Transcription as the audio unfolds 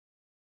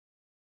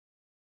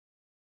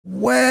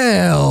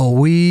Well,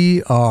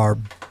 we are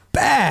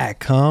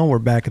back, huh? We're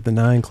back at the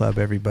 9 Club,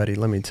 everybody.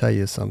 Let me tell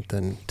you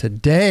something.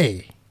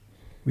 Today,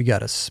 we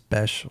got a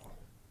special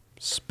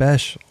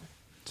guest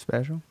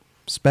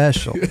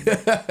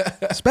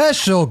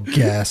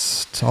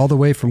all the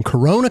way from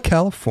Corona,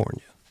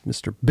 California,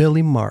 Mr.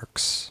 Billy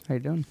Marks. How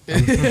you doing?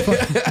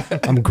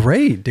 I'm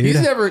great, dude.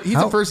 He's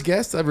the first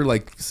guest to ever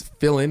like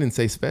fill in and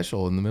say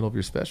special in the middle of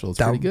your special. It's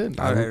pretty good. Did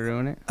I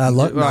ruin it? I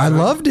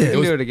loved it.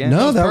 Do it again.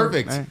 No, that was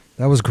perfect. Right.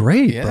 That was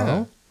great, Yeah.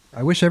 bro.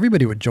 I wish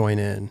everybody would join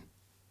in.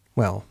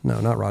 Well,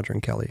 no, not Roger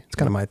and Kelly. It's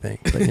kind of my thing,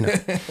 but you know.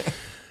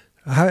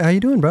 How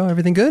you doing, bro?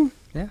 Everything good?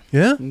 Yeah.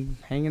 Yeah? I'm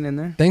hanging in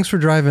there. Thanks for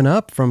driving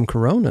up from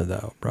Corona,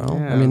 though, bro.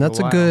 Yeah, I mean, that's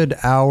a good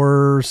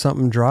hour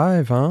something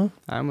drive, huh?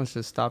 I almost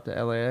just stopped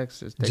at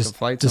LAX, just take a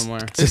flight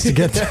somewhere. Just to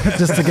get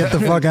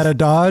the fuck out of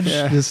Dodge.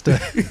 Yeah. Just to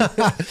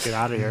get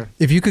out of here.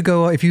 If you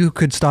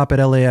could stop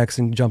at LAX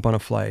and jump on a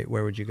flight,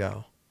 where would you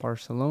go?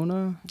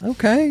 Barcelona.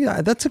 Okay,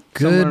 that's a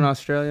good. Somewhere in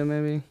Australia,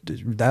 maybe.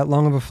 That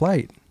long of a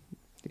flight.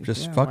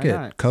 Just fuck it,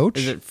 not? coach.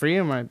 Is it free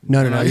or am I?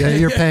 No. Yeah,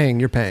 you're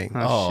paying.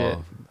 Oh, shit.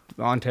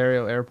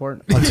 Ontario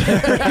Airport. LAX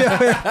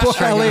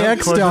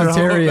to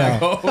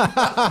Ontario.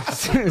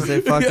 They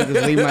fucking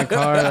just leave my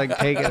car, like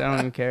take it. I don't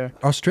even care.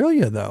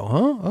 Australia though,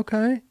 huh?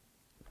 Okay.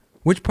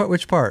 Which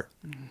part?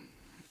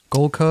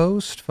 Gold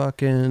Coast,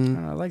 fucking.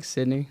 I like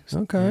Sydney.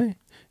 Okay.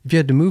 If you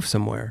had to move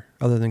somewhere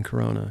other than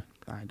Corona,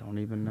 I don't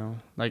even know.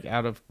 Like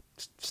out of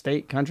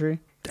state, country.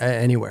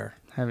 Anywhere.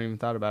 Haven't even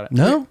thought about it.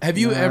 No. Have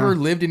you ever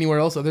lived anywhere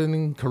else other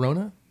than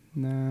Corona?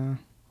 No.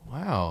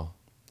 Wow.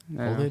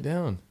 No. Hold it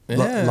down.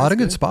 A lot of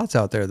good spots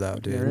out there, though,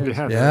 dude.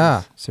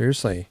 Yeah,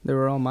 seriously. They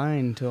were all mine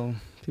until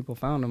people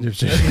found them.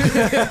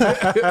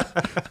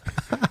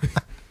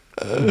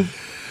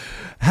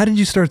 How did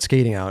you start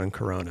skating out in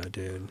Corona,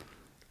 dude?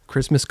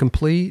 Christmas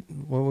complete?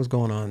 What was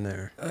going on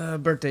there?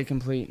 Birthday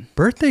complete.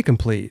 Birthday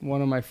complete.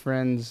 One of my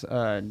friends,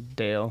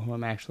 Dale, who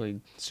I'm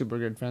actually super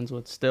good friends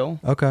with still.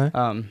 Okay.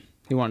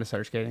 He wanted to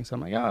start skating, so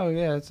I'm like, oh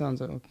yeah, that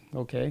sounds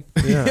okay.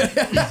 Yeah.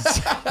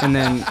 And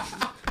then,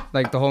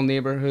 like the whole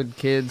neighborhood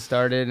kids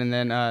started, and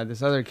then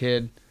this other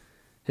kid,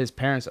 his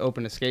parents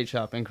opened a skate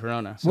shop in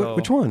Corona. So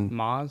which one?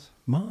 Moz.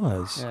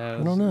 Moz. Yeah,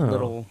 I don't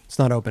know. It's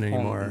not open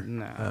anymore.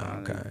 No. Oh,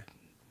 okay.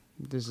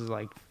 This is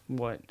like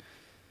what,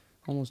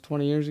 almost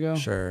 20 years ago.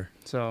 Sure.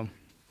 So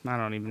I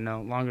don't even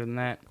know. Longer than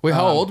that. Wait,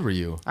 how old were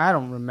you? I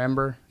don't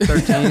remember.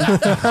 13.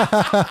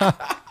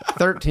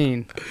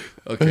 13.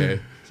 Okay.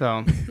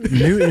 So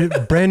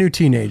brand new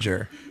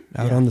teenager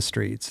out on the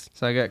streets.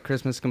 So I got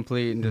Christmas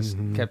complete and just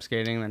kept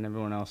skating, and then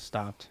everyone else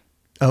stopped.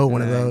 Oh,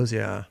 one of those,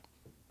 yeah.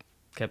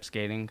 Kept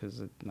skating because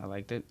I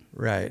liked it.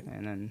 Right.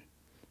 And then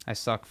I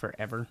sucked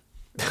forever.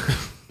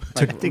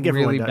 I think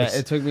everyone does.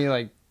 It took me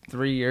like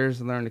 3 years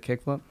to learn to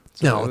kickflip.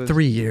 So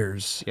 3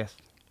 years. Yes.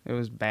 It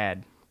was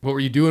bad. What were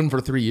you doing for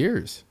 3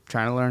 years?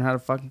 Trying to learn how to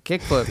fucking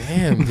kickflip.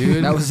 Damn,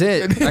 dude. That was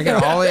it. I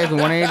got all like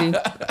 180.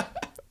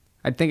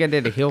 I think I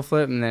did a heel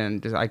flip, and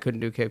then I couldn't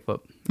do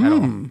kickflip at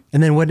all. And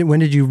then when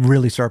did you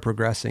really start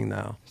progressing,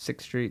 though?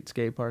 6th Street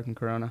Skate Park in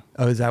Corona.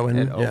 Oh, is that when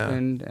it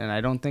opened? And I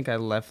don't think I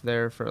left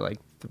there for like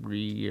 3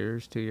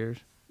 years, 2 years.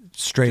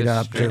 Straight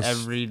up, just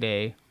every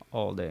day,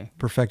 all day.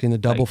 Perfecting the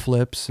double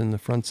flips and the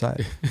front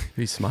side.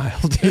 He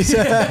smiled. I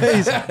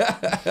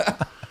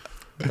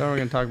thought we were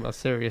going to talk about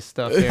serious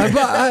stuff here.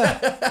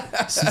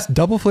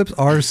 Double flips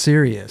are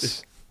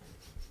serious.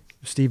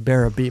 Steve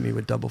Barra beat me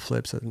with double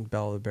flips at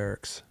Battle of the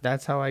Barracks.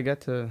 That's how I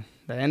got to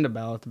the end of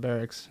Battle of the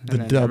Barracks.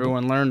 And then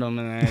everyone learned them,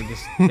 and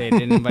they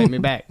didn't invite me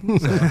back.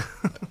 So.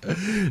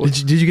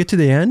 Did you get to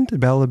the end of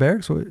Battle of the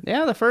Barracks?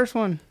 Yeah, the first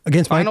one.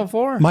 Against Final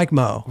Four. Mike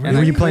Moe. And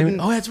were you playing?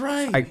 Oh, that's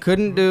right. I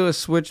couldn't do a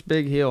switch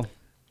big heel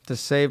to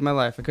save my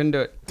life. I couldn't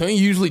do it. Don't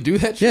you usually do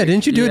that shit? Yeah,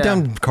 didn't you do it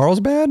down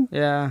Carlsbad?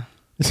 Yeah.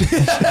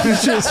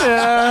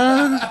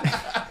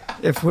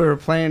 If we were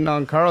playing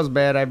on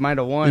Carlsbad, I might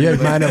have won. Yeah,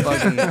 might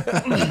have.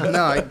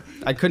 No,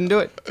 I couldn't do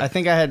it. I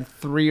think I had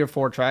 3 or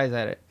 4 tries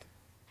at it.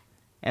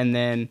 And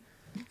then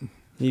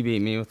he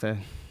beat me with a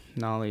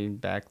nollie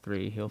back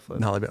 3 heel flip.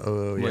 Nollie,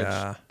 oh,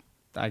 yeah.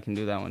 I can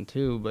do that one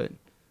too, but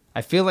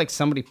I feel like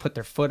somebody put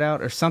their foot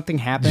out or something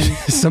happened.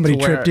 Somebody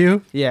tripped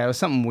you? Yeah, it was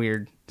something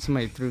weird.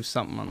 Somebody threw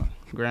something on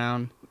the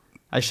ground.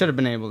 I should have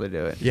been able to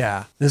do it.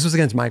 Yeah. This was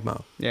against Mike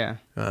Moe. Yeah.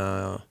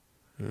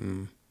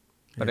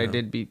 But I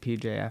did beat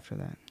PJ after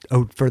that.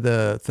 Oh, for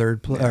the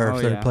third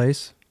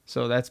place?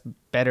 So that's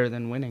better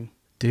than winning.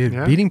 Dude,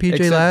 beating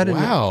PJ Ladd.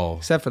 Wow.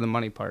 Except for the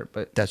money part,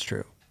 but that's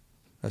true.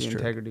 That's the true.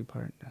 integrity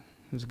part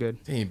was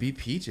good. Dang, you beat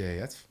PJ.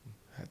 That's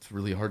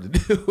really hard to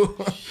do.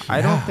 I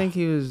don't think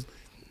he was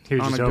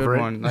on a good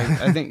one. Like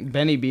I think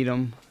Benny beat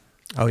him.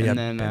 Oh yeah. And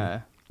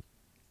then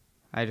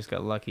I just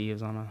got lucky. He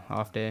was on an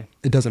off day.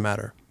 It doesn't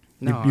matter.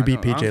 No, you beat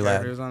PJ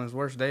Ladd. If he was on his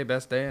worst day,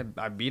 best day,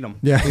 I beat him.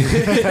 Yeah.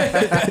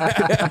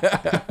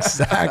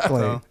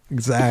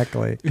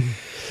 Exactly.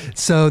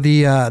 So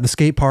the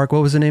skate park,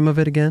 what was the name of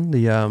it again?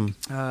 The I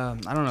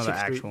don't know the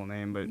actual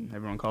name, but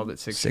everyone called it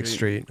 6th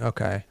Street.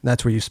 Okay.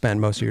 That's where you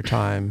spend most of your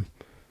time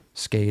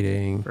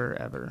skating.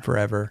 Forever.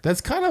 Forever.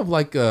 That's kind of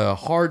like a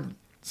hard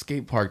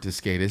skate park to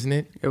skate, isn't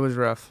it? It was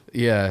rough.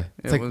 Yeah,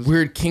 it's It like was-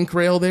 weird kink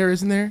rail there,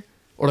 isn't there?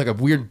 Or like a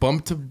weird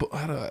bump to.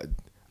 I don't.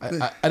 I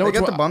don't. They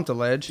got the bump to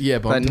ledge. Yeah,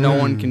 bump but to no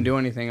ledge. one can do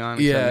anything on.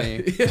 Yeah,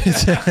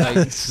 Except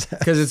me.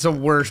 Because it's the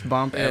worst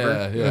bump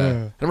ever.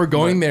 yeah. And we're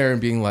going there and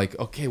being like,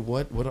 okay,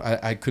 what?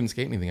 I couldn't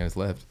skate anything. I just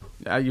left.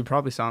 You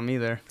probably saw me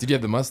there. Did you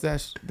have the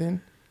mustache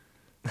then?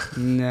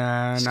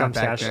 Nah, not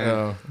back Scumstash. then.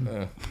 Oh,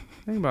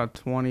 I think about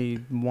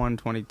 21,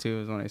 22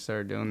 is when I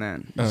started doing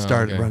that. You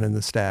started okay. running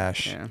the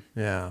stash. Yeah.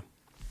 Yeah.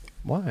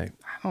 Why?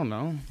 I don't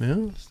know.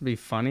 Yeah. Just to be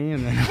funny,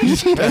 and then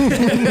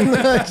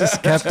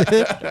Just kept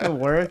it. it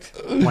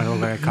worked. Went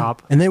over like a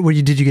cop. And then,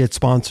 did you get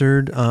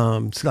sponsored?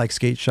 Like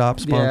skate shop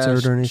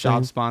sponsored or anything?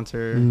 Shop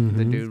sponsor. The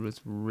Mhm. dude was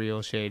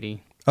real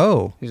shady.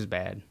 Oh, He was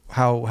bad.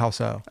 how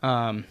so?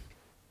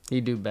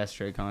 He'd do best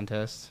trick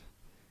contests,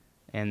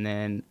 and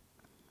then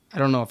I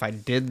don't know if I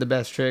did the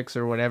best tricks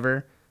or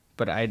whatever,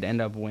 but I'd end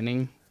up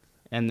winning,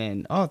 and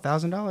then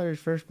 $1,000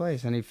 first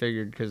place, and he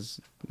figured because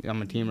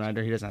I'm a team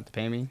rider, he doesn't have to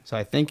pay me. So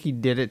I think he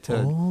did it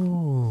to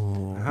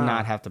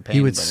not have to pay.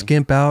 He would anybody.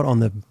 skimp out on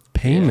the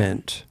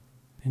payment.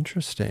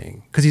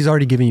 Interesting, because he's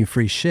already giving you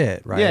free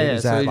shit, right? Yeah, yeah.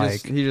 Is So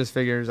that he just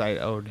figures I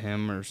owed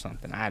him or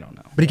something. I don't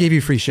know. But he gave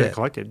you free Should shit,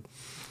 collected.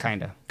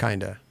 Kinda.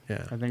 kinda.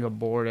 Yeah. I think a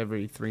board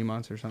every 3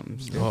 months or something.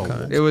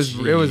 oh, It was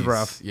jeez.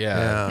 rough. Yeah,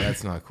 Yeah.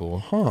 that's not cool.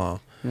 Huh.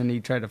 And he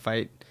tried to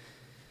fight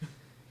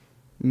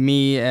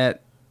me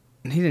at.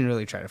 He didn't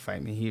really try to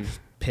fight me. He was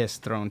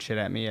pissed, throwing shit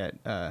at me at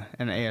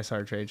an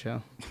ASR trade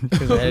show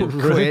because I had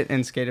quit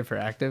and skated for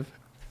Active,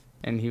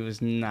 and he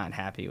was not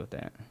happy with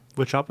that.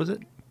 What shop was it?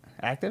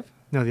 Active?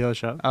 No, the other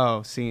shop.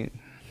 Oh, should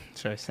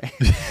I say?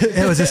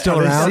 Was it still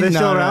Are they around?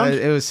 still around?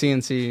 It was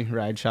CNC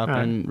Ride Shop All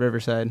right. in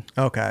Riverside.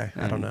 Okay,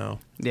 I don't know.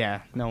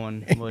 Yeah, no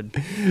one would.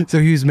 So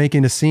he was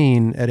making a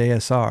scene at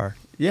ASR.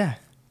 Yeah.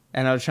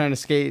 And I was trying to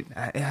skate.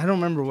 I don't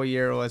remember what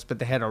year it was, but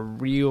they had a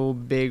real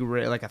big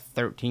rail, like a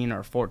 13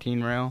 or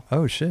 14 rail,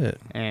 Oh shit.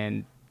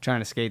 and trying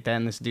to skate that.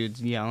 And this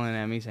dude's yelling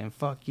at me, saying,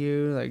 fuck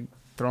you, like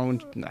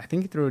throwing, I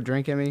think he threw a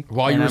drink at me.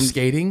 While And you were I'm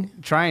skating?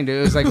 trying to.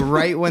 It was like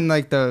right when,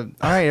 like, all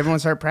right, everyone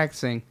started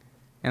practicing.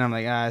 And I'm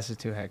like, this is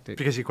too hectic.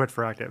 Because you quit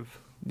for Active.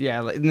 Yeah,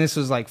 like, and this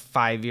was like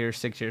 5 years,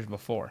 6 years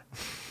before.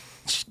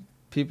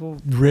 People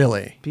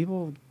Really?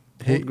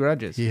 hold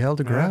grudges. He held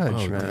a grudge,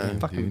 Oh, man. damn.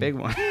 Fucking dude. big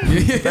one.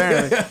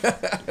 Apparently.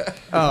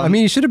 I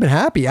mean, you should have been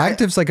happy.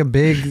 Active's like a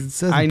big,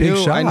 it's a I big knew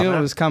shop. I knew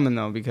it was coming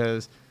though,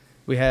 because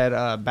we had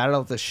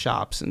Battle at the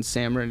Shops in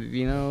San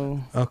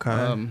Bernardino. Okay.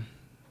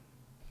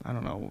 I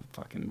don't know,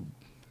 fucking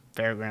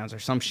fairgrounds or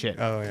some shit.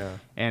 Oh yeah.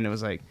 And it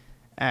was like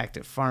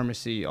Active,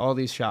 Pharmacy, all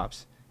these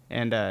shops.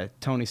 And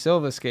Tony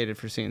Silva skated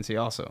for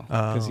CNC also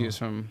because he Oh. was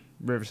from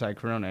Riverside,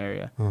 Corona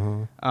area.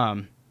 Uh-huh.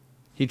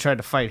 He tried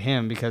to fight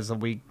him because the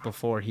week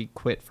before he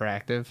quit for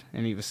Active,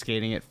 and he was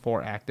skating it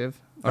for Active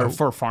or Oh.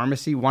 for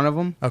Pharmacy, one of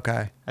them.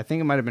 Okay. I think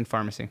it might have been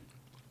Pharmacy.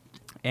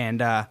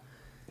 And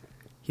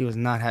he was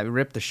not happy.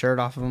 Ripped the shirt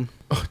off of him.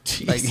 Oh,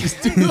 Jesus,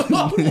 dude.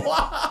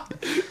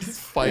 He's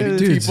fighting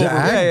Dude's people.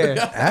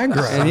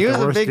 aggro. And he was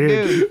the a worst big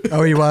dude. dude.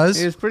 Oh, he was?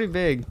 He was pretty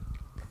big.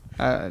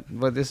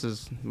 But this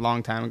is a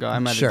long time ago. I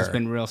might have Sure. just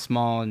been real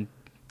small and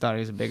thought he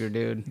was a bigger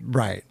dude.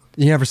 Right.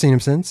 You never seen him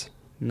since?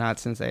 Not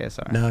since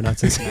ASR. No, not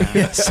since.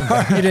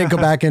 Sorry, you didn't go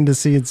back into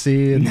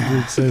CNC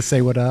and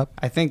say what up.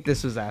 I think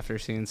this was after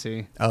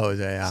CNC. Oh,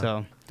 yeah.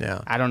 So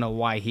Yeah. I don't know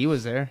why he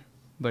was there,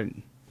 but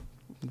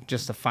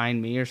just to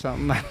find me or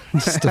something.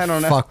 Just to I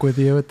don't know. fuck with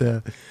you at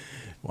the.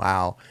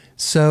 Wow.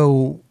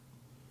 So,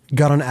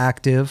 got on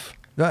Active.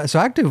 So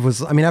Active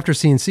was. I mean, after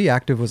CNC,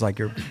 Active was like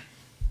your.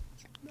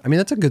 I mean,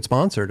 that's a good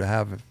sponsor to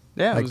have.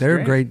 Yeah, it like was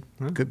they're great.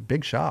 good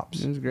big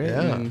shops. It was great.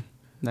 Yeah. And then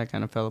that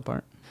kind of fell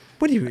apart.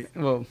 What do you?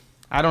 Well,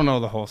 I don't know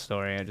the whole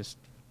story. I just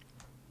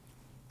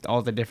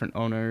all the different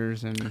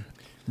owners and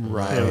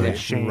Right. Yeah, like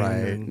Shane right.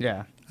 and-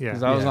 yeah. Yeah.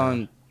 Because I was Yeah.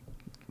 on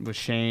with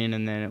Shane,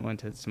 and then it went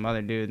to some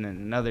other dude, and then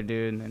another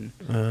dude, and then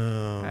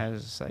Oh. I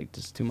was just like,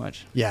 just too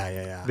much.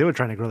 Yeah. They were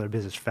trying to grow their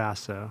business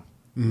fast, so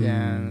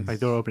Yeah. like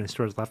they were opening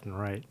stores left and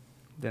right.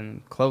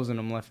 Then closing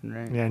them left and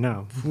right. Yeah, I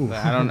know. But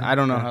I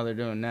don't know how they're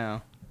doing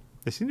now.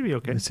 They seem to be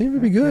okay. It seemed to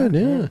be good.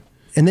 Yeah.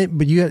 And then,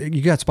 but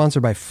you got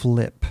sponsored by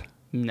Flip,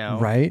 No.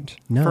 right?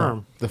 No.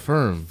 Firm. The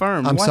firm.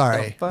 Firm. I'm what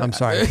sorry. the fuck? I'm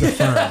sorry. The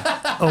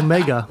firm.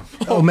 Omega.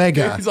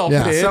 Omega. He's all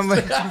yeah. pissed.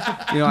 Somebody,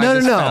 No, I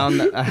just no. found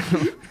that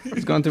I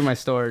was going through my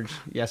storage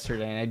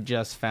yesterday, and I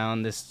just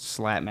found this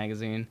Slat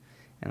magazine,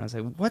 and I was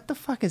like, "What the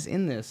fuck is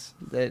in this?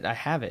 That I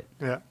have it?"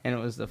 Yeah. And it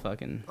was the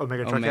fucking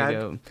Omega truck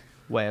ad?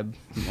 Web,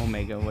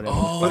 Omega,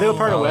 whatever. Were they a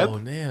part of Web? Oh,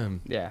 damn.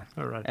 Yeah.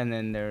 All right. And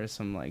then there was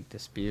some like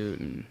dispute,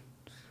 and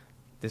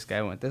this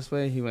guy went this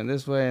way, he went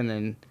this way, and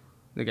then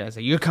the guy's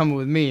like, "You're coming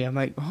with me." I'm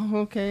like, "Oh,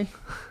 okay."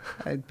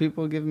 I had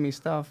people giving me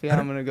stuff. Yeah,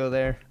 I'm gonna go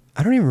there.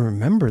 I don't even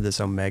remember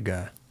this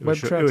Omega. It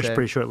was, Web it was trucks,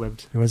 pretty short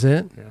lived. Was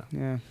it?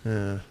 Yeah.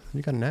 Yeah.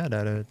 You got an ad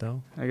out of it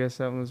though. I guess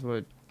that was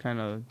what kind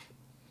of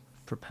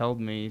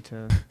propelled me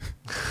to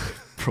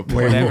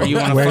Where whatever you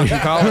want to where fucking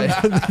call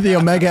it. the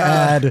Omega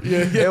ad.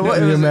 It was,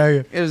 The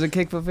Omega. it was a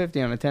kickflip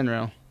 50 on a 10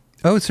 rail,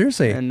 Oh,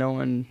 seriously? and no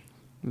one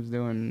was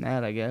doing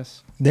that, I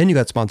guess. Then you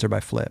got sponsored by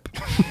Flip.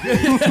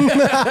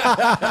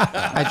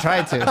 I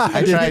tried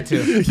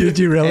to. Did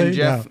you really?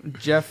 And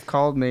Jeff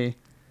called me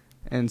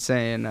and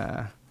saying,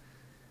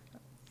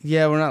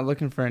 yeah, we're not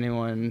looking for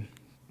anyone,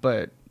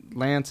 but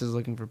Lance is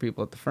looking for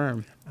people at the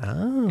firm.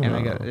 Oh. And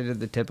I did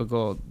the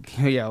typical,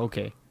 yeah,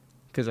 okay,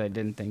 because I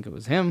didn't think it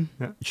was him.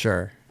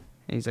 Sure.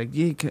 And he's like,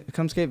 yeah,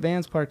 come skate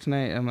Vans Park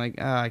tonight. I'm like,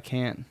 I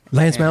can't.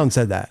 Lance Mountain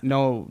said that.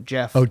 No,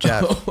 Jeff. Oh,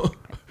 Jeff.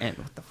 And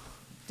what the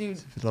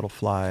dude? Little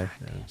fly.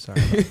 Yeah, sorry.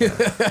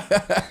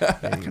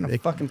 What Kind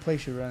of fucking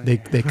place you're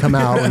running. they come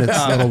out when it's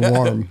a little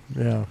warm.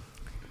 Yeah.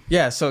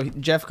 Yeah, so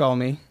Jeff called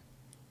me,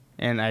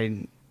 and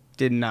I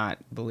did not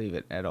believe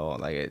it at all.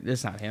 Like,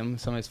 it's not him.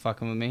 Somebody's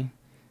fucking with me.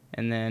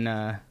 And then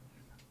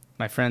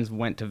my friends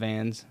went to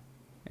Vans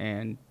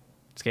and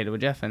skated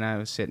with Jeff, and I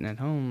was sitting at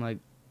home like,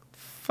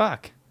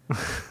 fuck.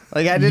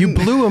 Like, I didn't. You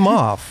blew him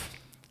off.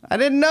 I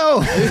didn't know.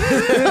 I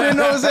didn't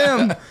know it was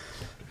him.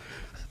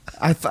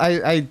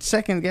 I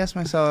second guessed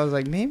myself. I was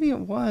like, maybe it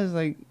was.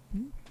 Like,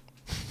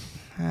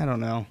 I don't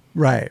know.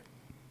 Right.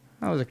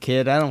 I was a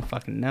kid. I don't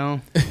fucking know.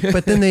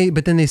 But then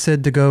they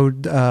said to go.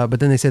 But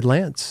then they said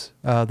Lance,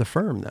 the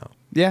firm though.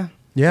 Yeah.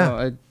 Yeah. So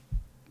And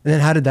then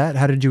how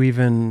did you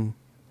even?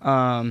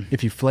 I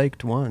If you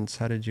flaked once,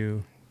 how did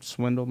you?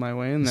 swindled my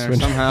way in there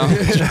Swindle-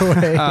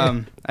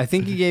 somehow. I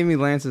think he gave me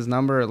Lance's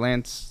number.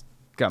 Lance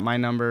got my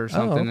number or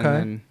something, okay. and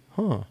then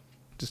Huh.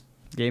 just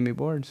gave me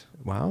boards.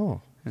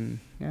 Wow. And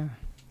yeah,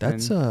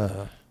 That's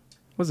and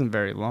wasn't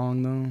very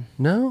long though.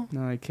 no.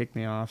 No, he kicked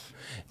me off.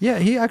 Yeah,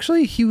 he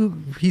actually he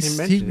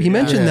mentioned it,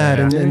 mentioned yeah. that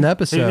in the He didn't know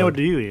episode. what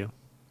to do with you.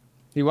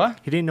 He what?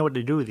 He didn't know what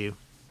to do with you.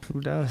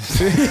 Who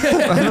does?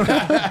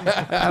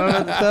 I don't know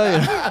what to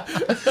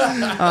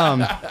tell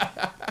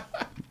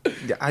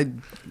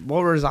you.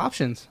 What were his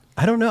options?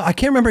 I don't know. I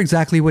can't remember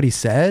exactly what he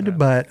said,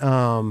 but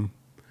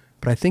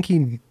I think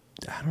I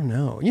don't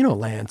know. You know,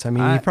 Lance. I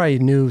mean, he probably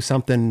knew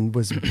something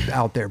was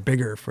out there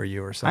bigger for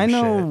you or something.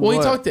 I know. Shit. Well, he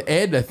What? talked to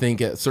Ed, I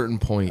think, at a certain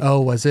point.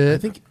 Oh, was it? I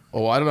think.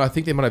 Oh, I don't know. I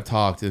think they might have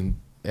talked, and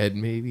Ed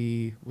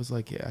maybe was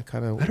like, "Yeah,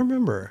 kind of." I don't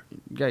remember.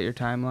 You got your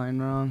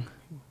timeline wrong.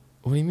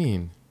 What do you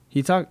mean?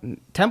 He talked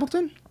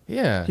Templeton.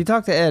 Yeah. He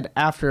talked to Ed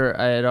after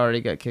I had already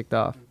got kicked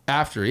off.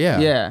 After, yeah.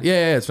 Yeah.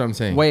 Yeah, that's what I'm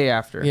saying. Way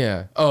after.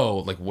 Yeah. Oh,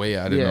 like way.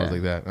 I didn't know it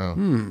was Yeah. like that.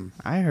 Oh.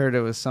 I heard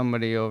it was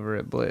somebody over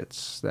at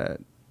Blitz that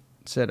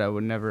said I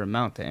would never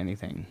amount to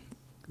anything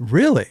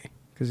Really?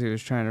 because he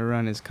was trying to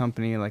run his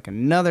company like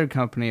another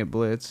company at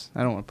Blitz.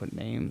 I don't want to put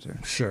names or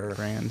Sure.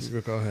 brands,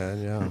 Go ahead.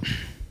 Yeah.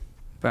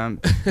 but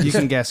you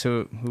can guess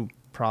who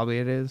probably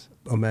it is.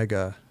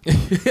 Omega. I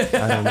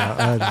don't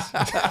know.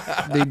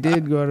 They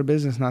did go out of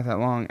business not that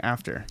long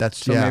after. That's-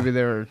 so yeah. maybe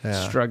they were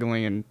Yeah.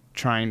 struggling and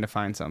trying to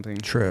find something.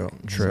 True.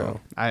 So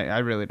I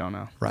really don't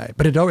know. Right.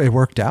 But it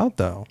worked out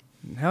though.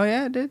 Hell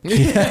yeah, it did.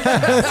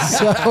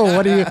 So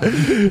what do you?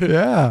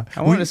 Yeah.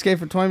 I wanted to skate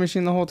for Toy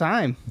Machine the whole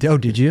time. Oh,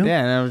 did you?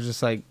 Yeah, and I was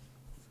just like,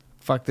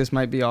 fuck, this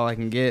might be all I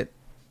can get,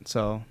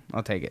 so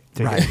I'll take it.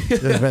 Right.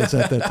 That's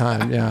at the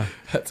time. Yeah.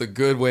 That's a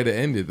good way to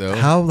end it, though.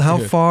 How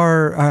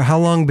far? How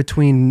long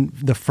between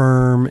the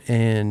firm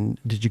and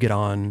did you get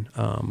on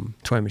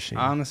Toy Machine?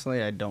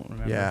 Honestly, I don't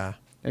remember. Yeah.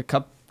 A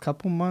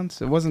couple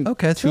months. It wasn't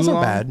Okay, too that's not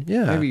long. bad.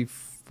 Yeah. Maybe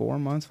 4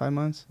 months, 5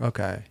 months.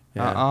 Okay.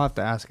 Yeah. I'll have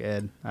to ask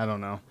Ed. I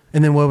don't know.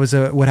 And then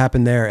what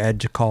happened there?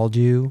 Ed called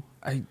you.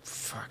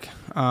 Fuck.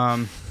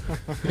 You're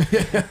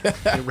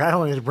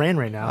rattling his brain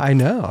right now. I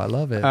know. I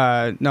love it.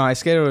 No, I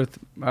skated with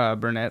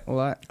Burnett a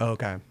lot.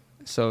 Okay.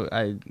 So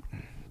I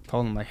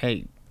told him like,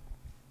 hey,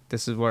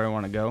 this is where I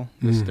want to go,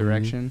 this Mhm.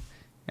 direction.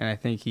 And I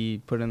think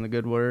he put in the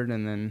good word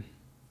and then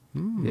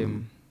Mm. gave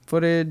him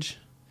footage.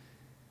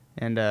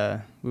 And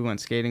we went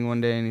skating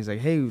one day and he's like,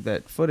 hey,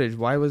 that footage,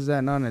 why was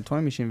that not in a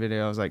Toy Machine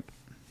video? I was like,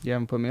 you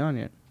haven't put me on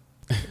yet.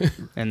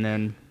 And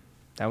then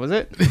that was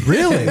it.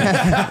 Really?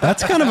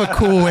 That's kind of a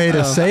cool way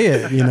to say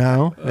it, you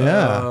know?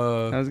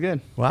 Yeah. That was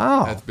good.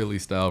 Wow. That's Billy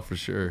style for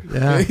sure.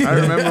 Yeah. I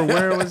remember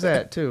where it was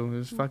at too. It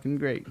was fucking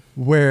great.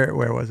 Where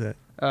was it?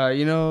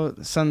 You know,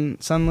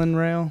 Sunland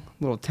rail,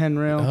 little 10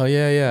 rail. Oh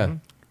yeah, yeah.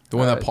 The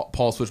one that Uh,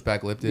 Paul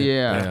Switchback lifted.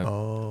 yeah.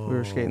 Oh. We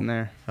were skating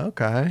there.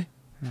 Okay.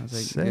 And I was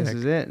like, Sick. this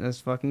is it. Let's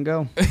fucking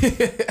go.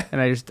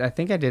 And I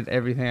think I did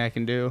everything I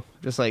can do.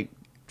 Just like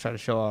try to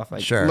show off.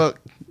 Like, Sure. look,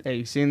 hey,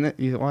 you seen that?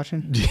 You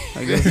watching?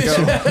 Like, let's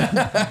go. Look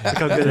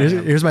how good I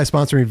am. Here's my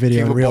sponsoring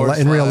video in real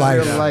Kegel in real board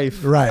life. Real life.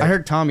 Right. I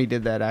heard Tommy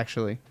did that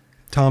actually.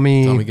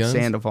 Tommy Guns?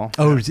 Sandoval.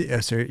 Oh,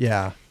 sir,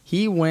 yeah.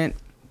 He went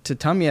to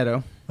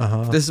Tomieto.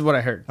 Uh-huh. This is what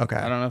I heard. Okay.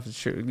 I don't know if it's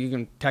true. You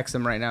can text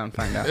him right now and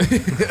find out.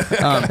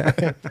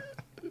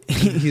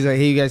 He's like,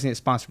 hey, you guys need to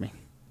sponsor me.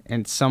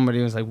 And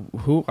somebody was like,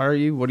 who are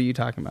you? What are you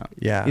talking about?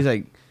 Yeah. He's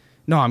like,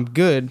 no, I'm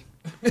good.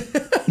 He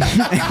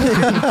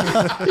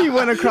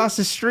went across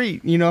the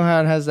street. You know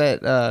how it has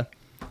that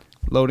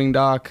loading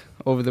dock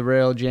over the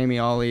rail? Jamie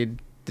ollied.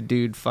 The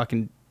dude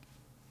fucking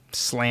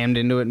slammed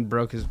into it and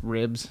broke his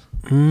ribs.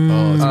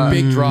 Oh, it's a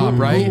big drop,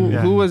 right?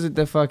 Who was it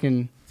that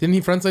fucking... Didn't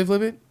he frontside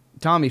flip it?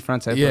 Tommy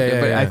frontside Yeah, flipped it,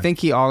 yeah, but yeah. I think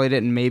he ollied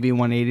it and maybe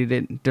 180'd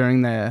it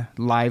during the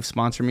live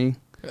sponsor me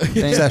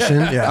thing. Session.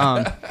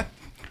 Yeah.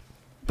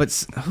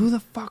 But who the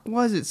fuck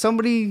was it?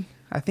 Somebody,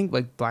 I think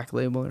like Black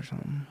Label or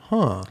something.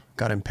 Huh.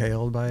 Got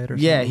impaled by it or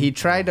something? Yeah, he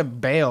tried to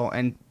bail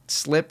and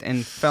slipped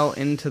and fell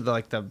into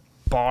the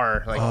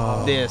bar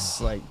like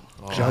this. Like,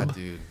 Oh,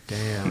 dude.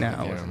 Damn. no, I it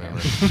can't wasn't remember.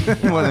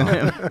 him. It wasn't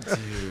him.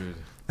 Dude.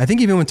 I think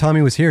even when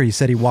Tommy was here, he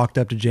said he walked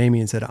up to Jamie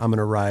and said, I'm going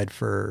to ride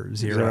for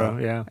zero.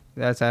 Yeah.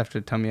 That's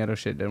after Tomietto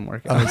shit didn't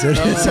work Oh, out. is it?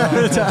 It's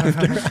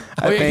after.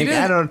 Oh, yeah, he think. did.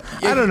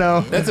 I don't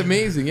know. That's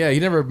amazing. Yeah, he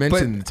never But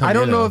mentioned I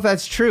don't know Tomietto. if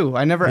that's true.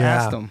 I never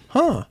asked him.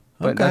 Huh.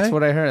 But Okay. that's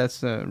what I heard.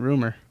 That's a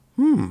rumor.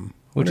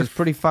 Which is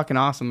pretty fucking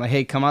awesome. Like,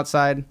 hey, come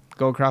outside,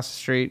 go across the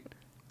street.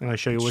 And I'll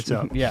show you what's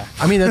up. Yeah.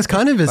 I mean, that's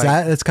kind of his.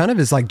 That's kind of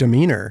his like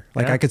demeanor.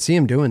 Like Yeah. I could see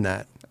him doing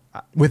that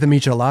with a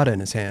michelada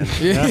in his hand.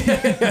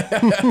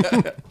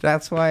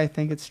 That's why I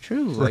think it's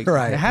true. Like,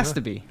 Right. it has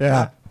to be.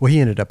 Yeah. Well, he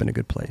ended up in a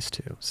good place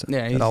too. So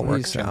Yeah, it all he's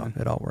works chilling. out.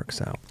 It all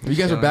works out. You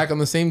guys are back on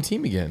the same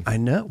team again. I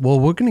know. Well,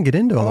 we're gonna get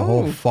into the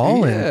whole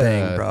Fallen yeah.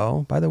 thing,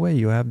 bro. By the way,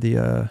 you have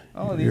the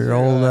These your are,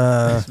 old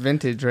it's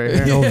vintage right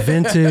the here. old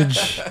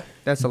vintage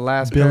That's the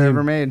last Billy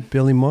ever made.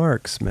 Billy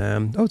Marks,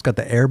 man. Oh, it's got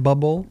the air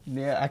bubble.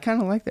 Yeah, I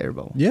kind of like the air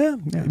bubble. Yeah,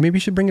 maybe you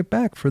should bring it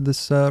back for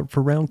this for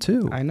round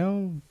 2. I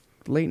know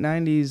late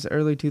 90s,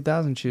 early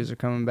 2000 shoes are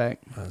coming back.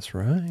 That's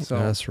right. So-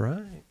 That's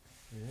right.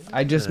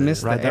 I just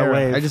missed Ride the that era.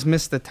 wave. I just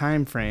missed the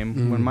time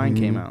frame when mine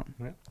came out.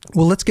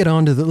 Well, let's get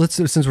on to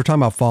since we're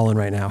talking about Fallen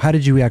right now. How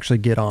did you actually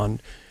get on?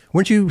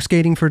 Weren't you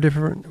skating for a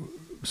different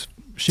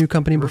shoe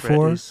company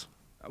before? Reddies.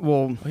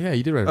 Well, Oh yeah,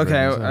 you did right. okay,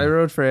 I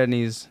rode for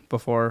Edney's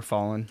before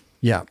Fallen,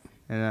 Yeah.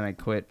 and then I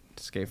quit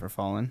to skate for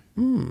Fallen.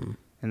 Hmm.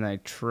 And I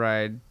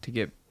tried to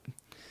get,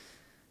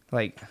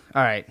 like,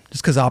 all right,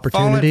 Just because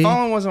opportunity.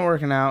 Fallen wasn't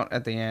working out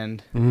at the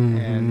end, Mhm.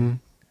 and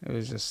it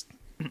was just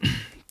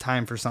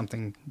time for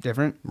something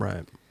different.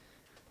 Right.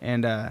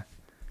 And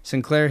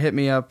Sinclair hit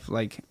me up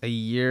like a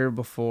year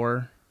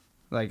before,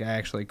 like I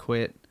actually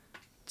quit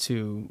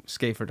to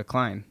skate for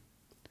Decline,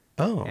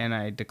 Oh. and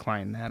I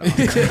declined that.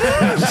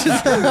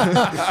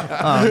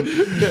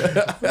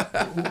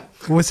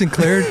 Was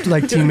Sinclair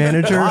like team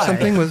manager or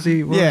something? Was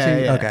he? What was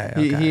he? Yeah.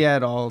 Okay. He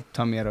had all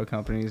Tomietto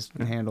companies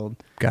handled.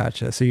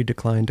 Gotcha. So you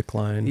declined.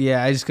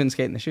 Yeah, I just couldn't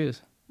skate in the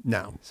shoes.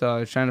 No. So I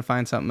was trying to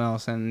find something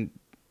else, and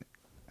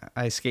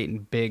I skate in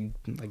big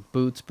like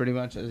boots, pretty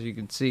much as you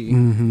could see.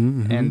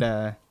 Mm-hmm, And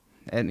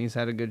Etnies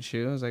had a good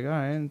shoe. I was like, all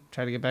right,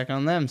 try to get back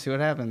on them, see what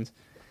happens.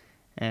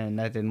 And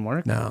that didn't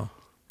work. No.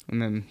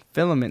 And then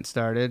Filament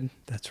started.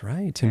 That's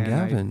right. Tim And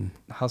Gavin.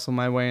 I hustled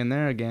my way in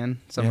there again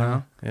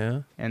somehow,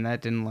 Yeah. and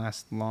that didn't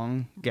last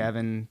long.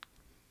 Gavin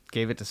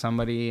gave it to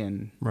somebody,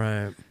 and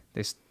Right.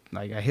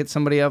 I hit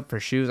somebody up for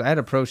shoes. I had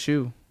a pro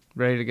shoe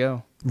ready to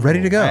go.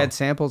 Ready to go. I had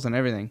samples and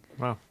everything.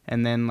 Wow.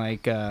 And then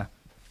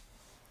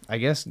I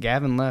guess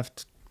Gavin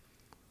left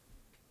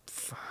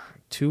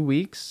 2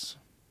 weeks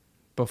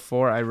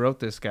before I wrote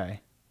this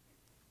guy.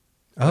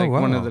 Oh,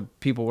 wow. One of the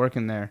people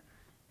working there,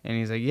 and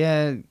he's like,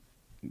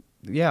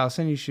 yeah, I'll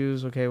send you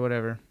shoes. Okay,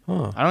 whatever.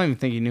 Huh. I don't even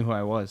think he knew who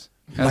I was.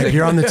 I was Like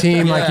you're on the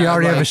team. Like you Yeah,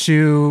 already have a like-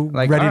 shoe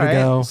ready all to right.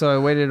 go. So I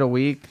waited a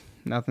week,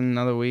 nothing.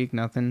 Another week,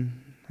 nothing.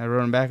 I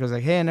wrote him back. I was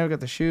like, hey, I never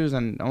got the shoes,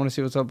 and I want to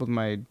see what's up with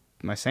my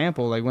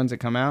sample. Like, when's it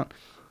come out?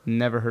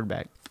 Never heard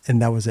back.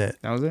 And that was it.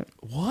 That was it.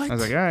 What? I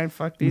was like, all right,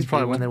 fuck these It's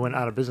probably people. when they went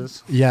out of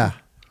business. Yeah.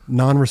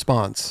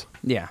 Non-response.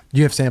 Yeah, Do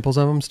you have samples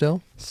of them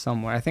still?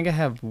 somewhere. I think I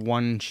have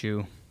one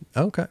shoe.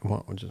 Okay.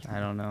 Well, we'll just I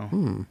don't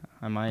know.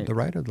 I might. the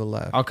right or the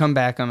left? I'll come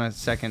back on a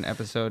second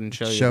episode and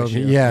show you. Show the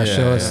shoe. me. Yeah, Yeah,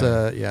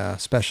 show yeah.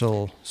 us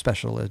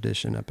special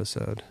edition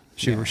episode.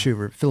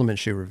 Filament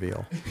shoe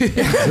reveal.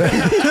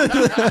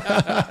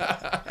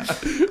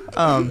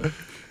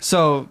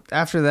 So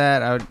after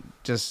that, I would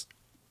just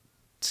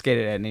skate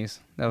at Etnies.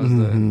 That was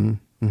Mm-hmm.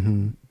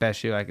 the best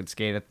shoe I could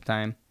skate at the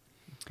time.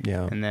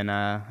 Yeah. And then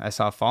I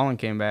saw Fallen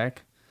came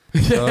back.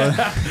 So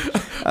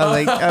I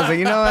was like,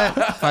 you know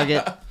what? Fuck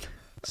it.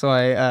 So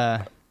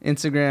I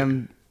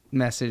Instagram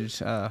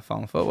messaged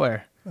Fallen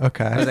Footwear.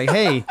 Okay. I was like,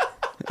 hey,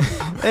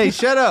 hey,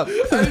 shut up.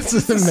 This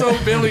is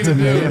so Billy to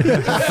do.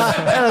 And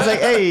I was like,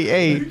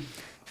 hey,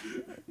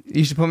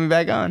 you should put me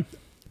back on.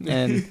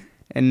 And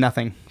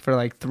nothing for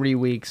like 3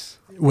 weeks.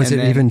 Was And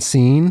it then- even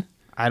seen?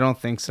 I don't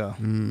think so.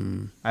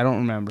 I don't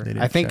remember. They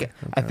didn't I think check.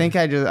 I think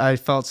I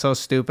felt so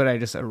stupid I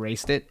just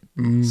erased it,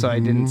 so I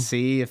didn't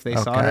see if they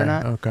saw it or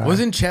not. Okay.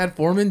 Wasn't Chad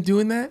Foreman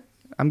doing that?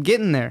 I'm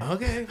getting there.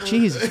 Okay.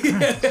 Jesus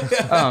Christ.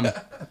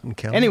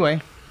 Okay.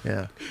 Anyway,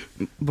 Yeah.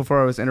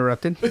 before I was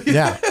interrupted,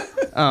 Yeah.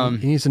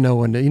 He needs to know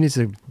when he needs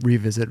to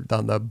revisit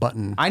on the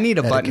button. I need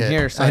a button etiquette.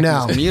 here so I I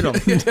know. can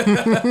just mute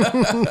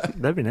them.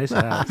 That'd be nice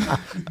to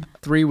have.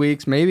 3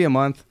 weeks, maybe a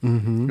month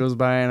Mm-hmm. goes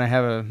by, and I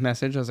have a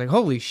message. I was like,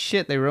 holy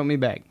shit, they wrote me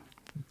back.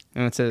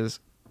 And it says,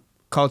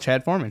 call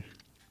Chad Foreman.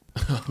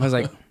 I was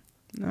like,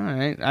 all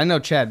right. I know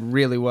Chad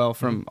really well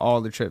from all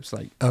the trips,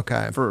 like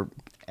Okay.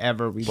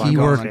 forever. We've He gone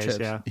on worked- trips.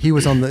 Yeah. He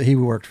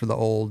worked for the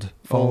old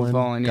Fallen.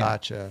 Fallen, yeah.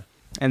 Gotcha.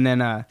 And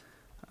then I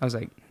was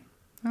like,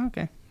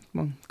 okay,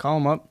 well, call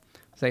him up. I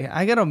was like,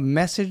 I got a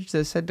message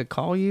that said to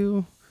call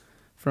you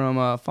from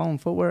a Fallen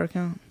Footwear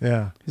account.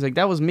 Yeah. He's like,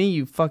 that was me,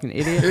 you fucking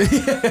idiot.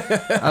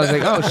 I was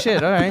like, oh,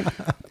 shit, all right.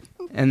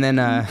 And then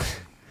I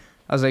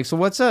was like, so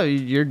what's up?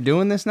 You're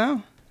doing this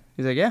now?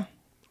 He's like, yeah.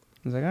 I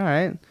was like, all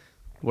right.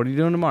 What are you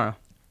doing tomorrow?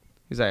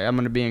 He's like, I'm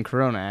going to be in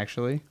Corona,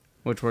 actually,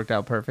 which worked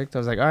out perfect. I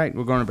was like, all right,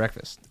 we're going to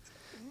breakfast.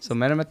 So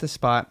met him at this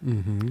spot.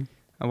 Mm-hmm.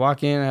 I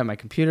walk in, I have my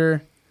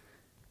computer,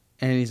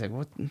 and he's like,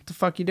 what the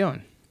fuck you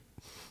doing?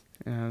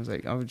 And I was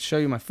like, I'll show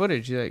you my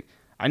footage. He's like,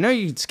 I know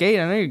you can skate.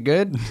 I know you're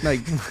good. Like,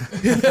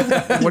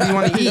 what do you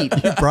want to eat?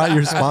 You brought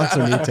your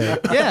sponsor meat tape.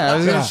 Yeah, I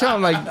was going to show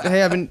him, like,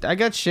 hey, I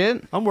got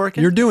shit. I'm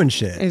working. You're doing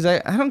shit. He's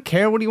like, I don't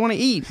care. What do you want to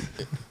eat?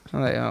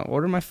 I'm like,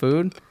 order my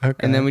food. Okay.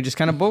 And then we just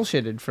kind of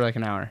bullshitted for like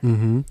an hour.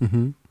 Mm-hmm.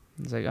 Mm-hmm.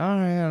 He's like, all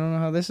right, I don't know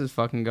how this is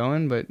fucking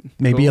going, but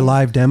Maybe cool. a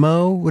live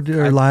demo or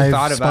I live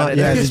thought about spot? it.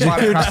 Yeah, There's a did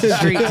spot you? across the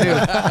street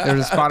too. There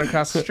was a spot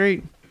across the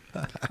street.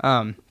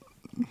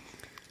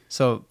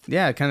 So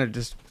yeah, kind of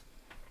just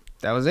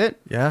that was it.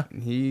 Yeah.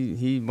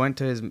 He went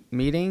to his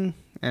meeting,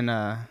 and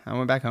I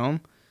went back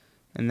home,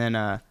 and then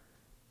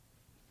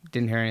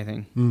didn't hear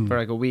anything for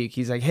like a week.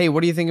 He's like, hey,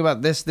 what do you think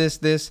about this,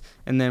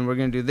 and then we're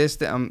gonna do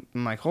this. I'm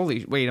like,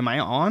 holy, wait, am I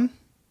on?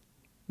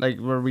 Like,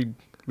 were we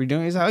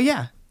doing? He's like, oh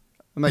yeah.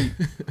 I'm like,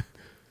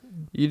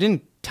 you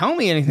didn't tell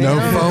me anything. No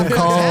phone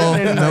call,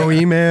 no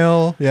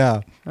email.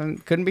 Yeah. I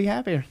couldn't be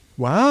happier.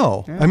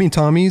 Wow. Yeah. I mean,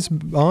 Tommy's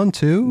on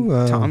too.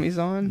 Tommy's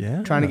on.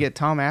 yeah. Trying to get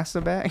Tom Asta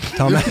back.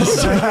 Tom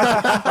Astor.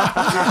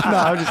 No,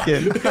 I'm just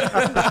kidding.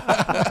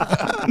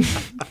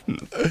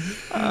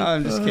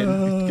 I'm just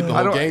kidding. Get the I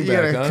whole don't. gang You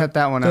gotta back, huh? cut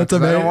that one out. That's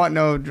 'Cause I amazing. don't want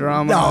no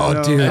drama.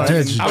 No, dude,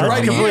 it's I'm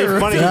right here.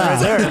 Funny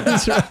Yeah.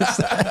 right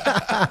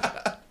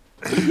there.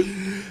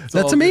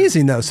 That's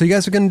amazing, though. So you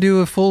guys are going to do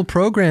a full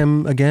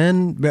program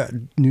again?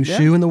 New Yeah.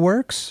 shoe in the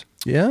works?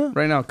 Yeah.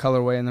 Right now,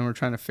 colorway, and then we're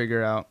trying to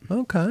figure out.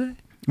 Okay.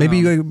 Maybe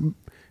you,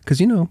 because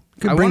you know,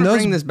 could I bring want to those.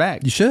 bring this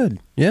back. You should.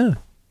 Yeah.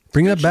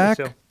 Bring that Good shoe back.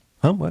 still.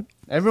 Huh? What?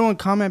 Everyone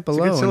comment a good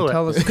below and silhouette.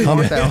 tell us if you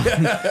want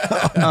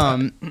that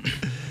one.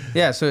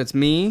 Yeah, so it's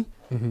me,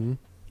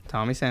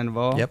 Tommy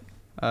Sandoval. Yep.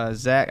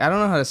 Zach. I don't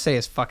know how to say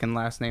his fucking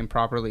last name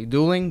properly.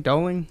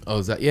 Doling? Oh,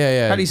 is that?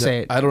 Yeah. How do you say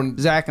it? I don't.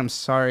 Zach, I'm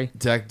sorry.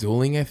 Zach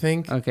Dueling, I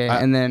think. Okay, I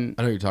and then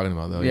know what you're talking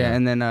about though. yeah,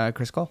 and then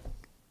Chris Cole.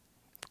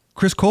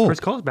 Chris Cole. Chris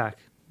Cole's back.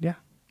 Yeah.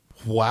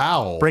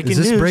 Wow. Breaking Is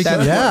this news. breaking?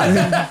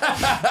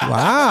 Yeah.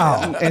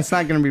 Wow. It's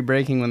not going to be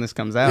breaking when this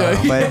comes out,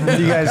 but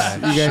you guys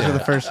are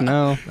the first to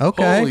know.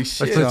 Okay. Holy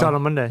shit. Let's put this out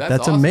on Monday.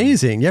 That's awesome.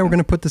 amazing. Yeah, we're going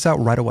to put this out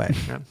right away.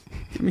 Yeah.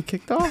 Get me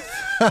kicked off.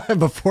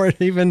 Before it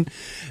even.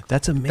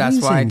 That's amazing.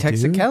 That's why I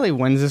texted dude. Kelly.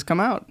 When's this come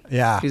out?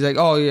 Yeah. He's like,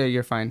 oh yeah,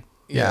 you're fine.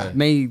 Yeah.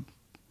 May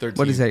 13.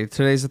 what is it?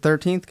 Today's the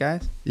 13th,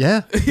 guys.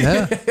 Yeah.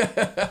 Yeah.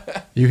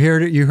 You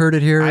heard it. You heard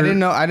it here. I didn't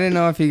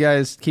know if you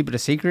guys keep it a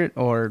secret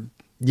or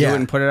Yeah. do it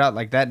and put it out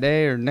like that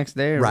day or next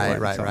day. Or Right, what,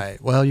 right, so.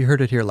 right. Well, you heard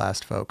it here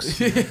last, folks.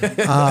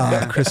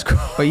 Chris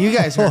Cole. But you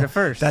guys heard it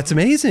first. That's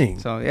amazing.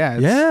 So yeah,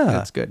 Yeah.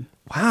 it's good.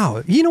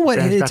 Wow. You know what?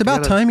 Bands It's back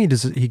about together.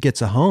 time he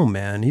gets a home,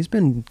 man. He's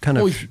been kind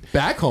Oh, of. he's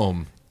back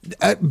home.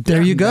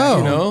 There you go.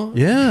 You know.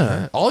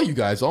 Yeah. All you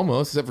guys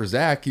almost, except for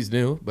Zach. He's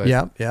new. But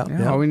Yeah. Yeah. Yeah,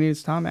 Yeah. all we need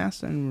is Tom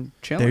Aston and we're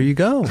chilling. There you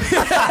go.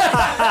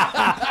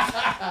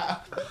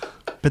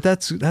 But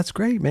that's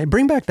great, man.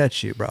 Bring back that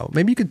shoe, bro.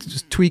 Maybe you could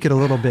just tweak it a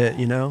little bit,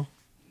 you know?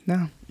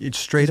 No. It's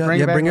straight Just up. bring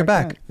Yeah, it back bring it like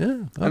back. that. Yeah.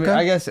 Okay. I mean,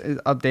 I guess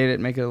update it,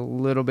 make it a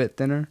little bit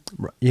thinner.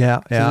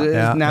 Yeah. Yeah. 'Cause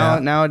Yeah. Now yeah.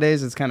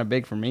 nowadays it's kind of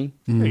big for me.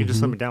 Yeah, you just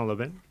slim it down a little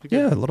bit.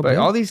 You're Yeah, a good. little But bit.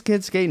 all these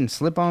kids skating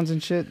slip-ons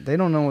and shit, they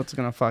don't know what's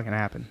gonna fucking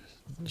happen.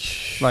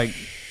 Like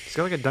It's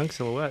got like a dunk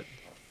silhouette.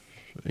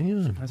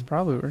 Yeah. that's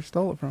probably where I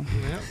stole it from.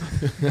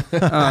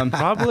 Yeah.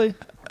 Probably.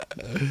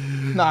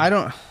 No, I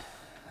don't.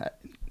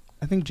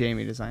 I think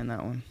Jamie designed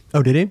that one.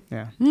 Oh, did he?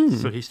 Yeah,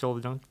 So he stole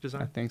the dunk I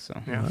design. think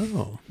so. Yeah.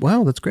 Oh,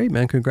 wow, that's great,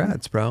 man.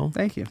 Congrats, bro.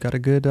 Thank you. Got a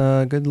good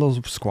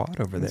little squad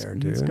over there,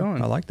 dude. it's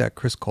going. I like that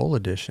Chris Cole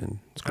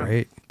edition. It's Yeah.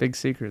 great. Big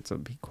secret, so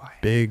be quiet.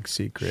 Big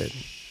secret.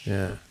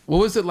 Yeah. What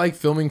was it like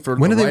filming for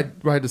When the are they-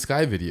 Ride to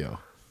Sky video?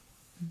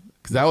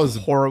 Because that was.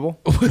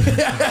 Horrible.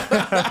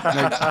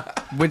 Like,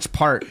 which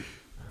part?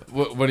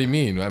 What do you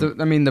mean?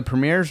 I mean, the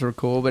premieres were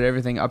cool, but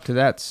everything up to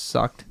that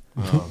sucked.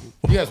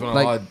 You guys went on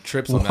like- a lot of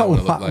trips on that one.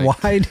 It looked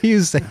like. Why do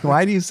you say?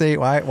 Why did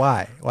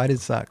it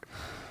suck?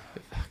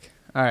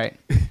 All right.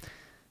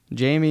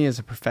 Jamie is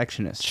a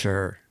perfectionist.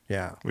 Sure.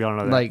 Yeah. We all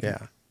know that. Like, Yeah.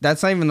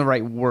 that's not even the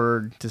right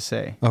word to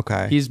say.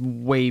 Okay. He's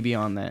way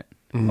beyond that.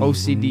 Mhm.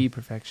 OCD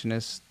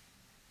perfectionist,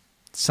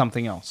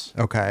 something else.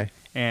 Okay.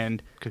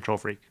 And Control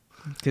freak.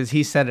 because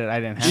he said it, I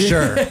didn't have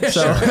Sure. to.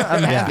 So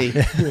I'm happy.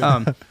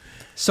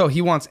 So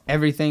he wants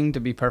everything to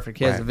be perfect.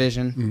 He has a Right.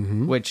 vision,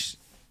 Mhm. which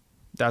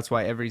that's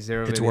why every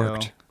Zero It's video,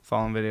 worked.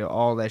 Fallen video,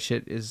 all that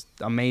shit is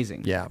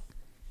amazing. Yeah.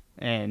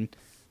 And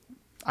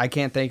I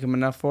can't thank him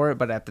enough for it,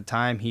 but at the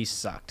time he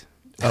sucked.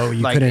 Oh,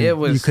 you like couldn't. it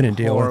was you couldn't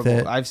deal horrible.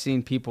 with it. I've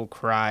seen people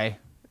cry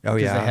Oh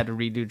because yeah. they had to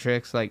redo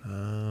tricks like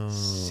Oh.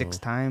 6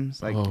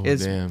 times. Like Oh,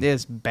 it's damn.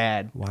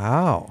 bad.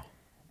 Wow.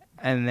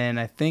 And then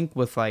I think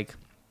with like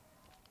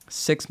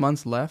 6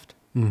 months left,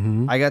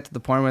 Mm-hmm. I got to the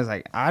point where I was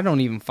like, I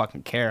don't even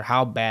fucking care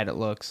how bad it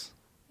looks.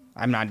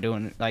 I'm not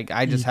doing it. Like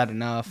I just had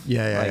enough.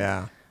 Yeah. Yeah. Like,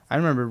 Yeah. I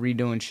remember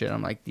redoing shit.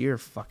 I'm like, you're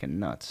fucking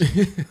nuts.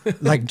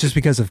 Like just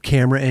because of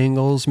camera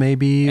angles,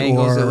 maybe,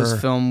 Angles, or it was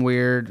filmed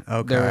weird.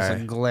 Okay. There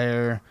was a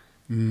glare.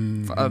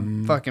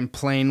 A fucking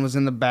plane was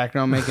in the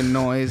background making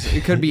noise.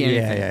 It could be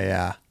anything.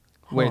 Yeah.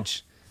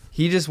 Which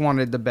he just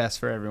wanted the best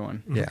for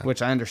everyone. Yeah.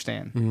 Which I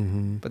understand.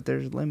 Mm-hmm. But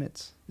there's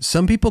limits.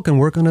 Some people can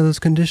work under those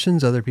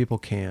conditions. Other people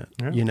can't.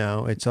 Yeah. You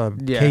know, it's a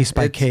Yeah, case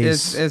by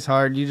case. It's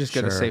hard. You just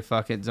got to Sure. say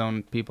fuck it,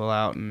 zone people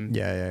out, and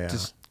Yeah.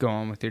 just go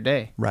on with your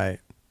day. Right.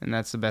 And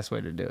that's the best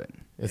way to do it.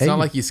 It's Hey. not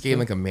like he's skating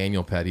like a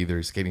manual pad either.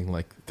 He's skating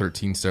like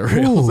 13 star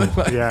rails. Ooh.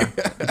 Yeah,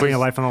 putting your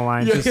life on the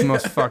line. Just the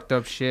most fucked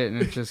up shit, and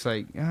it's just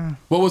like,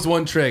 What was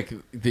one trick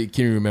that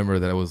can you remember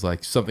that was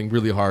like something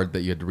really hard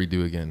that you had to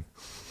redo again?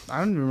 I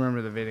don't even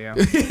remember the video.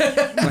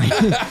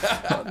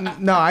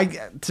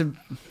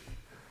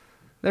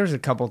 There was a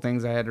couple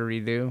things I had to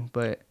redo,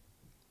 but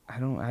I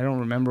don't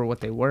remember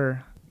what they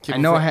were. I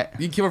know I had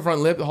You keep a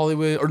front lip,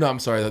 Hollywood, or no, I'm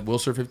sorry, that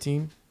Wilshire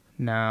 15.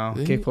 no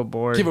Didn't you? kickflip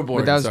board. Kickflip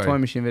board, But that was sorry. a toy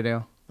machine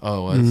video.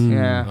 Oh, it was.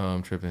 Yeah. Oh,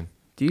 I'm tripping.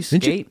 Do you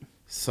Didn't you- skate?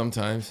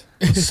 Sometimes.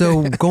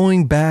 So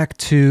going back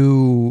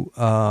to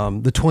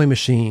the toy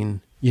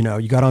machine, you know,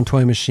 you got on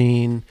toy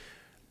machine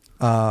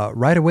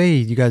right away.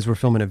 You guys were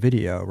filming a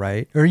video,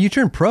 right? Or you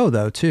turned pro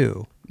though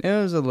too. It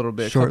was a little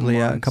bit. Shortly,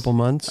 a couple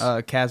months.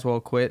 Caswell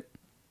quit,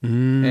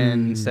 and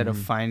instead of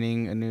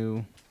finding a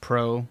new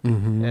pro,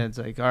 it's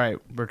like, all right,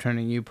 we're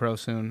turning you pro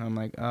soon. I'm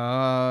like,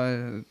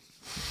 are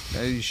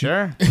you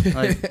sure?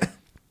 Like,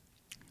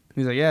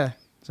 he's like, yeah.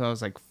 So I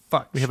was like,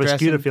 fuck. We have a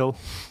stressing. scooter field.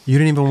 You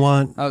didn't even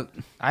want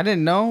I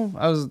didn't know.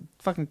 I was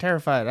fucking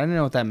terrified. I didn't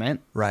know what that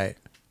meant. right.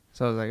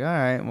 So I was like, all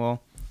right,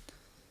 well,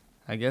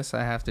 I guess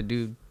I have to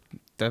do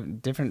the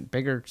different,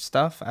 bigger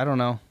stuff. I don't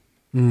know.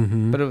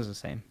 Mm-hmm. But it was the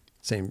same.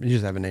 Same. You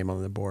just have a name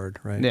on the board,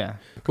 right? Yeah.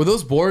 Were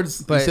those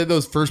boards, But- you said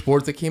those first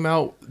boards that came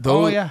out,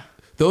 those, Oh, yeah.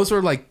 those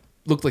were like,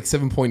 looked like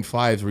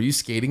 7.5s. Were you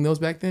skating those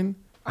back then?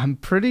 I'm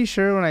pretty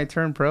sure when I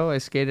turned pro, I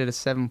skated a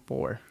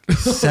 7.4.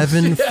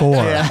 7.4.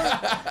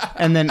 Yeah.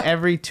 And then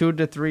every 2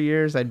 to 3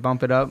 years, I'd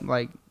bump it up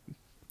like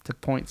to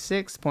 0.6,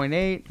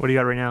 0.8. What do you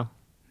got right now?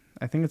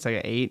 I think it's like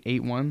an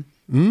 8.1.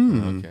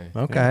 Okay.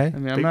 Okay. I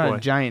mean, I'm Big not boy. a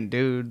giant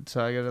dude,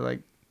 so I gotta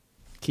like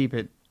keep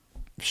it.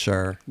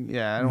 Sure.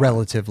 Yeah, I don't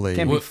Relatively.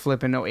 can't be What-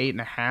 flipping no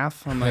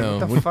 8.5. I'm like, No, what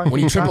the when, fuck? when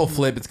are you triple talking-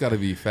 flip, it's got to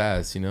be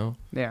fast, you know?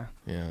 Yeah,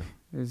 Yeah.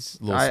 it's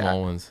Little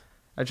small ones.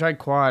 I tried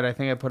quad. I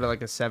think I put it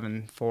like a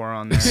 7.4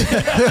 on there.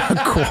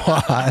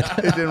 Quad.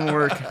 It didn't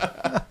work.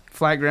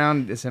 Flat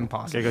ground is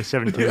impossible.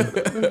 Gotta go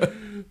 7.2.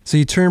 So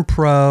you turn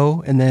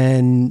pro, and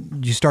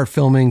then you start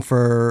filming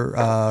for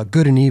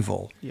Good and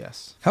Evil.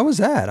 Yes. How was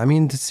that? I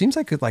mean, it seems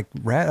like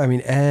I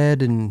mean,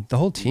 Ed and the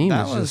whole team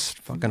That was was just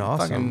fucking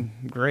awesome. Fucking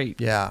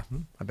great. Yeah,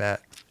 I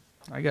bet.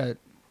 I got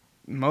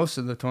most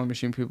of the toy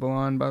machine people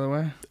on, by the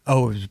way.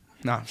 Oh, it was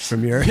No,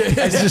 from your.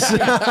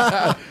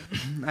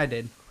 I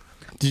did.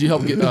 Did you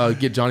help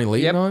get Johnny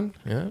Layton Yep. on?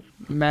 Yeah.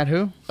 Matt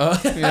who?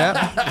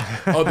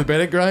 Yeah. Oh, the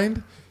Bennett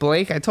grind?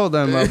 Blake. I told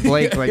them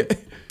Blake like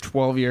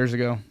 12 years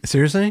ago.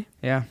 Seriously?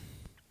 Yeah.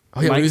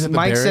 Oh, yeah, when he was at the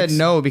Mike said barracks?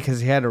 no because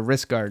he had a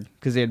wrist guard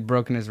because he had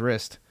broken his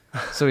wrist.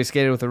 So he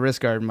skated with a wrist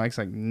guard. Mike's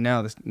like,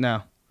 no.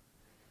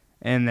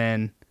 And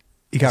then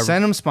You got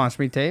sent him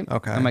sponsor me tape.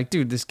 Okay. I'm like,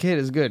 dude, this kid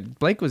is good.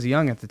 Blake was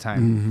young at the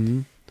time.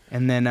 Mm-hmm.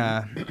 And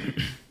then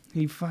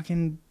he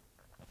fucking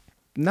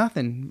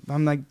nothing.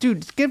 I'm like,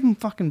 dude, just give him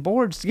fucking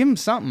boards. Give him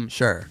something.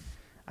 Sure.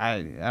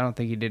 I don't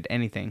think he did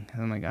anything.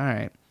 And I'm like, all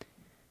right.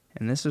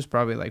 And this was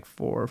probably like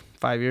 4 or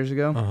 5 years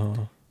ago.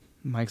 Uh-huh.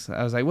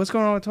 I was like, what's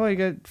going on with toy? You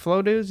got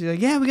flow dudes? He's like,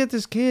 yeah, we got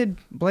this kid,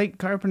 Blake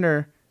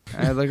Carpenter.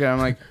 And I look at him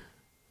like,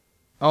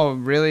 oh,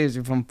 really? Is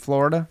he from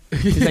Florida?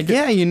 He's like,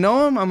 yeah, you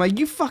know him? I'm like,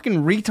 you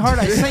fucking retard.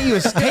 I sent you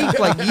his tape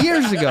like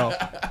years ago.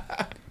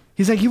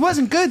 He's like, he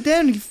wasn't good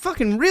then. He's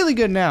fucking really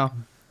good now.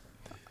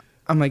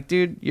 I'm like,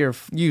 dude,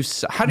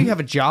 how do you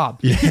have a job?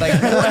 Like,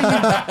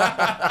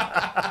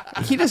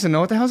 he doesn't know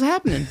what the hell's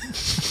happening.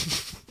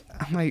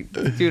 I'm like,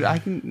 dude,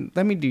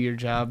 let me do your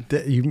job.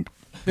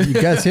 You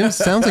guys, him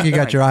sounds like you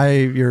got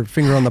your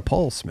finger on the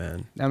pulse,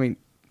 man. I mean,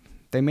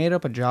 they made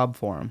up a job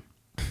for him.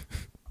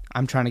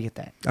 I'm trying to get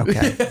that.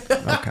 Okay.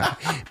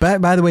 Okay.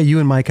 But by the way, you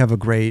and Mike have a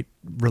great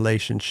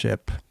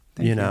relationship.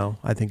 Thank You you. know,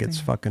 I think it's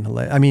fucking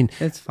hilarious. I mean,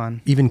 It's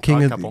fun. even King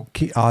Odd of couple.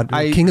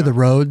 King of the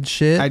Road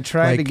shit. I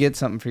tried to like- get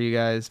something for you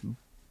guys,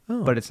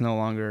 Oh, but it's no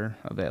longer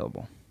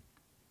available.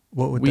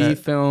 what would We that?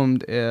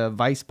 filmed a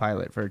Vice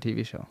pilot for a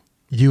TV show,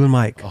 You and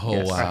Mike. Oh,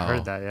 Yes. wow. I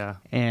heard that, yeah.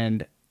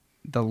 and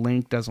the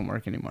link doesn't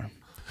work anymore.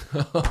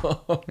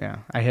 Yeah,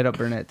 I hit up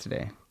Burnett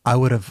today. I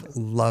would have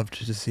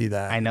loved to see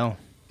that. I know.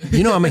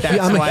 You know, I'm That's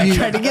a why huge. I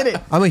tried to get it.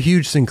 I'm a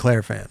huge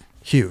Sinclair fan.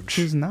 Huge.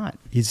 Who's not?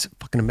 He's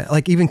fucking amazing.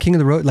 Like even King of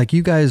the Road. Like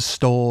you guys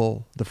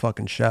stole the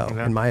fucking show,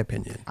 Yeah. in my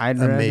opinion. I'd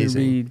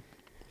Amazing. rather be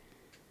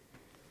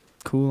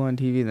cool on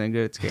TV than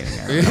good at skating.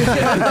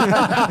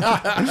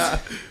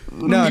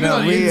 No, Even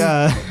on we.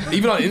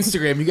 Even on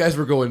Instagram, you guys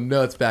were going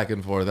nuts back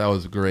and forth. That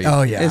was great.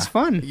 Oh yeah. It's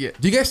fun Yeah.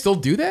 Do you guys still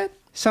do that?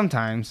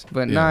 sometimes,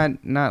 but Yeah.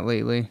 not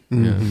lately.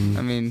 Mhm.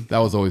 I mean, That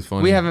was always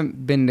fun. we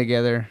haven't been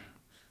together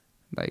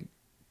like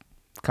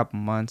couple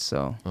months,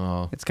 so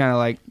Oh. it's kind of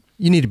like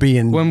You need to be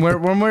in when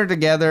we're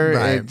together,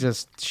 Right. it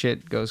just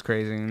shit goes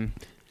crazy. And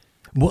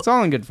Well- it's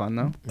all in good fun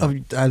though. Oh,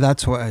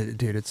 that's why,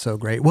 dude. It's so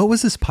great. What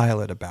was this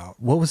pilot about?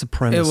 What was the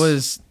premise? It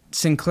was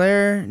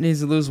Sinclair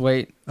needs to lose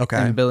weight, Okay.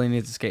 and Billy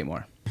needs to skate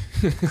more.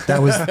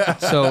 that was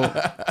So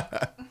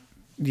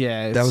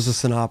yeah, that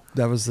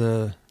was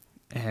the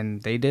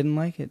and they didn't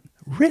like it.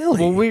 really.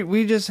 Well,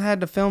 we just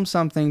had to film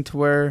something to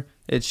where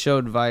it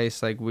showed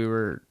Vice, like we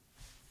were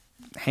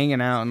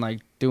hanging out and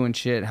like doing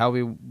shit, how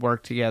we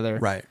work together.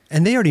 Right.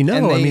 And they already know.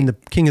 And I they- mean, the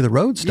King of the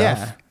Road stuff.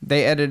 Yeah,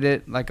 they edited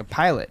it like a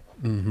pilot,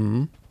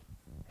 Mm-hmm.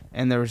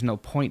 and there was no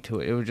point to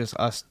it. It was just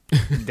us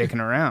dicking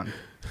around.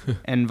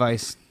 And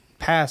Vice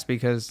passed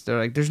because they're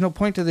like, "There's no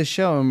point to this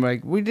show." And we're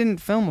like, "We didn't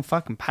film a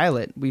fucking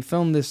pilot. We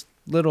filmed this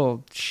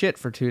little shit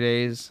for 2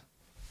 days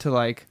to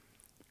like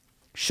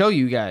show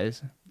you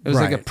guys." It was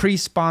like a Right.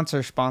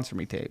 pre-sponsor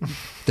me tape.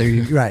 There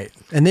you right.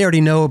 And they already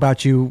know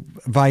about you,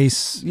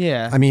 Vice.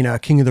 Yeah. I mean,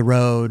 King of the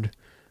Road.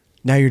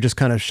 Now you're just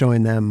kind of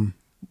showing them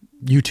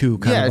you two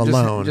kind of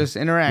alone. just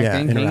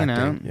interacting, hanging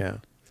out. Yeah.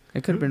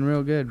 It could have been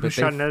real good, Who but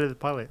shot and edited the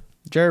pilot?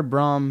 Jared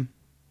Brom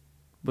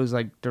was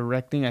like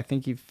directing. I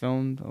think he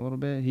filmed a little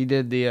bit. He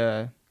did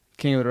the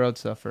King of the Road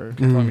stuff for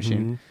Control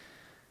Machine.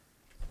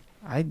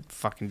 I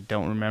fucking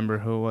don't remember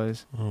who it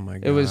was. Oh my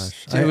gosh.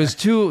 It was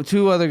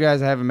two other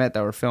guys I haven't met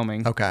that were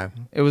filming. Okay.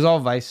 It was all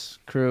Vice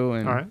crew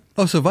and All right.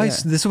 Oh, so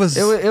Vice. Yeah. This was.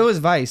 it was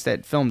Vice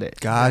that filmed it.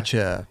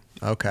 Gotcha.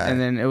 Okay. And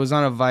then it was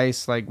on a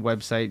Vice like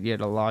website. You had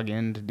to log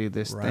in to do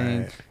this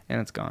thing, Right.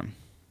 and it's gone.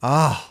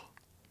 Oh.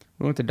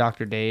 We went to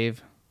Dr.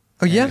 Dave.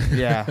 Oh yeah.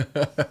 Yeah.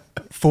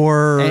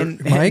 For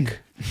And- Mike.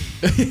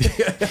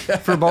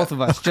 For both of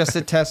us, just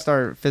to test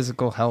our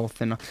physical health.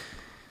 And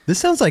This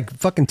sounds like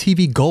fucking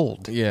TV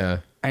gold. Yeah.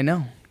 I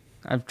know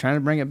I'm trying to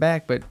bring it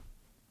back, but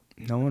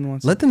no one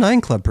wants. Let the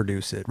 9 Club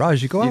produce it.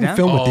 Raj, you go out and down?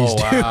 film with these Oh,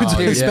 wow. dudes.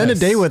 Dude, Spend a yes.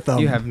 day with them.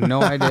 You have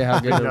no idea how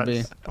good it'll be.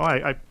 Nuts. Oh,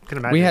 I can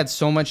imagine. We had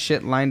so much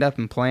shit lined up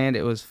and planned.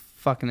 It was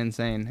fucking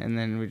insane, and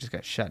then we just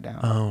got shut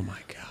down. Oh my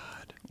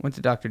god. Went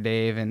to Dr.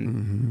 Dave,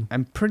 and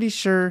I'm pretty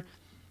sure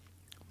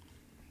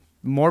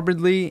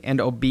morbidly and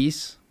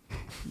obese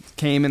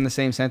came in the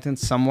same sentence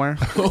somewhere.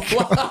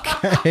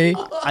 Okay.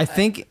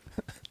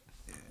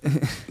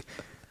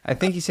 I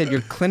think he said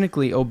you're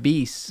clinically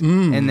obese,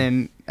 and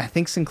then I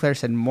think Sinclair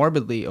said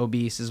morbidly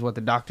obese is what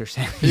the doctor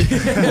said.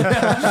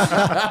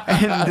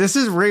 And this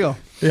is real.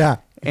 Yeah.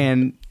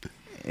 And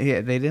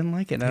yeah, they didn't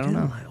like it. I don't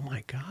know. Oh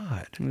my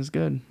god. It was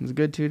good. It was a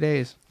good 2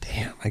 days.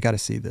 Damn, I got to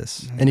see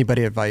this.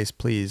 Anybody advice,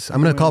 please?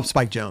 I'm gonna call up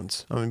Spike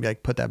Jones. I'm gonna be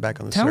like, put that back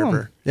on the Tell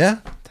server. him. Yeah.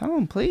 Tell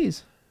them,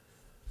 please.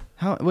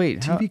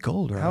 TV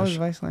Gold, How is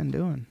Raj. Viceland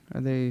doing? Are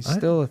they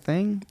still a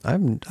thing? I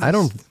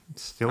don't.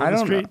 Still I in the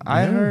don't know. street.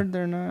 I Yeah. heard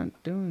they're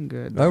not doing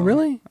good. Oh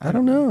really? I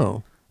don't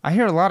know. I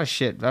hear a lot of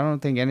shit, but I don't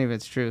think any of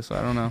it's true, so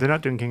I don't know. They're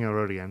not doing King of the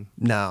Road again.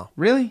 No.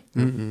 Really?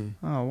 Mm-mm.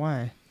 Oh,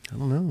 why? I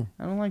don't know.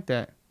 I don't like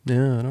that.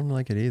 Yeah, I don't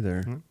like it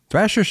either.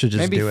 Thrasher should just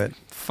Maybe do it.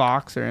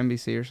 Fox or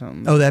NBC or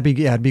something. Oh, it'd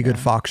be a good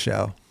Fox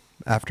show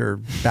after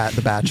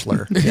The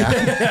Bachelor. Yeah.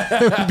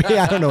 It would be,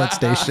 I don't know what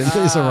station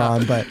these are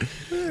on, but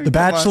The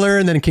Bachelor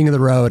and then King of the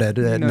Road at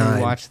you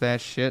 9. watch that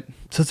shit.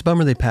 So it's a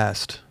bummer they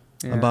passed.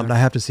 Yeah. I'm bummed. I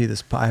have to see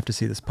this. I have to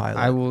see this pilot.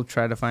 I will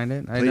try to find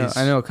it. Please.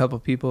 I know a couple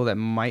people that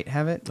might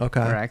have it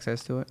Okay. or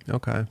access to it.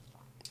 Okay.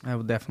 I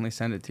will definitely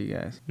send it to you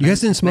guys. You guys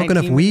didn't smoke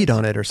 19 enough weed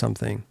on it or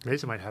something.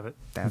 Mason might have it.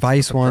 That's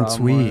Vice what the wants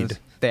problem weed. was.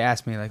 They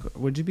asked me like,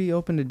 "Would you be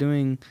open to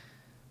doing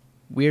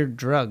weird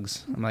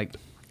drugs?" I'm like,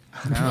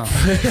 "No."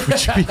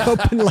 Would you be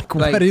open? Like,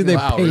 Like, what do they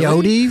wow,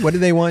 peyote? What do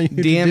they want you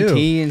to do?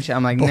 DMT and shit.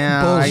 I'm like,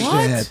 "No."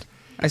 Bullshit.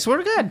 I swear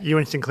to God. You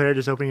and Sinclair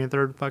just opening a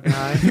third fucking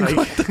eye.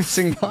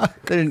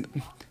 Like,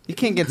 You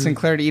can't get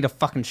Sinclair to eat a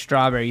fucking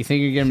strawberry. You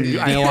think you're gonna be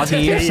I know,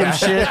 DMT or some yeah.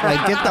 shit?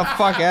 Like, get the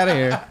fuck out of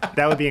here.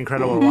 that would be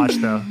incredible to watch,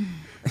 though.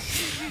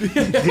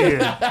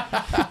 Dude,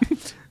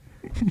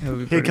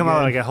 he'd come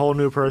out like a whole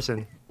new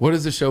person. What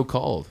is the show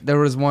called? There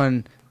was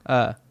one,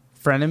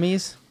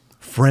 Frenemies.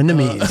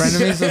 Frenemies.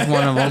 Frenemies was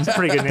one of them.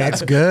 Pretty good name.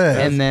 That's good.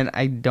 And then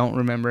I don't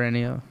remember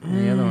any other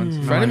ones.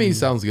 Frenemies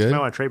sounds good. I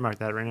want to trademark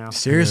that right now.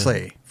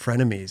 Seriously,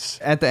 frenemies.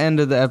 At the end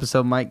of the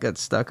episode, Mike got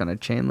stuck on a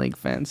chain link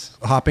fence.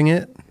 Hopping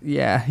it.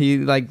 Yeah, he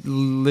like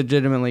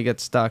legitimately got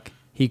stuck.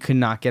 He could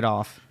not get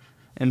off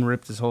and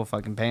ripped his whole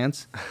fucking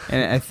pants.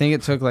 And I think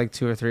it took like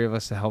 2 or 3 of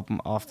us to help him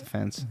off the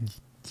fence.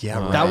 Yeah,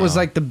 Wow. right. That was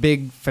like the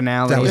big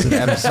finale That was- of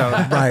the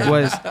episode. Right.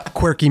 Was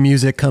Quirky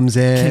music comes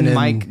in. can and,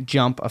 Mike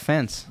jump a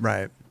fence?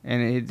 Right.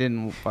 And it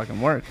didn't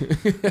fucking work.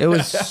 It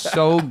was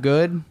so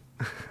good.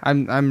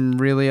 I'm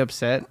really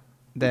upset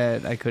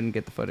that I couldn't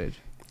get the footage.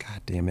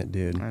 God damn it,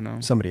 dude. I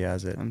know. Somebody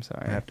has it. I'm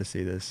sorry. I have to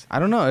see this. I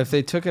don't know if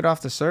they took it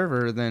off the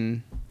server.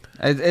 Then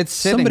it's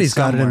sitting Somebody's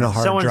got it in somewhere. a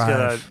hard Someone's drive.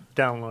 got a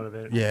download of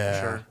it. Yeah.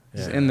 For sure.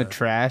 It's Yeah. in the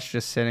trash,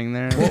 just sitting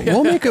there.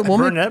 We'll make it. We'll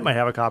make, Burnett might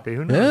have a copy.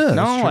 Who knows? yeah,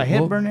 No, that's true. I hit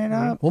We'll- Burnett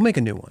up. We'll make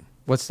a new one.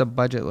 What's the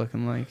budget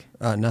looking like?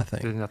 There's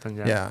Nothing. nothing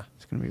yet. Yeah.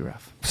 It's gonna be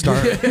rough.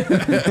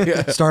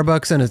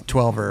 Starbucks and a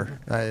 12er.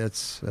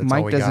 That's all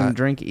Mike we doesn't got.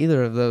 drink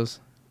either of those.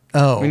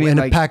 Oh, we need, and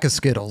a like- pack of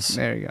Skittles.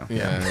 There you go.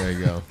 Yeah, there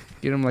you go.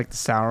 Get him like the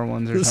sour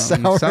ones or The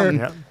something. sour- Something,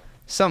 Yep.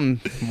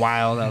 something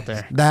wild out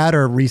there. That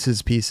or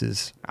Reese's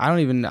Pieces. I don't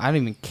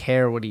even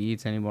care what he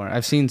eats anymore.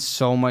 I've seen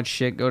so much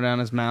shit go down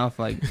his mouth.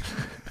 Like,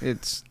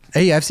 it's.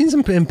 Hey, I've seen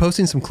him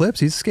posting some clips.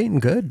 He's skating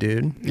good,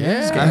 dude.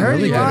 Yeah. He's I skating heard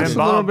really he good. lost a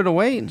little Bob. bit of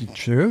weight.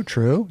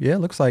 True. Yeah,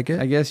 looks like it.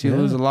 I guess you Yeah.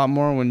 lose a lot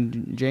more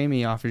when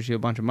Jamie offers you a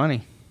bunch of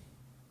money.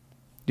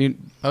 Dude,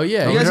 Oh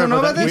yeah. You guys don't know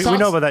about that? this? We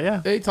know about that,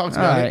 yeah. He talks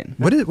all about right. it.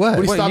 What is what?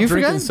 When he What, stopped you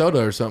drinking forgot? soda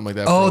or something like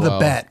that. Oh, for a the while.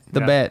 bet. The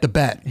Yeah. bet. The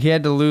bet. He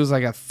had to lose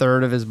like a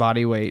third of his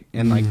body weight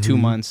in like 2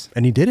 months.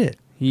 And he did it.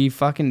 He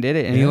fucking did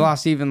it. And he Yeah.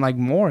 lost even like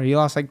more. He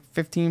lost like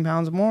 15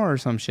 pounds more or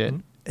some shit.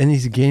 And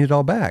he's gained it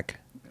all back.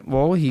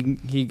 Well, he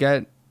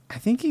got, I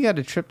think he got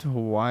a trip to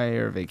Hawaii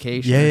or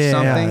vacation Yeah, or yeah,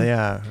 something.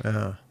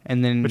 yeah.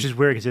 And then, Which is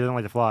weird because he doesn't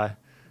like to fly.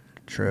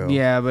 True.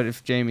 yeah, but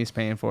if Jamie's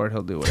paying for it,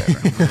 he'll do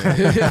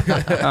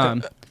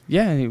whatever.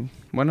 Yeah, he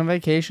went on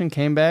vacation,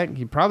 came back.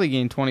 He probably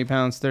gained 20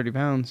 pounds, 30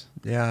 pounds.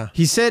 Yeah.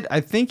 He said,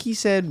 I think he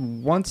said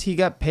once he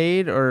got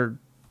paid or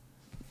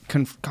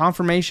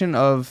confirmation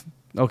of,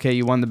 okay,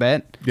 you won the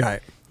bet, Right.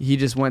 he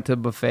just went to a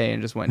buffet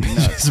and just went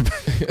nuts.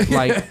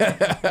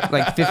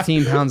 like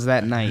 15 pounds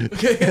that night.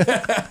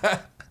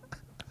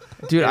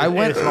 Dude, I And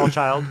went a small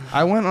child.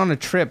 I went on a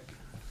trip.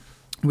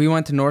 We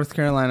went to North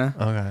Carolina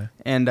Okay.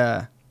 and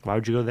Why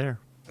would you go there?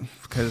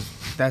 because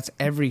that's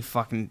every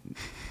fucking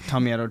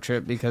Tomiato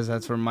trip because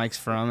that's where Mike's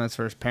from. That's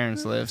where his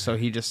parents live. So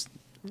he just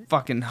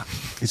fucking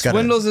He's gotta-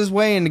 swindles his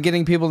way into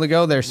getting people to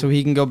go there so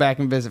he can go back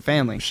and visit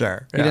family.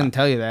 Sure. He yeah. didn't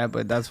tell you that,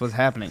 but that's what's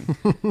happening.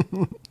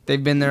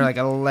 They've been there like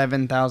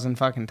 11,000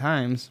 fucking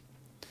times.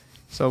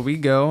 So we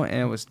go, and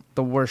it was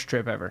the worst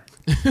trip ever.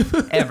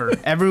 Ever.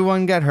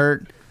 Everyone got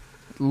hurt.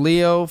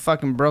 Leo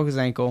fucking broke his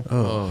ankle.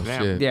 Oh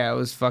Damn. shit. Yeah, it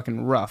was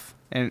fucking rough.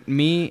 And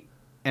me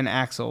and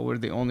Axel were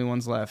the only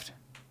ones left.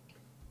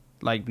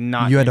 Like,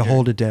 not You had to injured.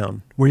 hold it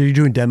down. Were you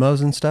doing demos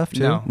and stuff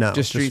too? No,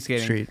 just street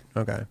skating. Street.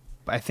 Okay.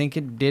 I think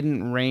it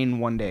didn't rain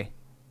one day.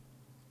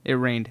 It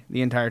rained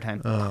the entire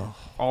time. Oh.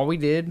 All we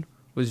did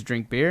was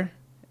drink beer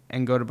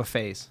and go to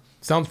buffets.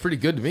 Sounds pretty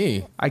good to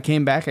me. I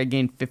came back, I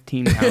gained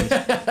 15 pounds.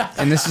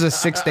 And this is a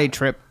 6-day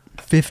trip.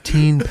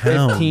 15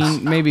 pounds.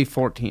 15, maybe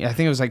 14. I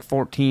think it was like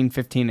 14,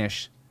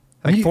 15-ish.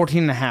 Are Like you-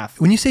 14 and a half.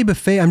 When you say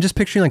buffet, I'm just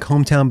picturing like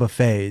hometown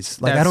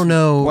buffets. Like I That's don't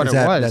know what is it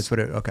that, was. That's what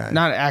it. Okay.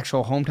 Not an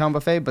actual hometown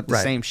buffet, but the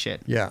Right. same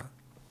shit. Yeah.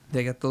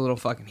 They got the little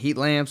fucking heat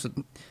lamps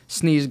with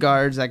sneeze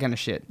guards, that kind of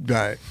shit.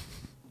 Right.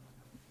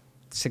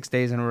 6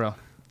 days in a row.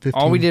 15.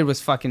 All we did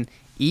was fucking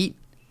eat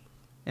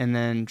and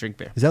then drink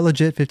beer. Is that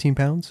legit? 15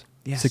 pounds?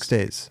 Yes. 6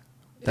 days.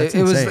 That's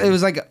it was insane. it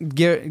was like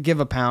give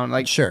a pound,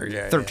 like Sure,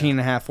 yeah, 13 and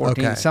a half,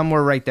 14, Okay.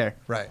 somewhere right there.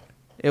 right.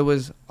 It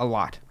was a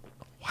lot.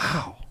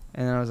 Wow.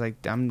 And I was like,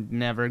 I'm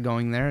never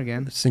going there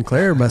again.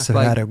 Sinclair must have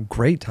Like- had a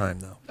great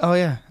time though. Oh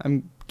yeah,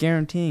 I'm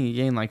guaranteeing you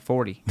gained like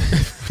 40.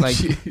 Like,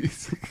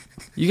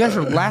 you guys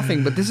are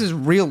laughing, but this is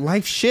real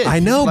life shit. I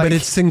know, Like, but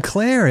it's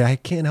Sinclair. I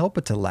can't help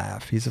but to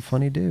laugh. He's a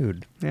funny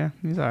dude. yeah,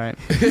 he's all right.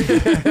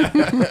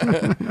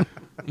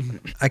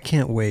 I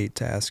can't wait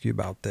to ask you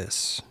about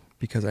this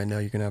because I know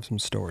you're gonna have some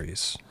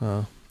stories.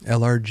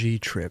 LRG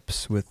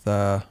trips with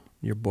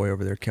your boy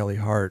over there, Kelly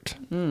Hart.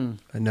 I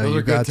know Those you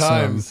are got good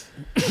times.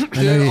 some.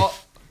 I know you.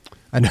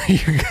 I know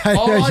you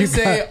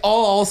got.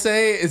 All I'll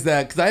say is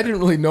that because I didn't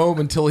really know him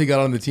until he got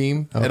on the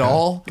team at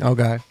all,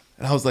 Okay.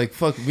 and I was like,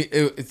 "Fuck!"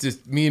 It's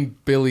just me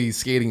and Billy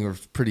skating are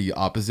pretty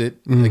opposite,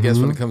 I guess,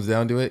 when it comes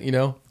down to it, you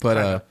know.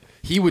 But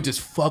he would just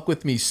fuck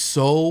with me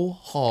so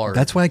hard.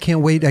 That's why I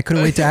can't wait. I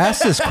couldn't wait to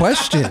ask this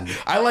question.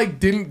 I like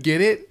didn't get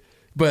it,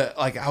 but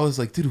like I was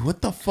like, "Dude,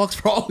 what the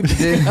fuck's wrong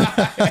with you?"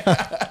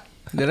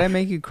 Did I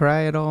make you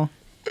cry at all?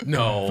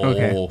 No.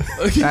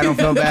 Okay. I don't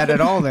feel bad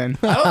at all then.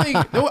 I don't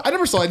think. No, I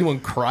never saw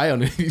anyone cry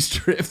on any of these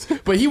trips.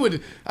 But he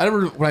would. I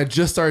remember when I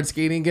just started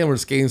skating again. We're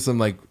skating some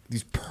like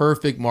these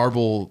perfect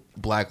marble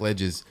black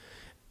ledges,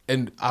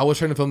 and I was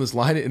trying to film this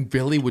line, and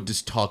Billy would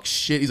just talk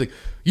shit. He's like,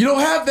 "You don't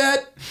have that.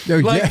 Oh,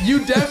 Like yeah.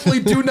 you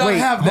definitely do not Wait,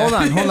 have that."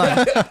 hold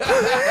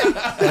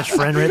on. Best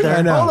friend right there.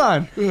 I know. Hold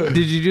on.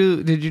 Did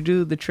you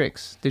do the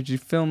tricks? Did you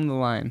film the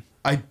line?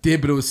 I did,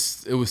 but it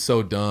was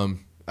so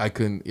dumb. I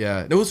couldn't.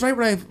 Yeah, it was right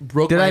when I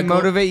broke. Did my I ankle.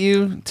 motivate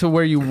you to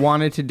where you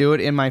wanted to do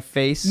it in my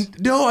face?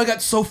 No, I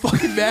got so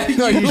fucking mad at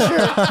you. Are you sure?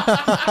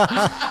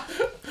 I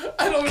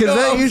don't know. Because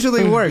that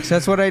usually works.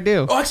 That's what I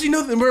do. Oh, actually,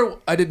 no. Remember,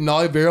 I did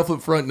nollie barrel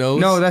flip front nose.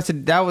 No, that's a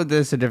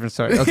different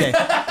story. Okay.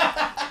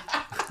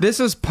 This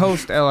was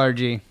post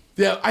LRG.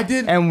 Yeah, I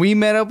did. And we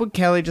met up with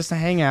Kelly just to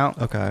hang out.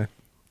 Okay.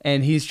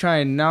 And he's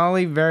trying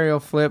nollie,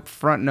 varial flip,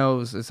 front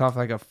nose. It's off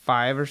like a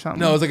 5 or something.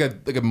 No, it was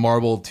like a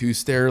marble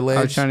 2-stair ledge.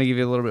 I was trying to give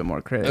you a little bit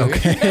more credit.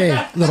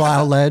 Okay. Little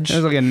out ledge. It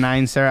was like a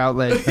 9-stair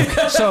outlet.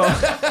 So,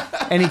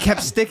 and he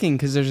kept sticking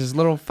because there's this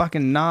little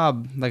fucking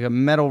knob, like a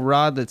metal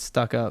rod that's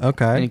stuck up.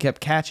 Okay. And he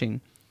kept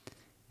catching.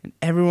 And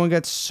everyone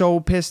got so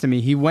pissed at me.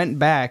 He went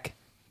back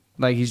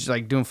Like he's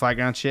like doing flat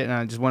ground shit, and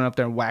I just went up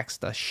there and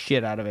waxed the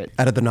shit out of it.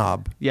 Out of the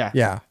knob. Yeah.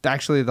 Yeah.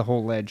 Actually, the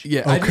whole ledge.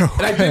 Yeah, and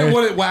I didn't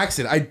want to wax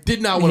it. I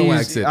did not want to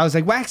wax it. I was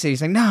like, wax it.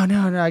 He's like, no,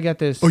 I got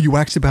this. Oh, you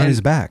waxed it behind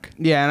his back.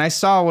 Yeah, and I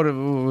saw what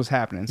was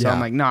happening. So Yeah. I'm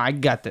like, no, I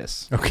got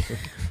this. Okay.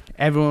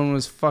 Everyone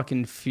was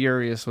fucking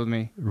furious with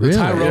me. Really?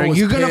 Tyrone was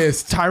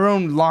pissed.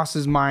 Tyrone lost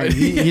his mind.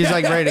 He's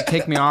like ready to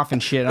kick me off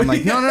and shit. I'm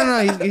like, no.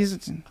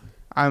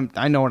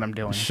 I know what I'm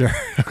doing. Sure.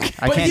 Okay.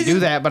 I can't do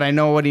that, but I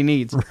know what he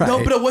needs. Right.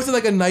 No, but it wasn't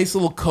like a nice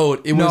little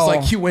coat. It was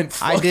like you went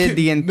fucking I did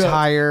the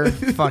entire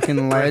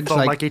fucking ledge. Full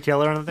Like Lucky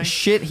Taylor or anything?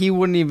 shit he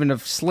wouldn't even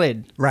have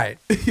slid. Right.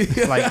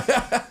 Like,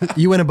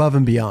 You went above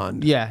and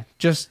beyond. yeah,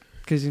 just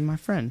because he's my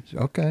friend.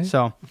 Okay.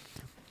 So,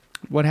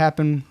 what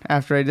happened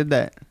after I did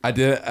that? I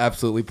did it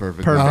absolutely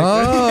perfect. Perfect.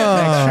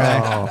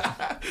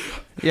 Oh.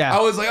 Yeah.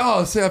 I was like,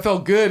 oh, see, I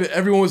felt good.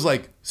 Everyone was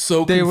like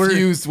so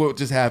confused what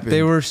just happened.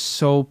 They were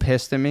so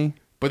pissed at me.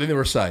 but then they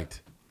were psyched.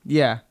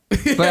 Yeah.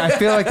 But I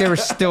feel like they were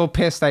still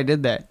pissed I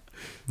did that.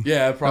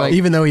 Yeah, probably.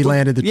 Even though he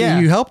landed the Yeah.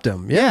 you helped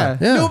him. Yeah.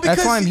 Yeah. No, That's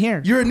because why I'm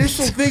here. Your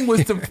initial thing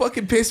was to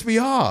fucking piss me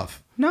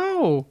off.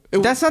 No.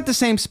 It- That's not the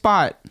same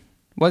spot.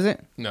 Was it?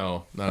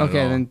 No, not Okay,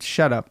 at all. then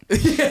shut up.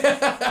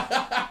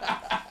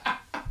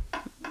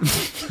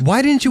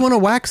 Why didn't you want to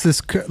wax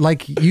this?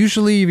 Like,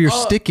 usually if you're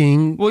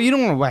sticking. Well, you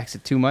don't want to wax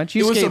it too much.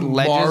 You It was skate a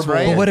ledges, marble.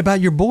 right? But what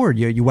about your board?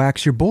 You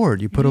wax your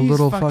board. You put He's a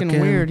little fucking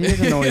weird. He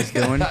doesn't know what he's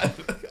doing.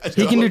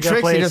 He can do You gotta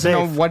tricks. play He it doesn't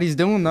know safe. what he's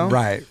doing though.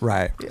 Right.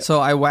 Right. So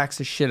I waxed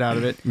the shit out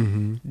of it.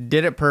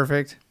 Did it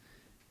perfect,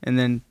 and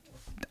then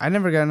I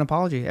never got an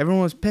apology.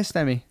 Everyone was pissed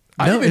at me.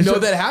 I didn't even is know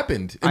it- that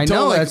happened. I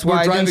Until, know, like, that's we're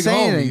why I driving didn't say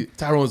home. anything.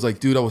 Tyrone was like,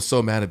 dude, I was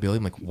so mad at Billy.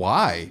 I'm like,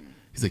 why?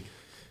 He's like,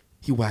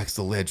 he waxed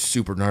the ledge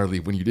super gnarly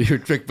when you did your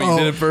trick, but you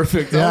did it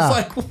perfect. yeah. I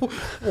was like,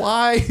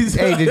 why?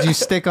 Hey, did you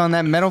stick on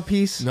that metal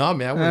piece? No,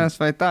 man. I wouldn't. That's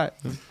what I thought.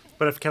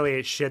 But if Kelly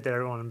ate shit, then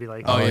everyone would be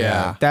like, Oh,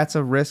 yeah. That's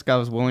a risk I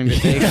was willing to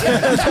take.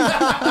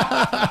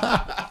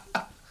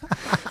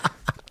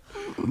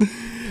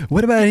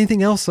 What about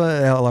anything else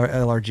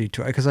LRG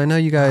tour? Because I know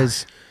you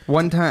guys.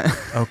 One time,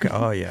 Okay.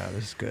 Oh yeah,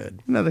 this is good.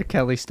 another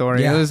Kelly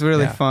story. Yeah, It was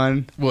really yeah.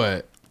 fun.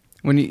 What?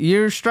 When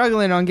you're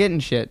struggling on getting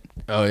shit.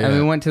 Oh, yeah. And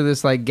we went to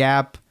this like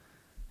gap.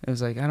 It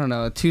was like, I don't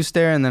know, a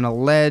two-stair and then a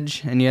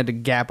ledge, and you had to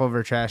gap over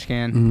a trash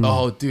can.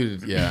 Oh,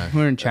 dude, yeah.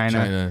 We were in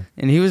China.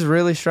 And he was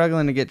really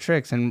struggling to get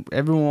tricks, and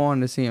everyone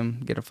wanted to see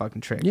him get a fucking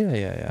trick.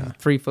 Yeah.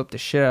 Free flipped the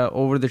shit out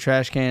over the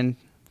trash can,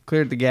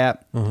 cleared the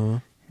gap, Uh-huh.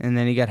 and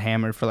then he got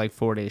hammered for like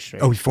 4 days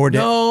straight. Oh, 4 days.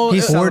 No, he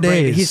it- 4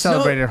 celebrated. days. He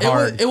celebrated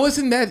hard. It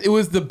wasn't that. It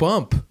was the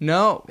bump.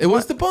 No, It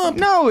was the bump.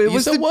 No, it Yes,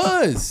 was it the-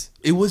 was.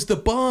 It was the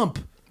bump.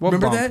 What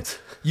Remember bump? that?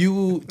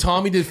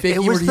 Tommy did fake. It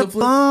was the heel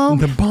flip?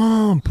 bump. The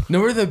bump.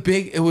 Remember the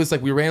big? It was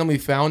like we randomly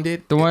found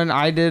it. The one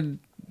I did,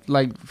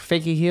 like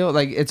fakey heel,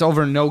 like it's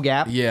over no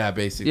gap. Yeah,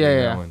 basically. Yeah,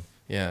 that yeah. one.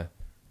 Yeah.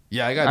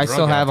 Yeah, I got. I drunk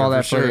still have after, all for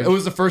that sure. footage. It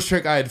was the first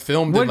trick I had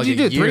filmed. What in like did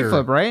you a do? Three year.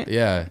 flip, right?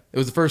 Yeah, it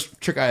was the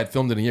first trick I had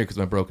filmed in a year because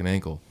of my broken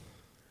ankle.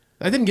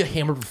 I didn't get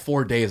hammered for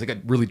 4 days. I got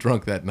really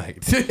drunk that night.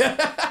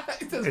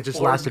 it just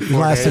lasted 4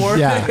 Lasted, days.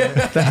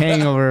 yeah. The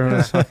hangover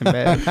was fucking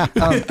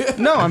bad.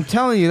 No, I'm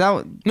telling you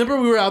that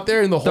Remember we were out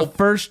there and the the whole.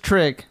 first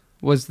trick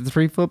was the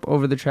three flip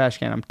over the trash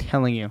can. I'm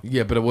telling you,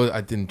 Yeah, but it was. I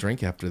didn't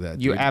drink after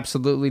that. you dude.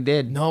 absolutely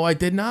did. No, I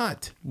did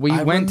not. We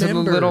I went to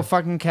remember. the little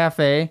fucking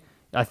cafe.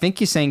 I think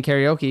you sang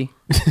karaoke.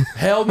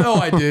 Hell no,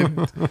 I did.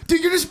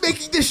 Dude, you're just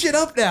making this shit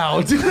up now.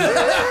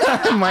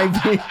 Might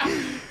be.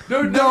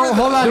 No,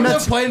 hold on, Remember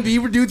that's- the Plan B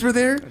dudes were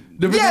there?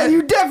 Remember Yeah, that?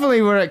 you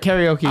definitely were at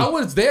karaoke. I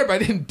was there, but I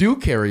didn't do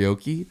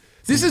karaoke.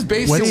 This is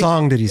basically. What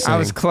song did he sing? I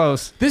was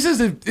close. This is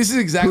Who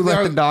exactly let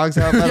our, the dogs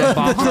out? That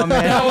was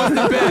That was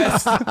the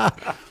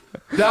best.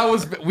 That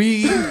was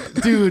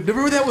dude.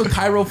 Remember that with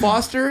Cairo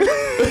Foster?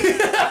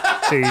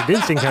 So you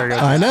did sing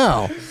karaoke. I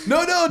know.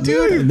 No,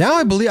 dude. Now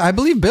I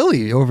believe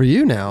Billy over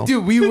you now.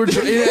 Dude, we were in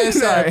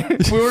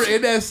SF. We were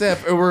in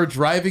SF, and we're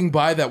driving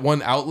by that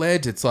one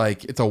outledge.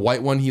 It's a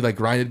white one. He like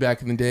grinded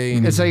back in the day.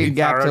 It's like a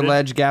gap to Alright.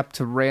 ledge, gap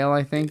to rail.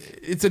 I think.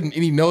 And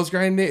he nose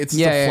grinded it. It's just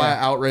Yeah, a yeah, flat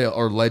yeah. out rail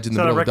or ledge in It's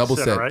the not a middle of a rec double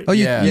center, set. right? Oh,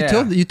 you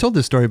Yeah. you told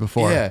this story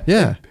before. Yeah.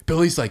 Yeah. And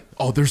Billy's like,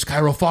 oh, there's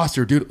Cairo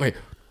Foster, dude. Wait,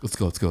 let's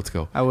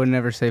go. I would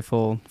never say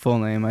full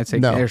name. I'd say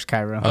No. there's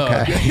Cairo.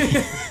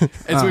 Okay.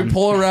 And so we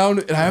pull around,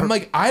 and I'm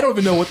like, I don't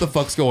even know what the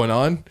fuck's going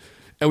on.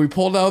 And we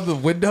pulled out the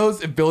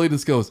windows, and Billy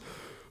just goes,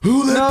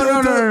 "Who let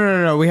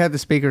No. We had the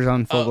speakers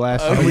on full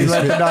blast. And we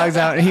let the dogs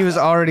out, and he was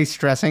already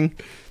stressing.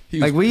 He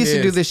was Like we used to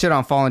do pissed. this shit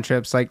on fallen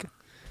trips, like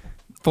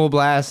full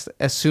blast.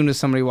 As soon as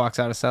somebody walks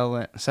out of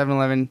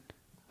 7-Eleven,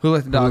 who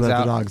let the dogs let out?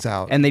 the dogs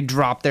out. And they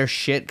drop their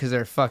shit because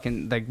they're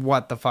fucking like,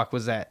 what the fuck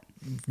was that?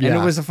 And Yeah.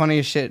 it was the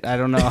funniest shit. I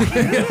don't know.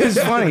 It was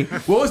funny.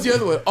 What was the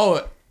other one?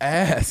 Oh,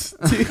 ass.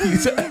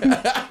 Titties.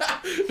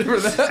 Remember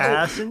that?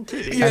 Ass and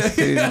titties. That's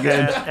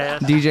good.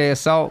 Ass. DJ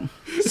Assault.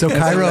 So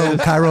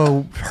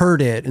Cairo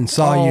heard it and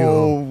saw you.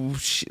 Oh,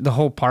 the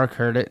whole park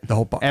heard it. The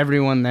whole park.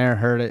 Everyone there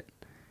heard it,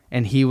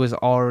 and he was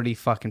already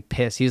fucking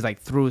pissed. He was like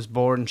threw his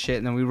board and shit,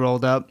 and then we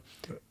rolled up,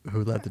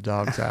 Who let the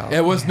dogs out?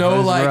 It was no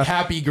was like rough.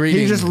 happy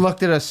greeting. He just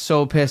looked at us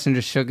so pissed and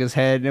just shook his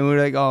head, and we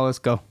were like, "Oh, let's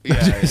go." Yeah,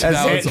 That's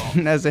that it. was all.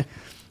 That's it.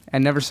 I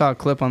never saw a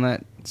clip on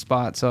that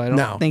spot, so I don't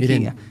No, think he he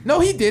didn't. No,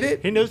 he did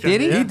it. He knows. Did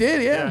he? He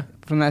did, yeah.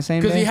 from that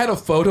same Because day. he had a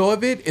photo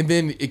of it, and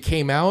then it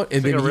came out, and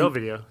It's like then a real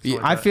video. Yeah, Something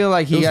like I that. feel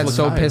like he It got was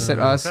so live. pissed at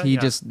us, Okay, he yeah.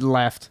 just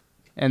left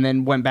and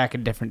then went back a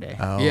different day.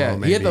 Oh, yeah,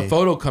 he had the maybe.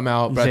 photo come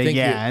out, but I Say, think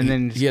yeah, and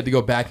then- he had to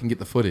go back and get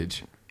the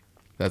footage.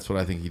 That's what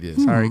I think he did.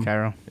 Sorry,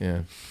 Cairo.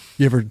 Yeah.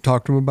 You ever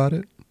talked to him about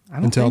it? I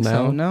don't Until think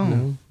now? so.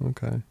 No,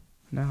 Okay.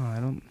 no, I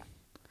don't.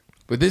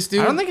 But this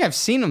dude, I don't think I've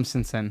seen him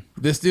since then.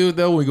 this dude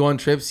though, when we go on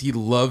trips, he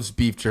loves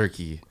beef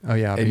jerky. Oh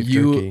yeah, And beef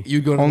you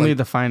jerky. go to Only like,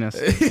 the finest.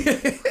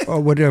 Oh,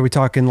 what are we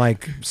talking?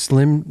 Like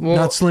slim, Well,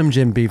 not Slim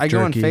Jim beef I jerky.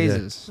 go in that-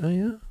 phases. Oh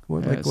yeah.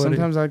 What, Yeah,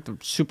 sometimes I like the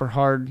super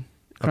hard,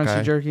 crunchy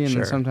Okay, jerky, and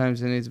sure. then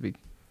sometimes it needs to be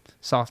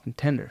soft and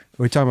tender.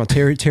 Are we talking about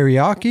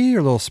teriyaki or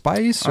a little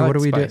spice or I what do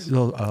like we spice. do?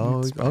 Little,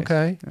 oh, Spice,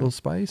 okay, yeah. little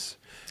spice.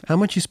 How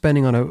much you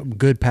spending on a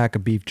good pack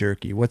of beef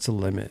jerky? What's the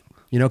limit?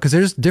 You know, because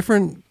there's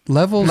different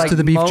levels to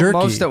the beef jerky.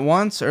 Most at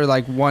once, or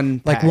like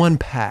one. like pack? one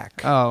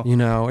pack. Oh, you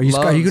know, are you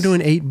Love's.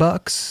 doing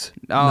 $8,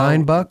 Oh.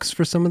 $9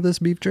 for some of this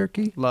beef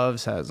jerky?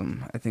 Love's has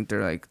them. I think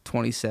they're like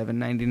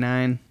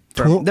 $27.99.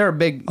 Tw- They're a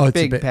big, Oh, it's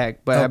a big bit- pack,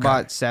 but I okay.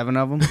 bought 7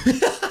 of them.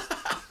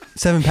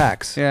 7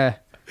 packs Yeah,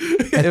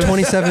 at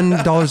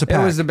 $27 a it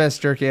pack. was the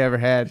best jerky I ever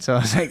had. So I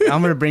was like,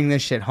 I'm gonna bring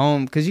this shit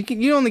home because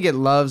you only get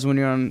Love's when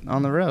you're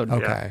on the road.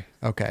 Okay,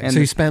 okay. And so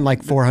you the- spent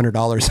like $400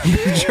 on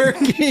beef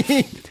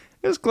jerky.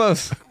 It was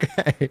close.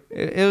 Okay,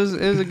 It was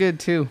a good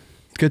 2.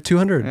 good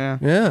 200. Yeah.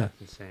 yeah.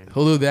 Insane.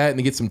 he'll do that and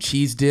then get some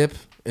cheese dip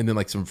and then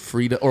like some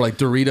Frito or like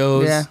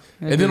Doritos. Yeah,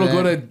 I and do then we'll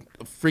go that.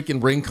 to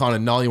freaking Rincon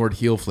and Nollyward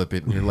heel flip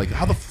it, and you're like,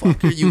 how the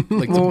fuck are you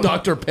like some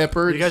Dr.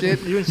 Pepper You and guys,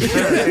 shit? you and Sister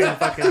are doing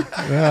fucking.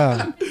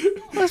 Yeah.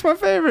 That's my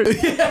favorite.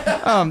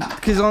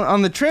 Because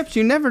on the trips,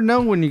 you never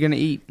know when you're gonna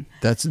eat.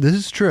 This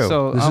is true.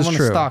 So this I is want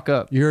to true. stock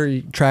up. You're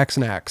track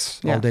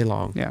snacks Yeah. all day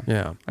long. Yeah.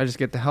 Yeah. I just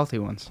get the healthy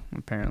ones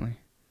apparently.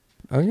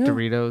 Oh yeah.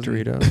 Doritos,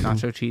 and Doritos,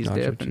 nacho cheese nacho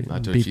dip, cheese.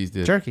 and Nacho Beef cheese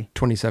dip. jerky.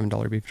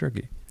 $27 beef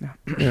jerky. Yeah.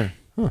 Yeah.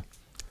 Huh.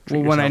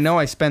 Well, when I yourself. know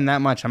I spend that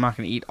much, I'm not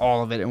gonna eat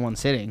all of it in one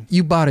sitting.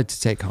 You bought it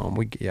to take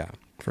home. Yeah,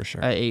 for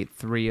sure. I ate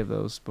 3 of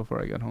those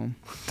before I got home.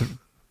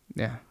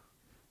 Yeah.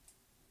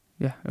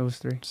 Yeah, it was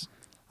 3.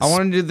 I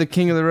want to do the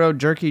King of the Road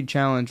jerky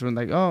challenge when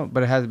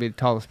but it has to be the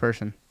tallest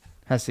person.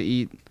 Has to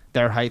eat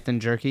their height in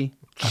jerky.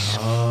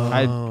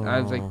 I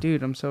was like,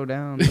 dude, I'm so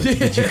down. But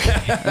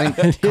I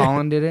think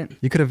Colin did it.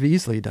 You could have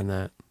easily done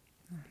that.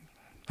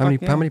 How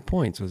Fuck How yeah. many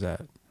points was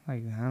that?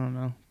 Like, I don't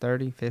know,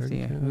 30,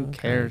 50. 30, Who okay.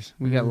 cares?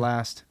 We got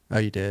last. Oh,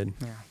 you did.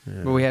 Yeah.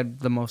 Yeah. But we had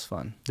the most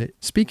fun.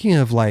 Speaking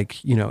of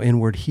like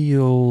inward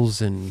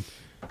heels and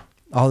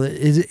all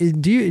that,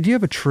 do you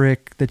have a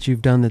trick that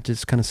you've done that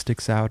just kind of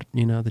sticks out?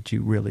 That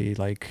you really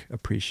like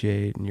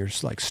appreciate and you're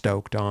just like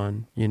stoked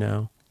on.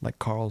 Like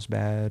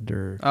Carlsbad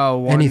or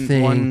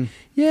anything. One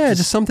Yeah,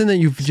 just something that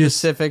you've just.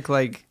 specific,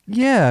 like,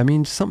 Yeah, I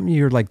mean something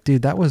you're like,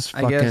 dude, that was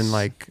I fucking guess-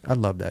 like I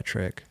love that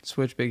trick.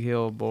 switch big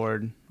heel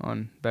board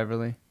on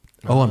Beverly.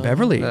 Oh, on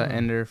Beverly. The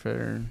ender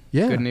for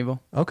Yeah. Good and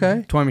Evil.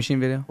 Okay. Toy machine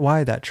video.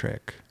 Why that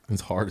trick?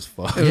 It's hard as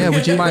fuck. Yeah,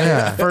 would you? My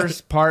Yeah.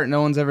 first part,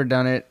 no one's ever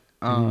done it.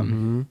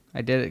 Mhm.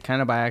 I did it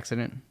kind of by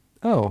accident.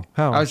 Oh,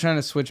 how? I was trying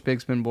to switch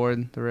big spin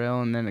board, the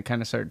rail, and then it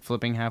kind of started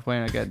flipping halfway,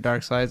 and I got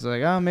dark slides. I was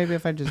like, oh, maybe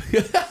if I just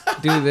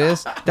do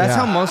this. That's Yeah.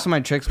 how most of my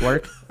tricks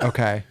work,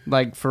 Okay.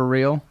 like for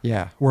real.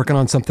 Yeah, working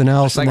on something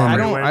else. Like and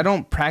then, I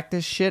don't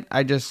practice shit.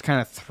 I just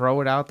kind of throw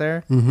it out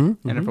there,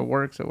 Mm-hmm, and if it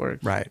works, it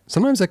works. right.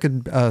 Sometimes that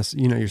could,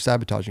 you're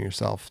sabotaging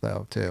yourself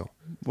though too.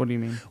 What do you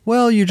mean?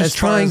 Well, you're just As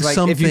far trying as, like,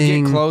 something. If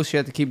you get close, you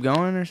have to keep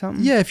going or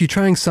something. Yeah, if you're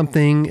trying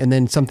something and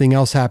then something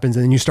else happens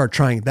and then you start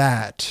trying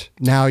that,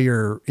 now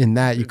you're in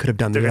that. You could have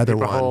done the Digging other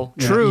deeper one. hole.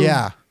 Yeah. True.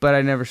 Yeah. But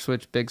I never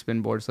switched big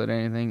spin boards at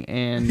anything,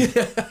 and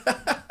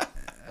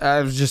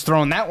I was just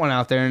throwing that one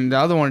out there, and the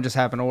other one just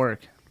happened to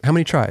work. How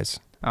many tries?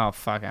 Oh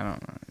fuck, I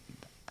don't know.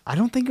 I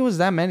don't think it was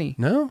that many.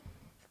 No.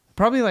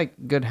 Probably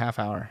like good half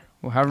hour.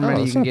 Well, however Oh, many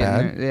you that's can not get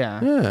bad. in there.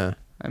 Yeah. Yeah.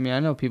 I mean, I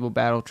know people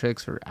battle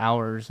tricks for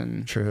hours,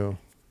 and True.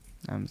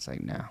 I'm just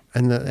like, no.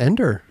 And the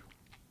ender,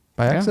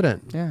 by Yeah.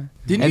 accident. Yeah.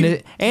 Didn't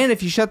you- And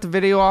if you shut the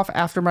video off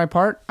after my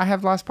part, I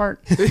have last part.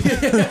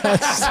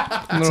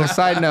 A little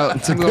side note.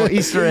 It's a little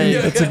Easter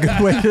egg. That's a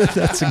good way.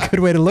 That's a good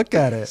way to look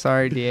at it.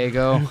 Sorry,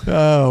 Diego.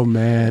 Oh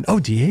man. Oh,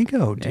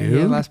 Diego, Yeah, he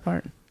dude. had last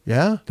part.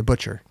 Yeah, the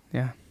butcher.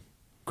 Yeah.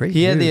 Great.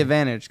 He had the dude.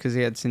 advantage because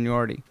he had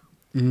seniority.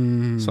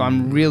 Mm. So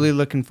I'm really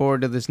looking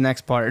forward to this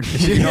next part.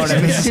 You know what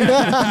I mean?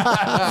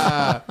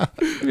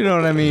 You know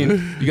what I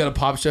mean? You got a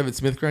pop shove at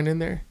Smith grind in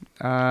there?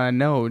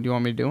 No. Do you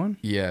want me to do one?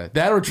 Yeah,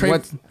 that or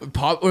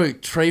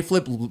tray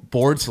flip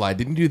board slide.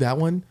 Didn't you do that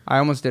one? I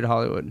almost did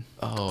Hollywood.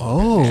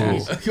 Oh.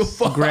 You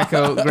fuck.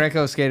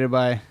 Greco skated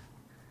by.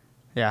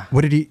 Yeah.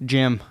 What did he?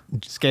 Jim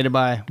skated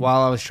by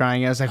while I was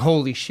trying it. I was like,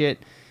 holy shit.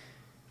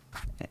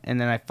 And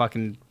then I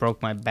fucking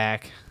broke my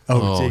back. Oh,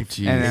 Oh, dude.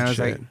 geez. And then I was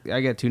shit. like,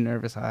 I got too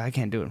nervous. I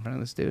can't do it in front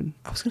of this dude.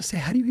 I was gonna say,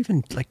 how do you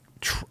even like?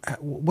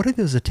 What are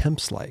those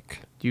attempts like?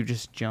 You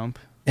just jump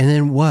And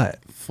then what?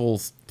 Full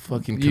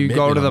fucking. You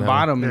go to the commitment on that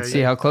bottom and Yeah, see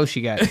yeah. how close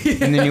you got,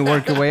 and then you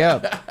work your way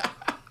up.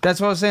 That's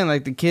what I was saying.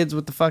 Like the kids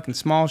with the fucking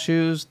small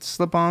shoes,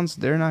 slip-ons,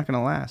 they're not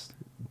gonna last.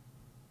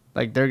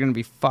 Like they're gonna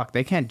be fucked.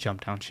 They can't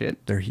jump down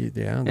shit. They're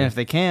yeah. And if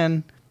they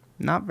can,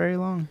 not very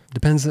long.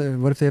 Depends.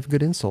 What if they have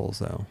good insoles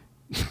though?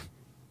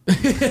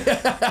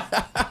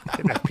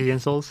 FP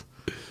insoles.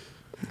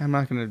 I'm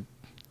not gonna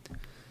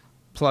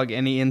plug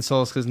any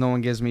insoles because no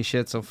one gives me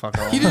shit. So fuck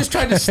all. He just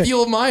tried to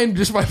steal mine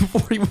just right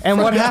before he. And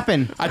what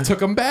happened? I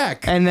took him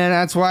back. And then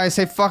that's why I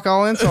say fuck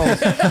all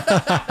insoles.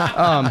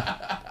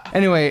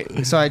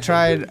 Anyway, so I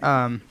tried.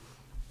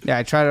 Yeah,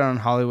 I tried it on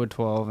Hollywood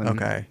 12 and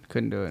Okay.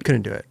 couldn't do it.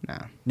 Couldn't do it. No,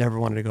 Never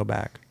wanted to go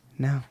back.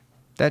 no,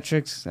 that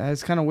trick's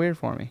it's kind of weird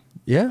for me.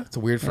 Yeah. It's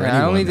weird for Yeah,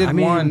 anyone. I only did I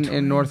mean, one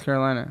in North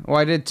Carolina. Well,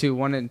 I did two.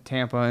 One in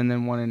Tampa and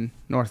then one in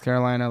North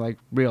Carolina, like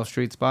real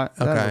street spot.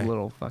 That was Okay. a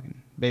little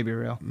fucking baby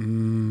reel. Yeah,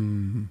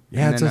 And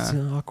it's then,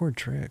 an awkward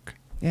trick.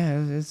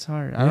 Yeah, it's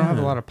hard. I don't have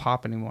a Yeah. lot of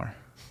pop anymore.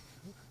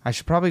 I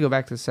should probably go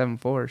back to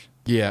 7.4s.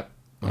 Yeah,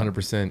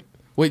 100%.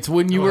 Wait, so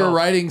when you were Well-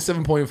 riding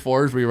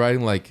 7.4s, were you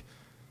riding like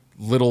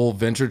little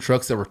venture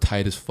trucks that were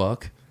tight as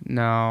fuck?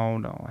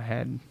 No, I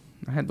had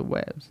the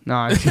webs. No,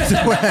 I,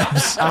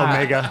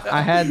 Omega.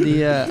 I had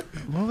the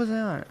what was I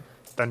on?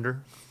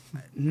 Thunder.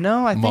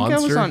 No, I think I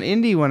was Monster? on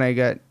Indy when I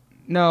got.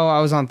 No, I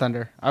was on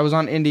Thunder. I was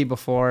on Indy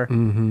before,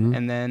 Mm-hmm.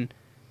 and then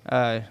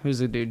who's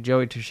the dude?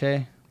 Joey Touche.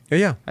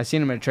 Yeah. I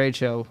seen him at a trade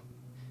show,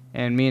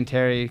 and me and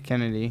Terry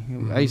Kennedy.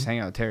 I used to hang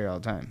out with Terry all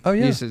the time. Oh,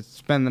 yeah. He used to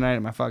spend the night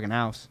at my fucking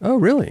house. Oh,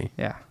 really?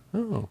 Yeah,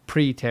 Oh.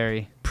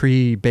 pre-Terry,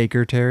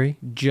 Pre-Baker Terry?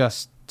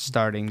 just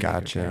starting.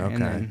 Gotcha, Terry, okay.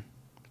 And then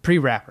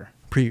pre-rapper.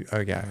 Oh,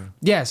 yeah.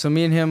 Yeah, so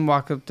me and him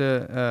walk up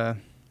to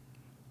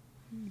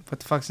what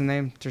the fuck's his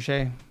name? Touche.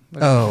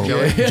 Oh,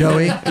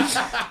 Joey?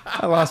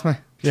 I lost my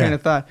train Yeah.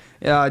 of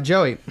thought.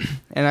 Joey,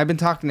 and I've been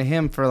talking to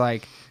him for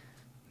like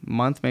a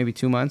month, maybe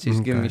 2 months. He's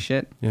giving me Okay.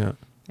 shit, Yeah.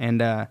 and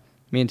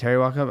me and Terry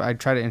walk up. I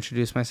try to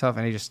introduce myself,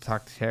 and he just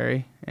talked to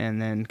Terry,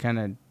 and then kind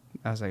of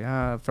I was like,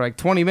 for like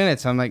 20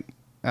 minutes, I'm like,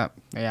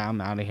 yeah,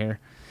 I'm out of here,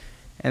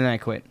 and then I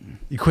quit.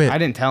 You quit? I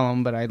didn't tell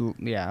him, but I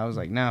was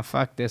like, nah,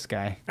 fuck this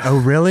guy. Oh,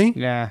 really?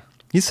 Yeah.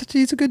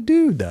 He's a good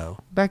dude, though.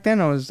 Back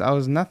then, I was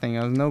nothing.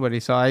 I was nobody.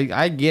 So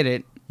I get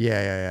it.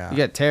 Yeah. You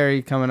got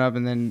Terry coming up,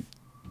 and then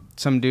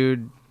some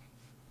dude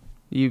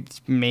you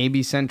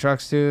maybe sent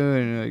trucks to,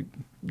 and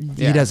like,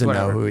 He yeah, doesn't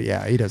whatever. know who.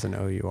 Yeah, he doesn't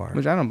know who you are.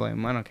 Which I don't blame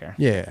him. I don't care.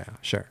 Yeah,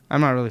 sure.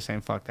 I'm not really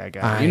saying fuck that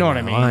guy. You know what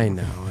I mean? I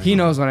know. He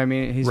knows what I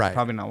mean. He's Right.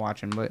 probably not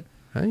watching, but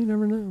You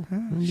never know.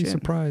 I'd be shit.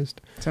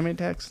 surprised. send me a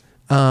text.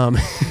 Um,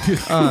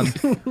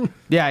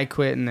 Yeah, I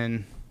quit, and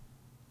then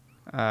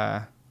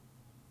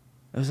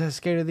it was at a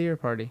Skate of the Year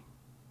party.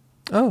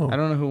 oh. I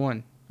don't know who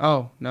won.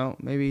 Oh no,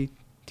 maybe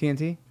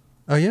TNT,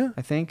 Oh, yeah?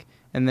 I think.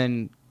 And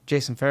then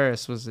Jason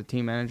Ferris was the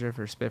team manager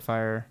for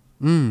Spitfire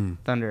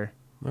Thunder.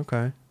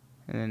 Okay.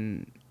 And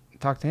then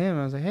talked to him.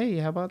 I was like, hey,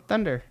 how about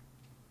Thunder?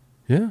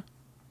 Yeah,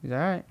 He's all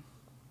right.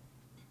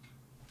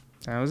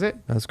 That was it.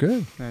 that's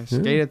good. I've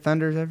skated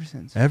Thunders ever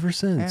since. Ever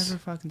since. Ever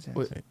fucking since.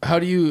 Wait, how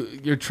do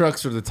your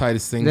trucks are the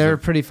tightest things? They're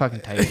pretty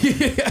fucking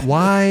tight.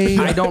 Why?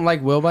 I don't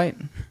like wheel bite,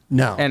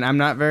 No. and I'm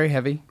not very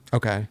heavy,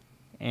 Okay.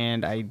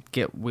 and I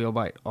get wheel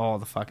bite all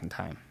the fucking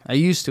time. I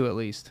used to, at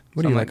least.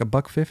 What So are you, I'm like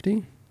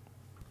 $150?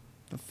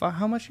 the fuck?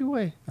 How much you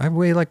weigh? I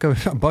weigh like a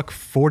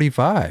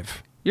 $145.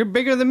 You're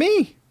bigger than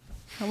me.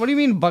 What do you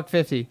mean,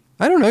 $150?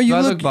 I don't know. You Do I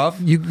look, look buff?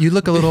 You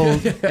look a little.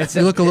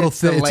 you look a little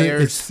it's the thin.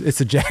 layers.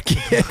 It's a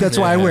jacket. That's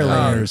why I wear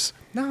layers.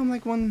 No, I'm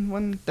like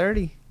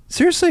 130.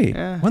 Seriously,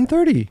 Yeah.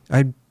 130.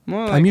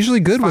 More I'm usually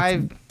good with-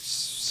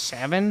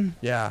 5'7".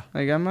 Yeah.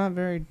 Like I'm not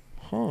very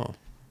Huh.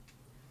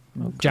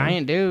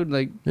 giant dude.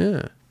 Like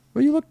Yeah.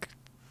 Well, you look.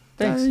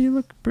 Thanks. You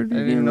look pretty. I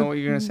didn't even know what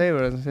you were gonna say,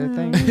 but I was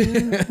gonna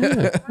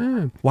say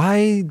thanks.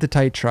 Why the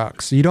tight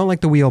trucks? You don't like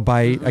the wheel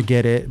bite. I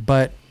get it,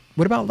 but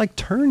what about like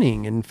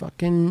turning and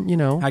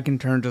fucking? I can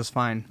turn just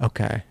fine.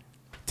 Okay.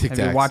 Tic Have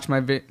you Tacs. watched my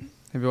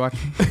Have you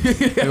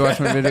watched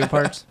my video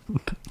parts?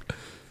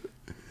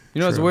 You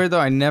know what's True. weird though?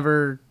 I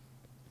never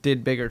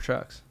did bigger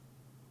trucks.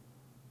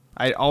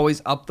 I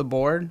always upped the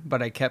board,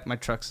 but I kept my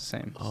trucks the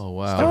same. Oh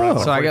wow!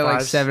 Oh. So I got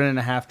like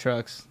 145s? 7.5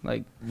 trucks.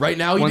 Like Right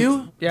now you one-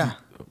 do? Yeah,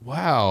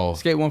 Wow.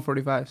 skate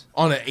 145s.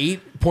 On an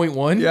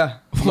 8.1? Yeah,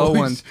 low Holy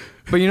ones.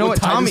 But you know what?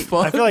 tight Tommy as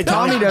fuck. I feel like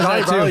Tommy does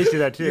that too. Valley do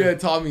that too. Yeah,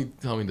 Tommy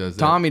does that.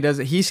 Tommy does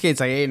it. He skates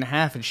like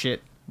 8.5 and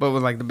shit, but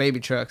with like the baby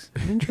trucks.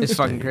 It's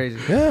fucking crazy.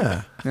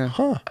 Yeah. Yeah.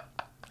 Huh.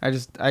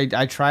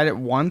 I tried it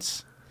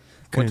once. Went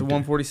to Couldn't do it.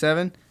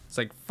 147. It's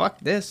like fuck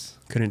this.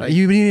 Couldn't. Like-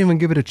 You didn't even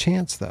give it a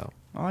chance though.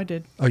 Oh, I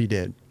did. Oh, you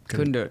did.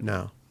 Couldn't do it.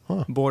 No.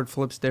 Huh. Board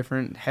flips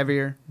different,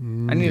 heavier.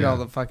 I need all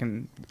the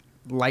fucking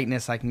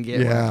lightness I can get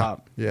with the Yeah.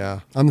 top.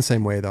 Yeah. I'm the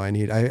same way though.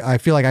 I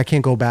feel like I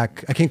can't go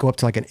back. I can't go up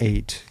to like an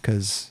 8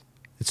 because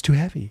it's too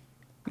heavy.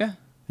 Yeah.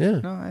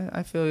 Yeah. No,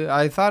 I feel you.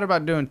 I thought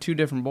about doing 2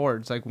 different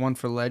boards, like one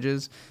for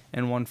ledges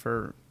and one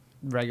for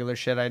regular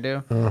shit I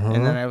do. Uh-huh.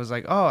 And then I was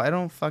like, oh, I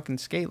don't fucking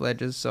skate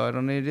ledges, so I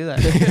don't need to do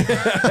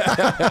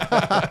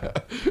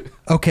that.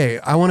 Okay.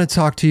 I want to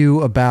talk to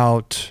you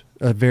about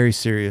a very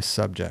serious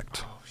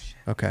subject. Oh, shit.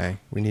 Okay,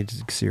 we need to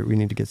get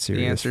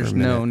serious. The answer for is a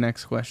minute. no.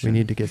 Next question. We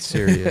need to get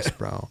serious,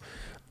 bro.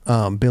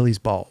 Billy's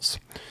balls.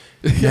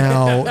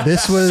 Now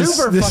this was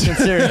fucking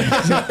serious.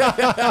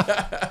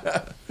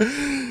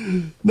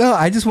 No,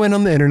 I just went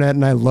on the internet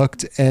and I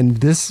looked, and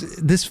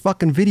this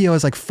fucking video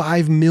has like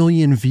 5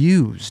 million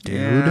views, dude.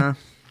 Yeah.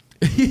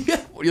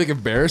 What, are you like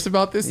embarrassed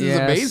about this? This is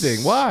Yes.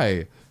 amazing.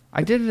 Why?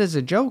 I did it as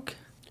a joke.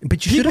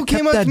 But you should People have came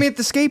kept up that. to me at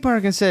the skate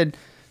park and said,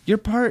 "Your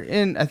part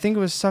in I think it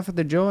was Suffer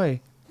the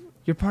Joy.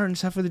 Your part in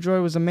Suffer the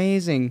Joy was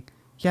amazing."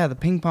 Yeah, the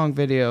ping pong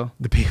video.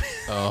 The people.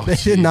 Oh, They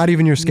did not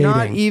even your skating.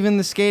 Not even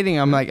the skating.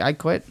 I'm like, I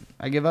quit.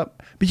 I give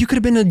up. But you could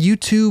have been a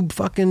YouTube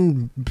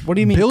fucking What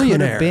do you mean?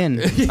 billionaire? Could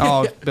have been.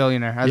 Oh,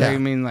 billionaire. I Yeah. thought you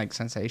mean like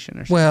sensation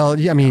or something. Well,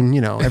 yeah, I mean,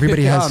 you know,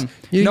 everybody has.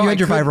 You no, had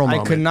your viral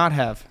moment. I could not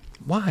have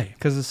Why?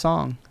 because the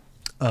song.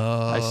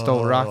 Oh, I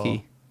stole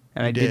Rocky,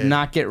 and you I did did.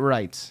 not get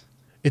rights,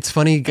 It's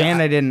funny.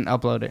 and I didn't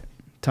upload it.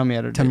 Tell me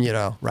how to do. You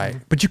know, right?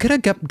 But you could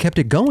have kept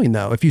it going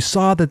though if you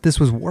saw that this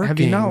was working. Have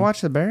you not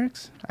watched the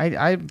Barracks? I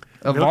Milked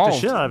the evolved.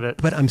 shit out of it.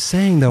 But I'm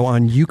saying though,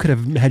 you could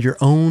have had your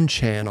own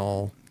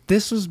channel.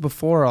 This was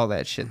before all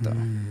that shit, though.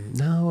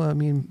 No, I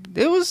mean,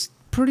 It was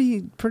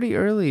pretty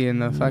early in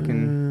the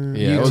fucking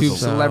Yeah, it was YouTube a-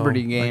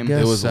 celebrity I game.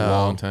 guess It was a so.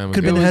 long time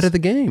Could have ago. been It ahead was- of the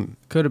game.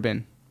 Could have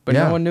been, but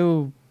Yeah. no one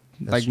knew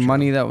That's like true.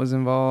 money that was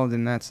involved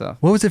and that stuff.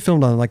 What was it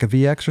filmed on? Like a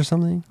VX or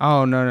something?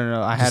 Oh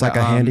no! I Just had like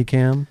a handy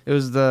cam. It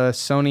was the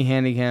Sony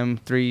Handycam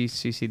 3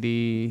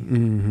 CCD,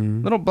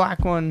 Mm-hmm. little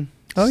black one.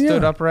 Oh,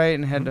 stood yeah. upright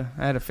and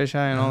I had a fisheye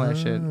and all that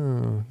shit.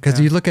 Because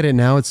Yeah. you look at it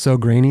now, it's so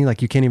grainy,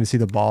 like you can't even see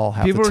the ball.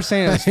 Half People the were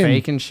saying it was time.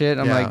 fake and shit.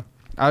 I'm Yeah.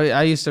 like,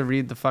 I used to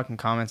read the fucking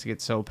comments and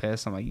get so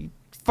pissed. I'm like, you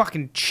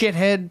fucking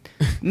shithead.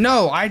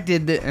 No, I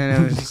did that.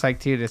 And it was just like,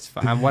 dude, it's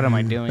fine. What am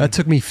I doing? That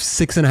took me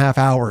 6.5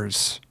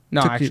 hours.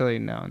 No, took you- actually,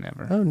 no,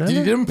 never. Oh no! Did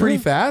you do them pretty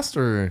Really? fast,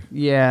 or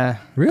Yeah.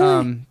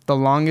 Really? The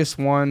longest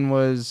one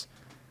was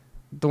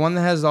the one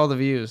that has all the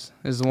views.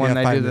 Is the one Yeah,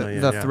 that I do 5 the,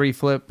 million, the yeah. 3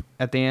 flip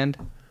at the end.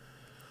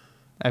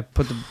 I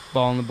put the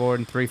ball on the board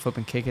and 3 flip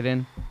and kick it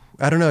in.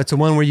 I don't know. It's the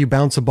one where you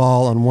bounce a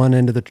ball on one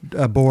end of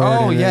the board.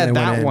 Oh, and yeah, then it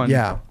went that in. one.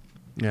 Yeah,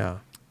 yeah.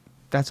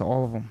 That's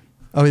all of them.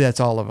 Oh, that's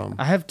all of them.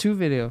 I have 2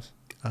 videos.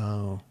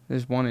 Oh,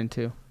 There's 1 and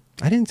 2.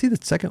 I didn't see the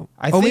second.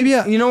 I oh, think,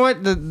 maybe. you know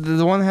what? The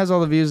one that has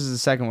all the views is the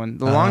second one.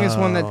 The longest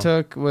one Oh. that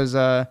took was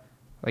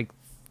like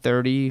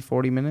 30,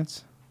 40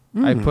 minutes.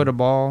 I put a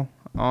ball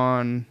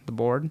on the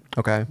board,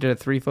 Okay. did a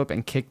 3 flip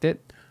and kicked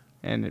it,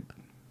 and it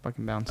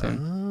fucking bounced in.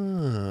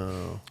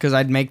 Oh. Because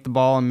I'd make the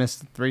ball and miss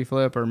the 3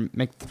 flip, or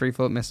make the 3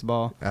 flip, miss the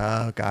ball.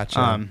 Oh,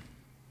 gotcha.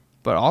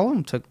 But all of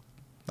them took,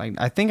 like,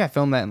 I think I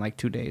filmed that in like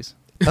 2 days.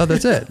 Oh,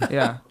 that's it.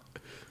 Yeah.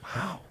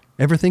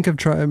 Ever think of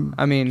trying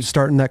I mean,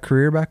 starting that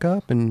career back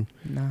up? And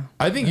no.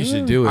 I think you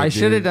should do it. I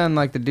should have dude. done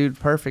like the Dude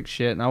Perfect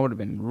shit, and I would have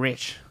been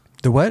rich.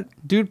 the what?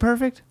 Dude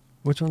Perfect?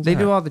 Which one's They that?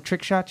 do all the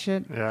trick shot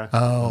shit. Yeah.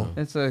 Oh,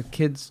 It's a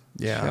kids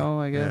Yeah, show,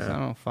 I guess. yeah. I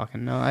don't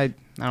fucking know. I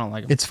don't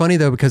like them. it's funny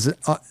though because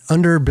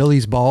under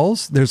Billy's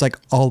balls, there's like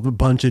all a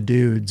bunch of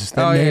dudes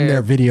that Oh, yeah, name yeah.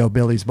 their video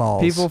Billy's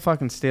balls. People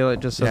fucking steal it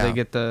just so Yeah. they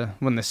get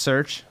when they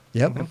search.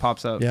 Yep. It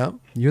pops up. Yeah,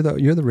 you're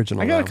the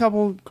original. I got a though.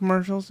 couple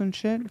commercials and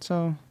shit,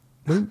 so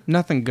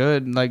nothing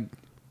good like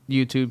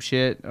YouTube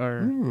shit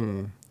or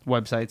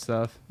website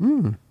stuff.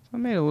 Mm, So I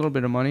made a little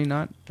bit of money,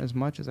 not as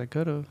much as I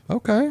could have,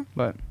 okay.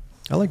 but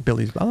I like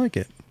Billy's. I like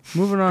it.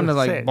 moving on to That's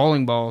like it.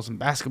 bowling balls and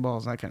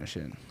basketballs, that kind of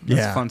shit. That's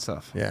Yeah. fun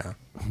stuff. Yeah.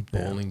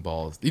 bowling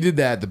balls. You did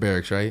that at the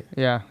barracks, right?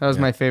 Yeah, that was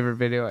Yeah. my favorite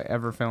video I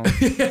ever filmed.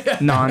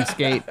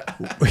 Non-skate.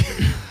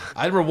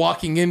 I remember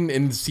walking in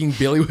and seeing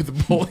Billy with a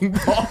bowling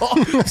ball.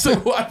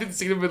 So I haven't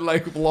seen him in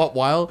like a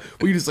while.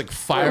 We just like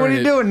fire. What are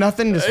you doing?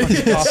 Nothing. Just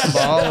fucking toss the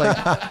ball.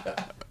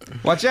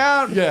 Like, watch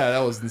out. Yeah, that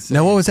was insane.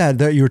 Now, what was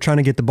that? You were trying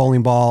to get the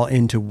bowling ball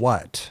into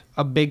what?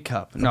 A big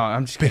cup. No,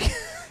 I'm just kidding.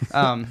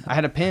 I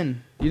had a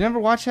pin. You never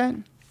watch that?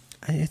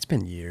 It's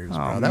been years, bro.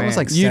 Oh, That was man.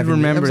 like You'd 7, that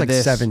remember was like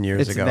this. 7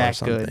 years It's ago or that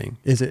good. something.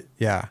 Is it?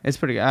 Yeah. It's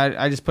pretty good.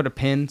 I just put a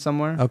pin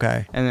somewhere.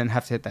 Okay. And then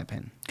have to hit that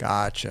pin.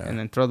 Gotcha. And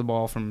then throw the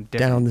ball from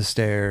different. down the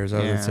stairs,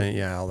 over Yeah. the thing.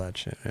 Yeah, all that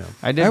shit. Yeah.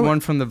 I did w- one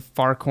from the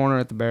far corner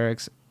at the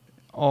barracks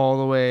all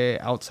the way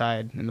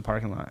outside in the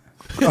parking lot.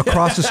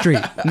 across the street.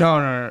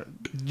 No.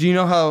 Do you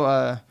know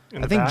how In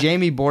I the think back?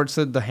 Jamie board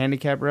slid the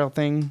handicap rail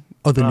thing?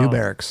 Oh, the new Oh.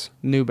 barracks.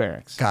 New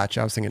barracks.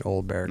 Gotcha. I was thinking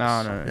old barracks.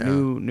 No. Yeah.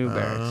 New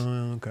barracks.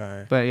 Oh,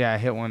 okay. But yeah, I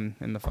hit one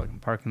in the fucking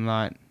parking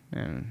lot.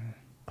 And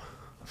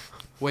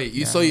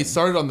Wait, so you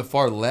started on the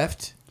far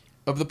left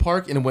of the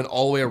park and it went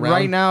all the way around?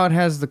 right now it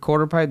has the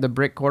quarter pipe, the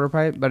brick quarter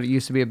pipe, but it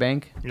used to be a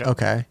bank. Yeah.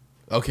 Okay.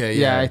 Okay,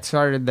 Yeah, yeah. I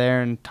started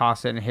there and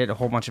tossed it and hit a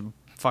whole bunch of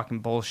fucking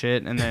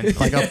bullshit, and then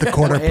Like up the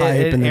quarter pipe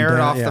it and then aired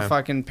down, off yeah. the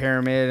fucking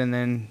pyramid, and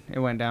then it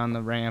went down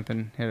the ramp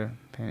and hit a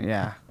pin.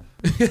 Yeah,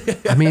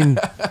 I mean,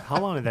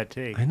 How long did that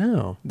take? I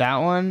know. that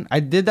one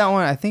I did that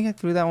one. I think I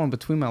threw that one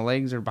between my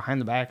legs or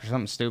behind the back or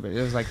something stupid.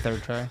 It was like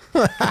third try.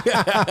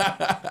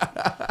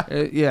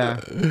 Yeah,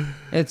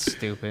 it's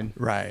stupid.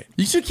 Right.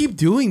 You should keep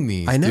doing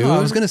these. I know. Dude. I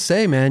was gonna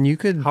say, man, you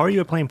could. How are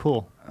you at playing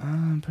pool?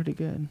 I'm pretty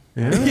good.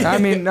 Yeah. I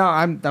mean, no,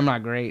 I'm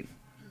not great.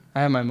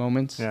 I have my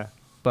moments. Yeah.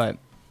 But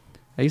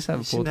I used to have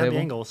You a pool shouldn't have the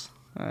table. angles.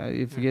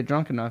 If you get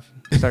drunk enough,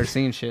 start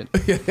seeing shit.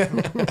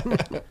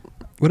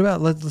 What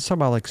about let's talk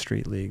about like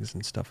street leagues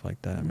and stuff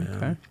like that, man.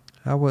 Okay.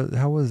 How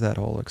was that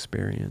whole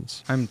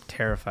experience? I'm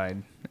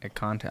terrified at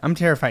contest. I'm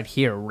terrified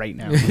here right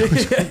now.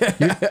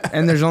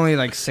 And there's only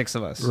like 6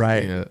 of us.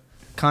 Right. Yeah.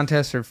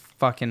 Contests are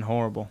fucking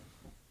horrible.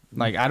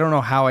 Like, I don't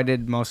know how I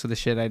did most of the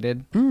shit I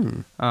did.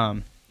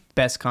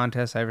 Best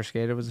contest I ever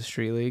skated was a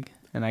street league,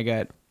 and I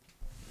got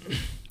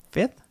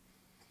 5th.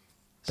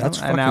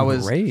 That's and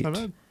fucking great. Not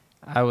bad.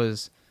 I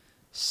was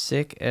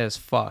sick as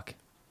fuck.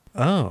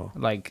 Oh,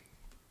 Like,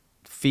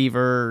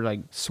 fever, like,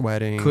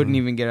 sweating. couldn't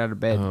even get out of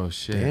bed. Oh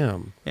shit.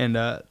 Damn. And,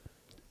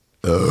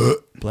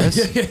 Bless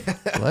you.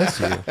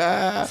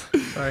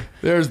 sorry.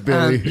 There's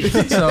Billy.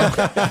 So,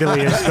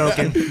 Billy is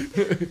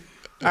smoking.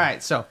 all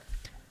right, so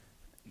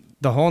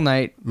the whole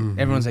night,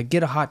 everyone's like,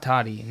 get a hot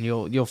toddy and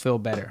you'll feel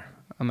better.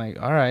 I'm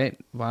like, all right,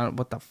 well,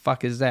 what the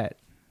fuck is that?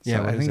 So Yeah,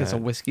 what I is think it's a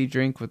that? whiskey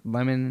drink with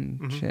lemon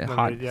and shit,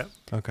 hot. Lemonade,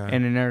 yeah. Okay.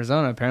 And in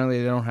Arizona, apparently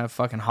they don't have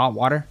fucking hot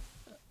water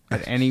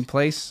at any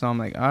place. So I'm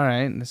like, all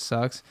right, this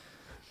sucks.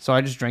 So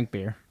I just drank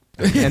beer,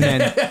 and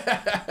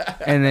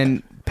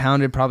then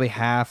pounded probably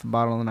half a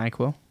bottle of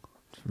NyQuil.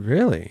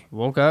 Really?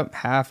 Woke up,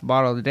 half a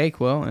bottle of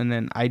Dayquil, and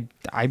then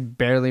I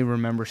barely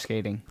remember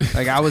skating.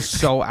 Like, I was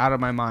so out of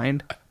my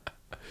mind,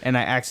 and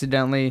I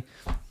accidentally.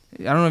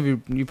 I don't know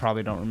if you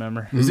probably don't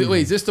remember. Is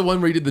this the one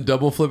where you did the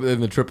double flip and then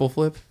the triple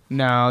flip?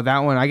 No, that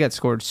one I got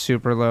scored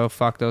super low.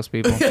 Fuck those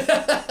people.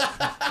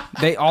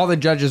 All the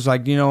judges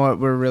like, you know what?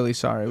 We're really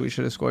sorry. We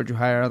should have scored you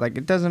higher. Like,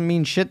 it doesn't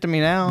mean shit to me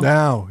now.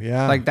 No.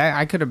 Yeah. Like that,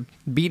 I could have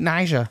beaten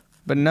Aisha,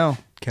 but no.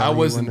 Kelly, I you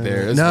wasn't went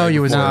there. in? That's No, way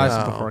you was before. No, not. it's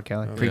Oh. before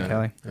Kelly, Okay.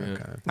 pre-Kelly.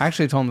 Okay. I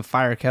actually told them to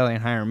fire Kelly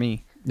and hire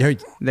me. Yeah.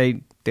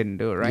 They didn't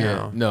do it, right?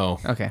 No. No.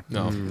 Okay.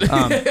 No.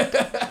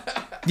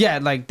 Yeah,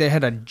 like they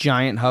had a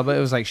giant hubba. It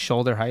was like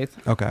shoulder height,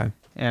 Okay.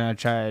 and I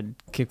tried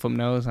kickflip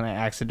nose, and I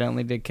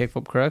accidentally did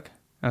kickflip crook.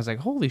 I was like,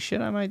 holy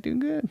shit, I might do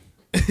good.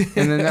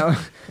 And then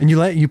And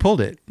you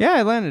pulled it, yeah,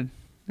 I landed,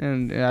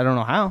 and I don't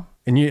know how.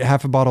 and you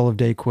half a bottle of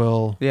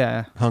Dayquil,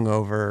 Yeah,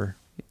 hungover,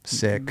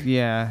 sick.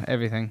 yeah,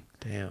 everything.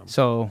 Damn.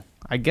 So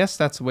I guess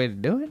that's the way to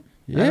do it.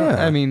 Yeah.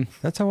 I mean,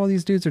 That's how all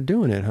these dudes are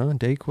doing it, huh?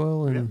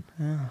 Dayquil and.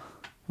 yeah.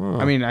 Huh.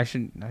 I mean, I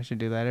should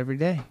do that every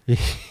day.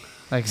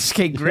 Like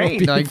skate great.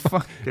 be Like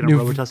fuck, Get a New-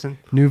 Robitussin.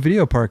 New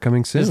video part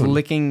coming soon. just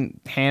licking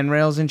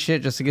handrails and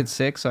shit just to get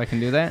sick, so I can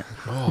do that.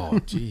 Oh,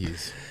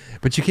 jeez.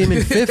 But you came in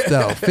 5th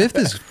though. 5th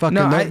is fucking.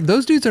 No,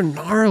 those dudes are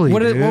gnarly. What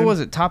dude. was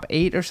it? Top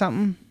 8 or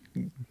something?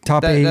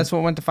 Top 8. That's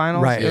what went to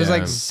finals. Right. It was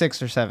like Yeah.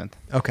 6th or 7th,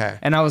 Okay.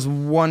 and I was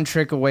one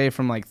trick away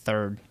from like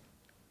 3rd.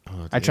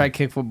 Oh, I damn. tried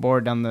kickflip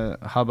board down the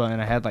hubba,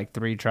 and I had like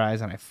 3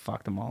 tries, and I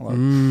fucked them all up.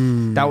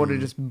 Mm. That would have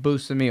just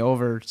boosted me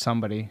over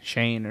somebody,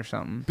 Shane or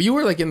something. But you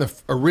were like in the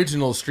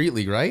original street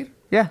league, right?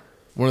 Yeah,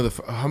 One of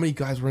the how many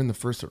guys were in the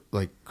first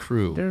like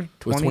crew? they're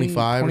Was 20,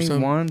 25 or something?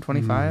 21,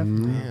 25.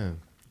 Yeah.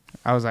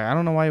 I was like, I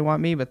don't know why you want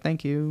me, but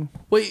thank you.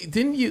 Wait,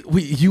 didn't you?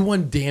 You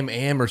won Damn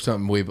Am or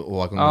something way back.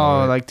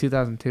 Oh, like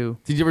 2002.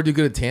 Did you ever do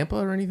good at Tampa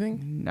or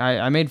anything?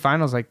 I made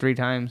finals like 3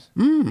 times.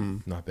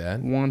 Not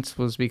bad. Once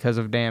was because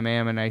of Damn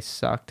Am, and I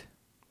sucked.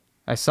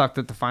 I sucked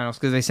at the finals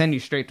because they send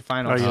you straight to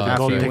finals Oh, you have the after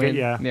gold you ticket, win.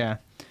 yeah. Yeah,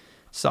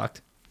 sucked.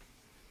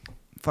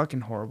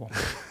 Fucking horrible.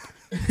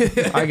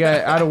 I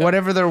got out of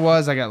whatever there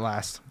was, I got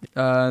last.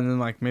 And then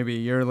like maybe a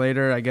year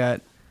later, I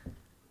got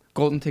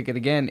golden ticket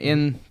again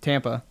in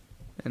Tampa,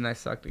 and I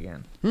sucked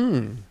again.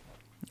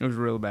 It was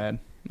real bad.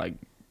 Like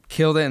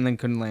killed it and then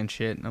couldn't land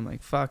shit. And I'm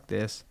like, fuck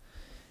this.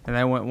 And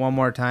I went one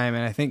more time,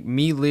 and I think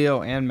me,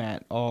 Leo, and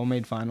Matt all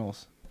made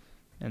finals,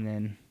 and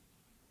then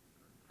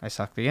I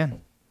sucked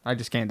again. I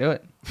just can't do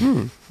it.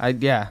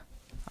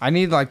 I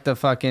need like the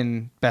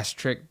fucking best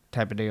trick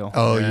type of deal.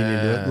 Oh, you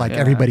need to like Yeah.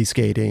 everybody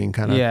skating,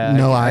 kind of Yeah,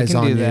 no I eyes can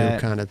on do you, that.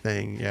 kind of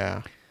thing.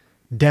 Yeah.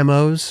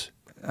 Demos,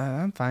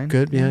 I'm fine.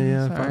 good. Yeah, it's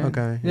yeah. all Fine. right.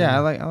 Okay. Yeah, I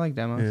like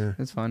demos. Yeah.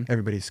 It's fun.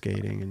 Everybody's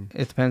skating and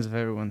It depends if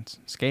everyone's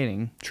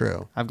skating.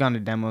 true. I've gone to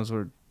demos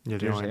where Yeah,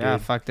 there's like, ah,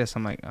 fuck this.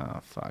 I'm like, oh,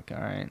 fuck,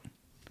 all right.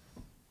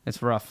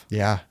 It's rough.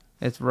 Yeah.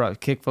 It's rough.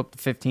 Kickflip to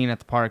 15 at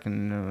the park,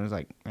 and it was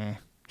like, eh.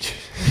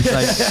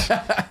 It's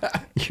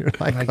like, You're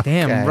like, I'm like,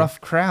 damn, okay. rough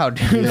crowd,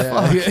 dude.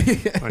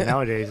 Fuck. Well,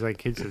 nowadays, like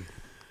kids have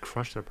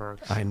crushed their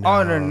parks. I know.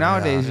 Oh, no,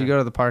 nowadays yeah. you go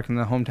to the park and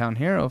the hometown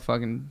hero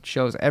fucking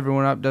shows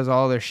everyone up, does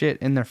all their shit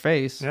in their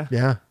face, Yeah.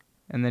 Yeah.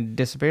 and then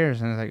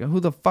disappears. And it's like, who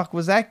the fuck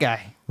was that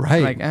guy?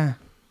 Right. Like,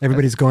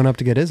 Everybody's going up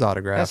to get his that's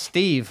autograph.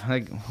 Steve.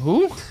 Like,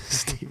 who?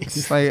 Steve.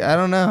 It's like, I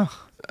don't know.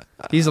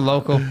 He's a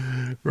local.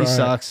 He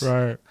sucks.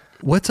 Right.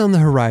 What's on the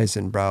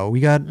horizon, bro?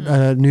 We got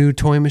a new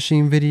toy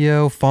machine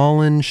video,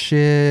 Fallen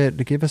shit.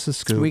 Give us a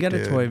scoop. We got a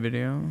dude. toy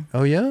video.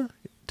 Oh yeah,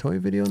 toy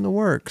video in the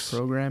works.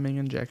 Programming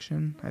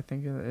injection, I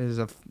think it is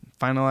a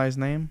finalized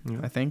name.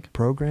 I think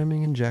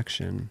Programming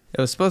injection. it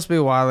was supposed to be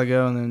a while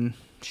ago, and then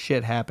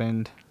shit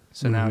happened,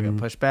 so now it got Mhm.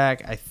 pushed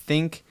back. I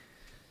think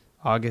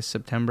August,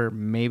 September,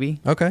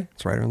 maybe. Okay,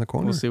 it's right around the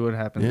corner. We'll see what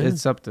happens. Yeah.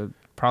 It's up to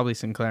probably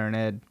Sinclair and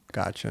Ed.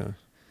 Gotcha.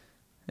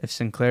 if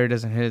Sinclair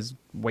doesn't hit his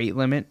weight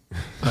limit,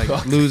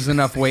 like lose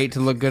enough weight to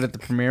look good at the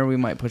premiere, we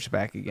might push it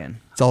back again.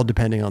 It's all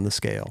depending on the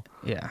scale.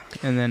 Yeah,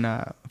 and then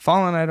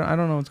Fallen, I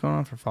don't know what's going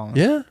on for Fallen.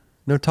 Yeah,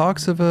 no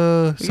talks of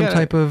some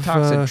type of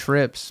talks of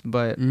trips,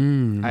 but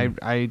mm.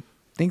 I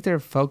think they're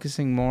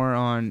focusing more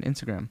on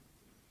Instagram.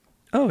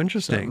 Oh,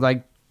 interesting. So,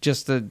 like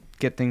just to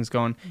get things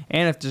going.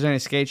 And if there's any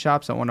skate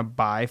shops that want to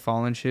buy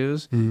Fallen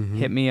shoes,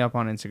 hit me up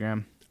on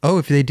Instagram. Oh,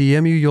 if they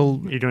DM you,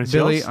 you're doing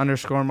Billy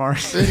sales?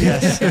 _Mars.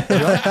 Yes,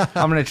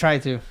 I'm gonna try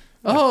to.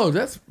 Oh,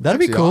 that'd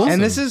be cool. Awesome.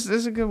 And this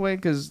is a good way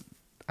because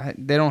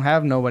they don't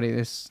have nobody.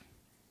 This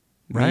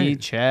me, Right.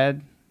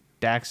 Chad,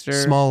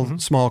 Daxter,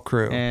 small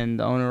crew. and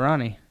the owner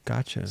Ronnie.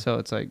 Gotcha. So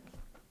it's like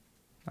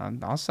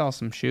I'll sell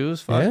some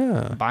shoes. Fuck,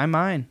 Yeah. buy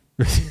mine.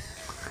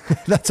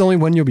 That's the only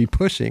one you'll be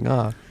pushing,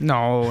 huh?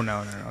 No.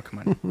 Come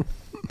on.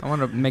 I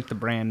want to make the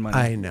brand money.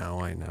 I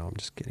know. I'm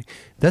just kidding.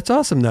 That's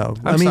awesome, though.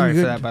 I'm sorry for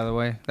good that, by the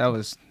way. That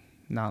was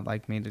not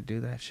like me to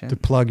do that shit. to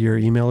plug your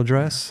email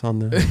address on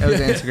the. It was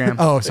Instagram.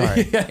 Oh,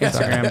 sorry.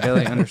 Instagram,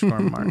 Billy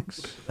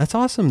 _Marks. That's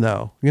awesome,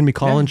 though. You're gonna be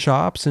calling Yeah.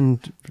 shops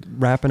and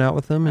rapping out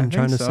with them and I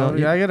trying think to so. sell.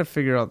 Yeah, I got to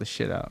figure all this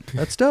shit out.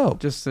 That's dope.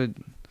 Just to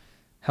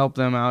help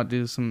them out,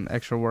 do some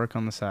extra work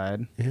on the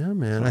side. Yeah,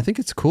 man. I think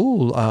it's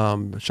cool.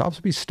 Shops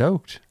will be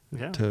stoked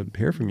Yeah. to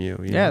hear from you.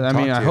 Yeah, I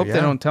mean, I hope they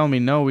they don't tell me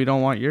no, we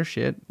don't want your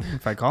shit.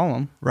 If I call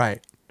them,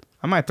 Right.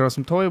 I might throw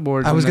some toy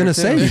boards. I was in gonna there,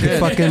 say too. you could Shit.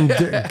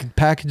 fucking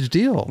package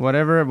deal.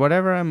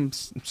 Whatever I'm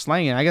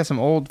slanging. I got some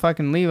old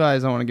fucking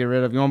Levi's I want to get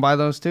rid of. You want to buy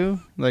those too?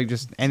 Like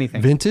just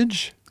anything.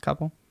 Vintage.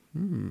 Couple.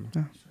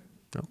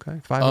 Okay.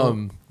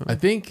 5. I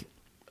think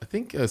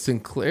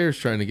Sinclair's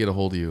trying to get a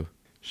hold of you.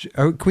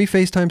 Can we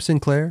FaceTime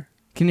Sinclair?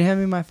 Can you hand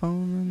me my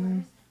phone?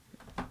 In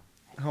there?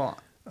 Hold on.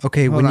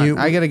 Okay. Hold when on. you,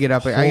 I gotta get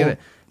up. I gotta.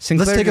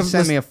 Sinclair take a- just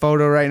sent me a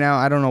photo right now.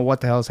 I don't know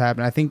what the hell's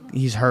happened. I think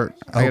he's hurt.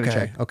 I gotta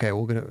check. Okay.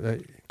 We're gonna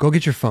go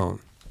get your phone.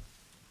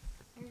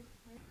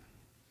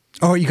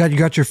 Oh, you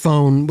got your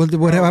phone.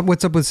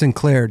 What's up with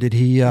Sinclair? Did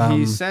he?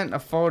 He sent a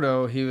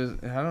photo. He was.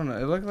 I don't know.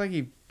 It looked like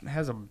he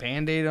has a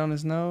Band-Aid on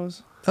his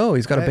nose. Oh,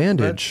 he's got a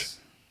bandage. Let's-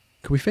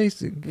 Can we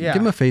Yeah,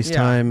 give him a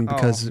FaceTime yeah.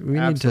 because Oh, we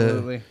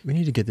absolutely.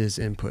 need to get his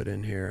input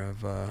in here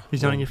of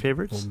He's not in your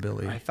favorites? old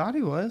Billy. I thought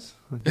he was.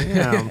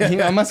 Damn.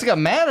 I must have got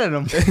mad at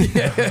him.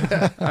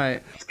 All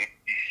right.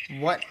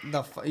 What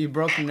the fuck? You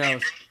broke your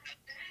nose.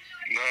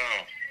 No,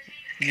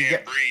 You can't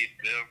got, breathe,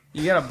 Bill.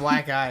 you got a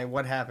black eye.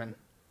 What happened?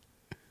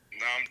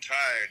 No, I'm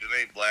tired. It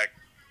ain't black.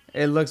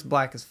 It looks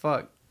black as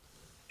fuck.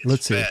 It's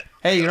Let's see. fat.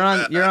 Hey, you're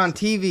on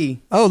TV.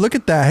 Oh, look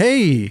at that!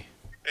 Hey,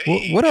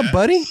 Hey, what up, guys.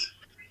 buddy?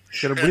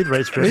 Got a bleed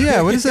right straight.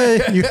 Yeah, what is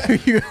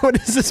that? What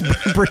is this?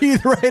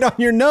 Breathe right on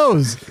your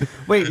nose.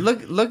 Wait,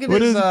 look at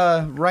What his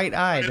is- right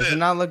eye. Does it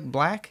not look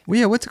black? Well,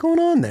 yeah, what's going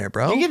on there,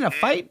 bro? You get in a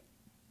fight?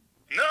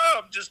 No,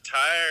 I'm just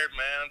tired,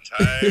 man.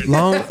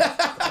 I'm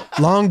tired.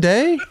 Long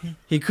day.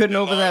 He couldn't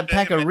open that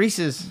pack of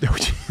Reese's. The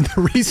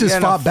Reese's Yeah,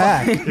 no, fought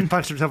back. He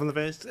punched himself in the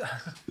face.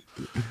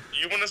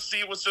 You want to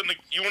see what's in the?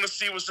 You want to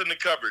see what's in the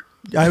cupboard?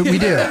 We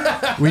do.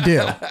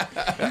 Bill,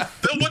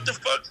 what the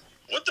fuck?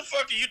 What the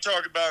fuck are you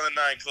talking about in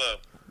the 9 Club?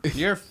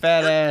 You're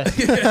fat ass.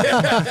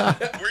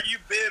 Where you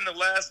been the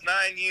last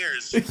 9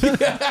 years?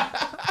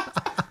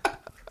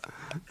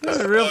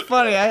 That's real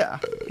funny. I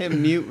hit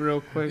mute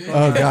real quick.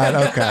 Oh God.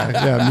 Okay.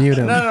 Yeah, mute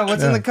him. No,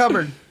 what's in the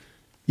cupboard?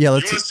 Yeah, You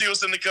want to let's. see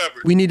what's in the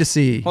cupboard? We need to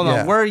see. Hold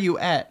yeah. on. Where are you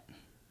at?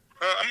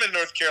 I'm in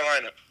North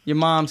Carolina. Your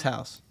mom's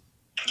house.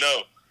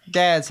 No,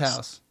 Dad's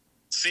house.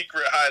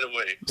 secret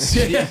hideaway.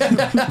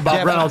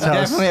 Bob Reynolds'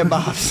 house. Definitely a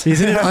Bob's.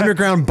 He's in an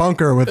underground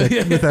bunker with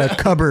a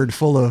cupboard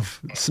full of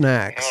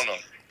snacks. I don't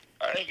know.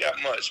 I ain't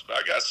got much, but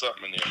I got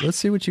something in here. Let's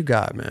see what you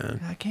got, man.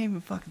 I can't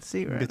even fucking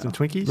see right Get now.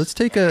 some Twinkies.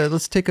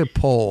 Let's take a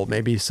poll.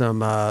 Maybe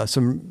some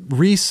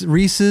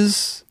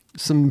Reese's,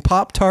 some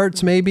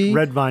Pop-Tarts, maybe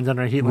Red vines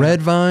under a heat lamp.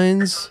 Red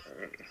Vines.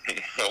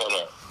 Hold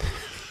on.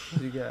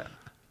 What you got?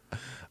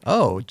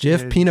 Oh,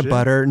 Jif Yeah, peanut Jif,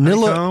 butter,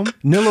 honeycomb.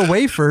 Nilla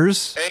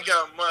wafers. Ain't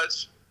got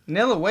much.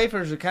 Nilla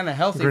wafers are kind of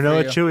healthy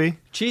Granola for you. chewy.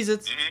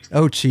 Cheez-Its.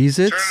 Oh,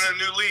 Cheez-Its. Turning a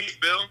new leaf,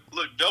 Bill.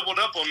 Look, doubled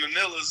up on the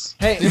Nillas.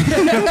 Hey,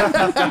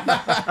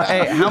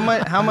 hey,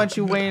 how much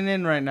you weighing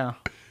in right now?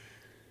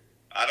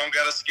 I don't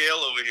got a scale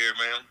over here,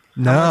 man.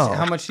 No,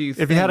 How much do you?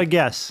 If you had a think?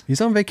 guess, he's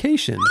on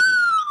vacation.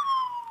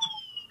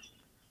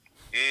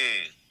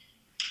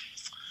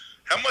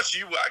 How much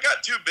you? I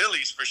got 2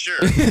 Billies for sure.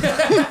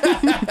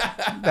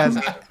 That's,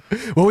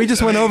 Well, we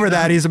just went over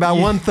that. He's about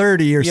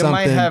 130 or you something.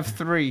 might have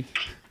 3.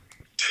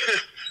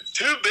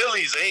 2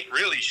 Billies ain't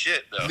really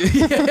shit though.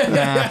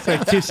 Nah, it's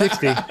like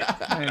 260. ain't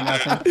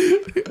nothing.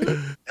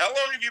 How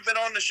long have you been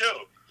on the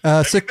show?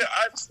 Six,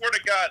 I swear to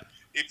God,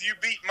 if you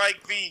beat Mike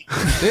V,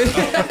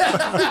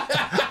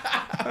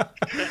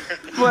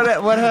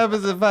 What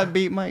happens if I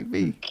beat Mike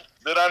V?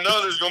 then I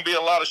know there's gonna be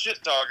a lot of shit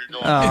talking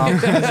going Oh, on.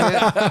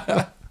 that's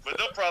it. But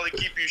they'll probably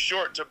keep you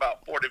short to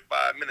about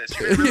 45 minutes.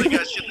 You ain't really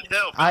got shit to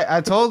tell.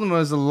 I told him it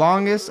was the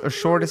longest or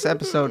shortest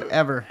episode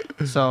ever.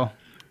 So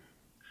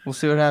we'll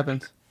see what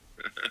happens.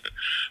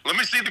 Let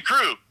me see the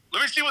crew.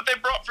 Let me see what they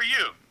brought for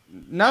you.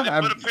 No, They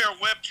I, put a pair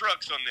of web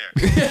trucks on there.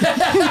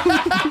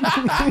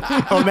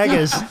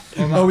 Omegas.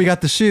 Oh, we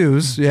got the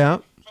shoes. Yeah.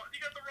 Fuck, you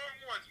got the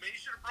wrong ones, man. You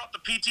should have brought the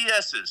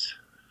PTSs.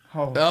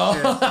 oh, Oh.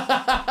 shit.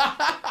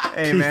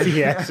 Hey, man.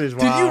 Yes, is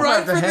Did you wild.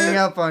 ride To for hang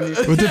them? up on you.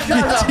 With the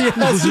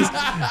PTSs.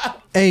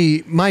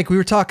 Hey, Mike, we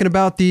were talking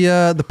about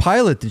the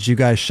pilot that you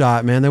guys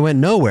shot, man. They went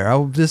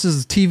nowhere. This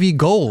is TV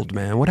gold,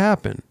 man. What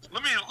happened?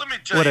 Let me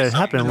tell What you had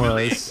something. happened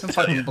Billy. was- Don't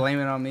fucking blame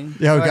it on me.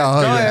 Yeah, okay. Go ahead.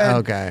 Oh, Go yeah, ahead.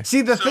 okay. See,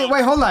 the So- thing,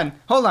 wait, hold on.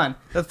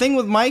 The thing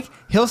with Mike,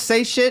 he'll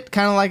say shit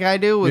kind of like I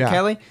do with Yeah.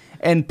 Kelly,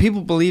 and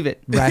people believe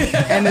it. Right.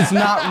 And it's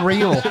not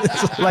real.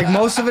 Like,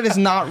 most of it is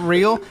not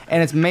real,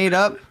 and it's made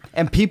up,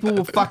 and people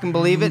will fucking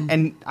believe it,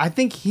 and I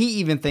think he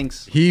even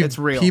thinks it's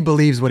real. He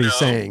believes what he's No.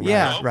 saying. Right?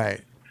 Yeah.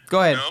 Right.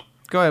 Go ahead. Nope.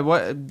 Go ahead.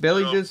 What?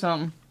 Billy No. did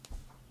something.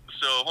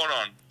 So hold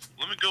on.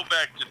 Let me go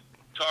back to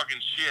talking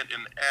shit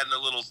and adding a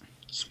little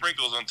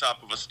sprinkles on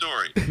top of a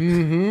story.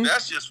 Mm-hmm.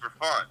 That's just for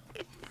fun.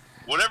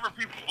 Whatever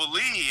people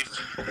believe,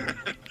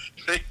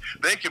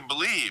 they can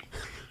believe.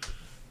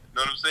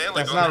 Know what I'm saying?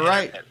 That's on not the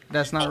right. internet,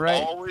 That's not people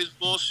right. Always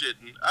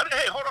bullshitting.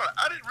 Hey, hold on.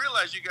 I didn't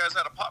realize you guys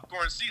had a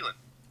popcorn ceiling.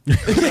 Yep.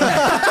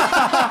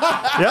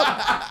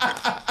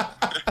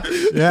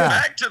 Yeah.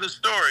 Back to the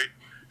story.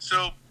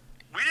 So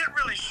we didn't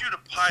really shoot a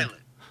pilot.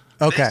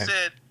 Okay. They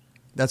said,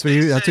 That's what he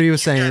was "You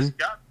guys saying.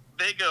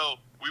 they go,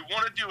 we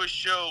want to do a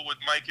show with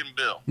Mike and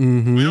Bill.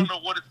 Mhm. We don't know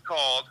what it's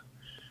called.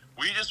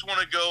 We just want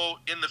to go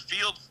in the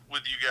field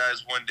with you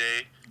guys one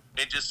day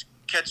and just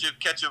catch a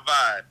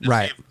vibe. To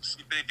Right. See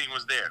if anything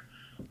was there.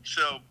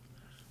 So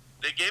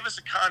they gave us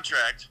a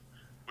contract.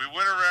 We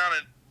went around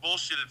and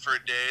bullshitted for a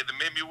day. They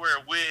made me wear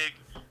a wig,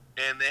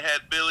 and they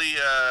had Billy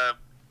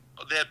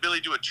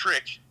do a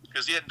trick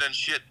because he hadn't done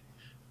shit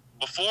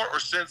before or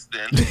since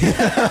then.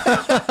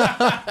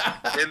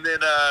 and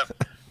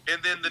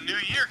then the new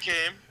year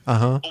came.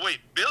 Uh-huh. Oh wait,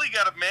 Billy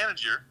got a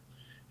manager.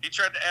 He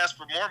tried to ask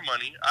for more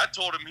money. I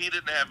told him he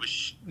didn't have a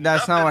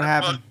That's not what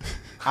happened.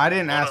 I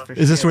didn't Hold ask on. for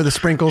Is this shit. where the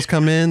sprinkles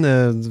come in?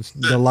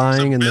 The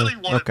lying and Billy the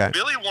wanted, okay.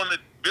 Billy wanted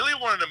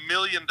 $1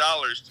 million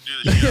to do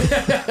the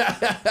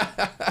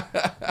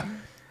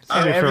show.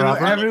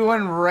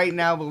 Everyone right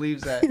now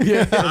believes that.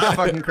 Yeah. It's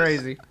fucking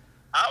crazy.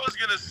 I was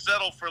gonna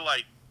settle for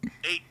like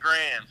 $8,000.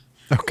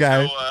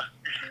 Okay. So,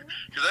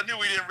 because I knew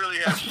we didn't really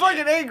have.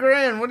 Fucking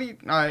 $8,000. What do you?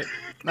 All right,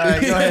 go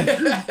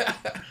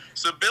ahead.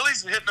 So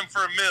Billy's hitting them for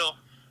 $1 million.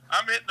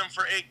 I'm hitting them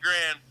for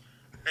 $8,000,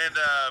 and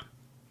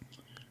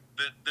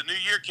the new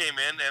year came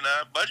in and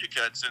budget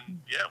cuts, and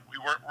yeah, we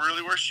weren't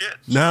really worth shit.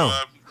 No.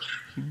 So,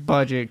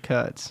 Budget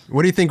cuts.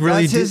 What do you think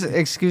really That's his did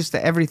excuse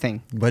to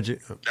everything.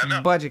 budget? I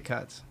know. Budget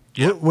cuts.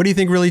 What do you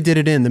think really did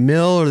it in, the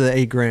mill or the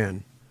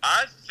 $8,000?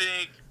 I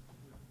think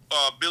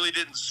Billy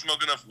didn't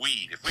smoke enough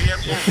weed. If we had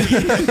more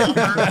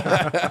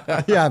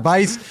weed, Yeah,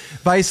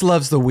 Vice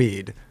loves the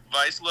weed.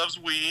 Vice loves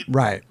weed.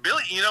 Right.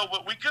 Billy, you know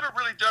what? We could have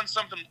really done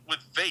something with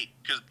vape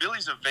because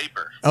Billy's a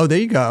vapor. Oh, there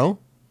you go.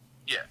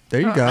 Yeah. There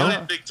you go.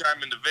 Billy's big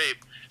time into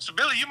vape. So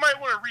Billy, you might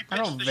want to I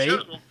repitch don't the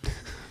vape. show.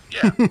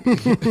 Yeah.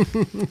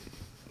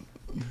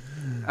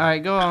 All right,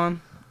 go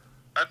on.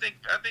 I think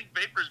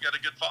Vapor's got a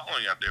good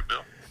following out there,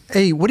 Bill.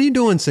 Hey, what are you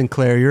doing,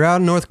 Sinclair? You're out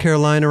in North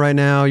Carolina right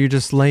now. You're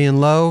just laying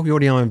low.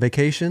 What are you on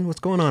vacation?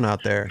 What's going on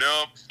out there?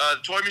 No, the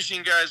Toy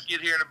Machine guys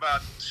get here in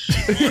about.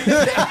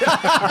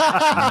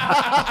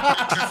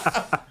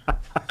 I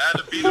had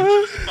to beat them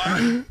to the spot.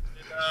 And,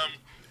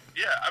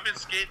 yeah, I've been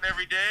skating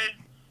every day,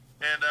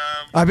 and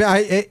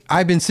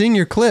I've been seeing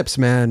your clips,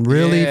 man.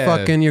 Really Yeah.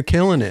 fucking, you're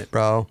killing it,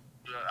 bro.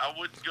 I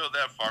wouldn't go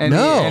that far.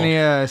 No.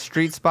 Any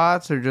street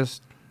spots or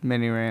just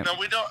mini ramp? No,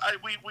 we don't.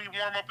 We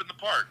warm up in the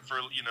park for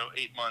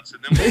 8 months,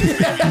 and then we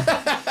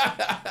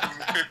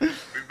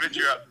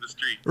venture out to the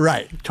street.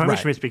 Right. Toy right.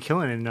 Machines be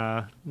killing in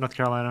North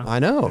Carolina. I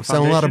know.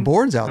 Selling a lot of Foundation?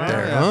 boards out Oh,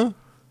 there, yeah. huh?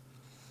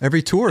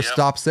 Every tour Yep.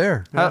 stops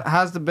there.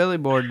 How's the Billy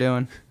board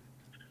doing?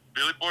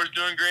 Billy Boy's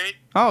doing great.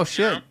 Oh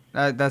shit,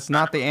 that's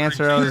not the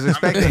answer I was I'm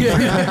expecting. at the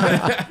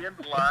end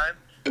of the line.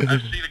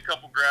 I've seen a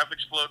couple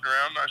graphics floating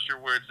around. Not sure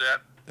where it's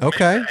at.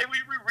 Okay. Hey, we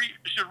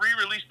should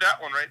re-release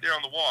that one right there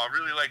on the wall. I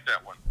really like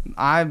that one.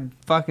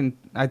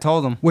 I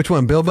told him Which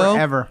one, Bilbo?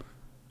 forever.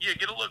 Yeah,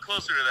 get a little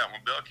closer to that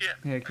one, Bill. I can't.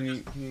 Yeah,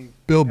 can you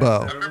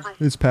Bilbo. Remember-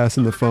 He's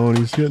passing the phone.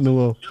 He's getting a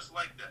little. Just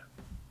like that.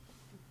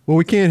 Well,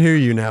 we can't hear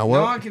you now. No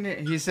What? one can.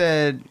 He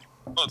said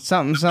Oh,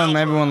 something. the Something.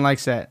 Bilbo. Everyone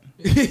likes that.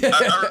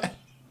 I-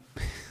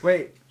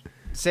 Wait,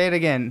 say it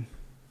again.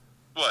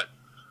 what?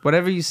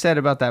 Whatever you said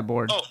about that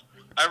board. Oh,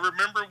 I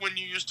remember when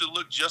you used to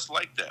look just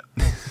like that.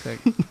 Sick.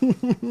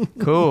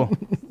 Cool.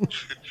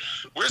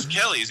 Where's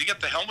Kelly? Has he got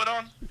the helmet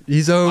on?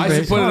 He's over. I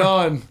should put it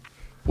on.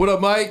 What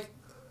up, Mike?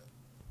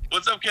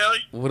 What's up, Kelly?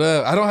 What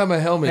up? I don't have my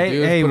helmet, Hey,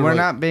 dude. hey, Put it we're right-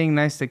 not being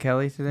nice to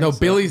Kelly today. No, so-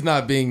 Billy's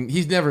not being.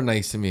 He's never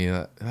nice to me.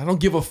 I don't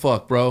give a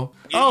fuck, bro.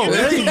 Oh,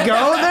 there you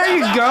go. There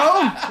you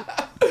go.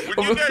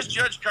 When you guys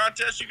judge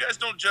contests, you guys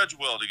don't judge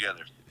well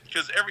together.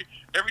 Because every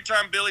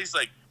time Billy's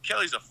like,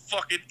 Kelly's a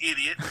fucking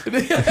idiot.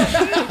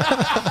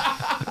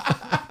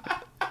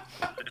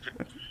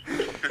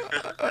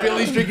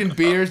 Billy's drinking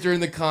beers during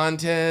the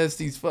contest.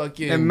 He's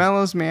fucking. It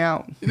mellows me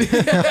out.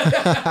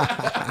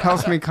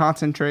 Helps me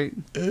concentrate.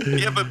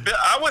 Yeah, but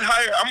I would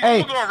hire. I'm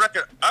Hey. gonna go on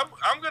record. I'm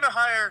gonna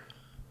hire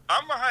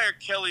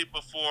Kelly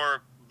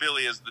before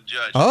Billy as the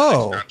judge.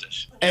 Oh. of the next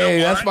contest. You know Hey,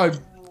 why? that's my.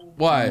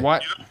 Why?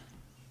 What?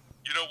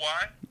 You know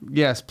why?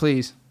 Yes,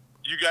 please.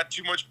 You got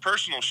too much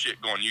personal shit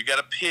going. You got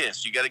to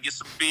piss. You got to get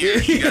some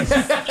beers.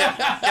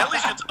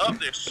 Kelly's just up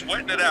there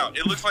sweating it out.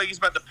 It looks like he's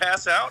about to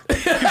pass out. He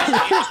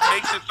just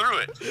makes it through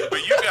it.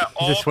 But you got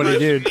all Just what he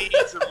kinds of did.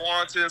 needs and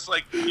wants, and it's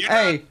like, you're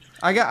Hey,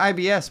 I got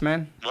IBS,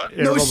 man. not, what?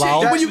 No Irritable shit.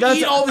 bowel. When you That's-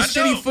 eat all the I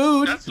shitty know.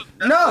 food. That's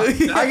No,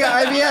 I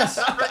got IBS.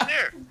 right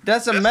there.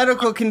 That's a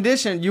medical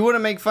condition. You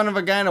wouldn't make fun of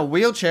a guy in a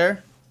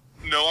wheelchair.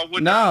 No, I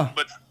wouldn't. No.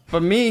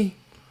 But Me,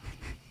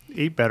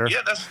 Eat better. yeah,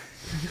 that's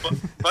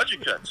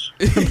budget cuts.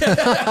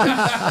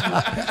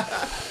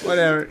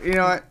 whatever. You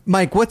know what?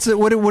 Mike, what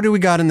do we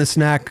got in the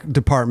snack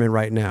department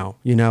right now?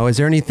 You know, is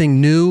there anything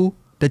new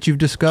that you've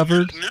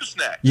discovered? New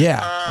snack. Yeah,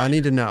 I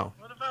need to know.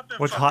 What have I been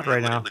What's fucking hot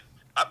right with now? lately?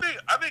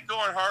 I've been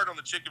going hard on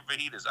the chicken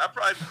fajitas. I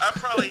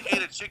probably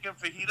ate a chicken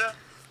fajita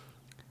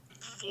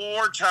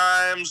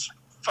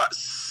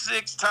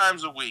 6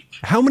 times a week.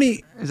 How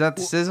many? Is that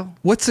the sizzle?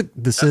 What's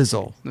the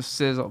sizzle? The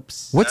sizzle.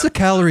 Psst. What's the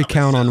calorie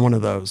count on one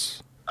of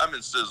those? I've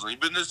been sizzling.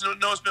 But there's no,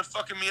 what's been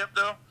fucking me up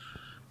though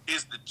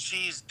is the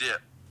cheese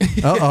dip.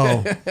 Uh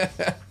oh.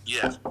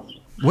 Yeah,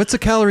 What's the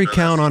calorie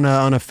count on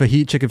a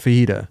chicken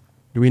fajita?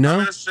 Do we I'm know?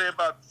 gonna say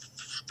about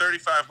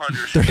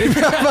 3,500.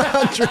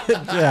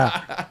 500.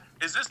 Yeah.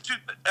 Is this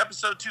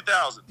episode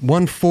 2,000?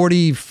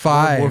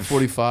 145.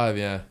 145,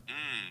 yeah.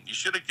 You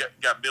should have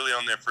got Billy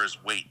on there for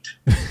his weight.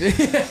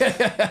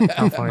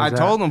 How funny I is that?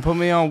 told them put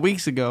me on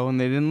weeks ago and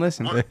they didn't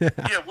listen. Yeah,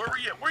 where were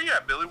you? Where you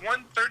at, Billy?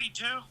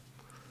 132?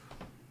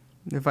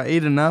 If I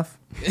eat enough.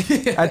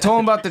 I told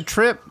them about the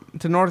trip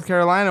to North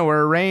Carolina where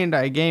it rained.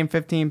 I gained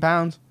 15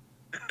 pounds.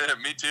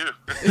 Me too.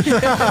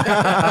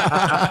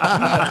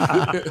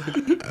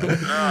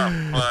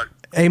 Fuck.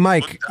 Hey,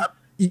 Mike.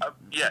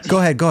 Yes. Go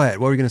ahead. What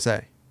were you gonna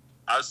say?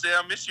 I would say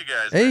I miss you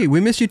guys. Hey, we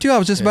miss you too. I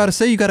was just about to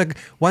say you gotta.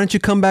 Why don't you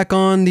come back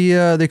on the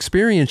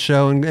experience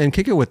show and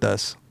kick it with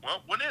us?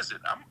 Well, when is it?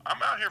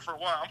 I'm out here for a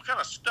while. I'm kind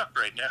of stuck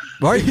right now.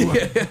 Are you?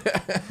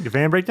 Your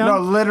van breakdown? No,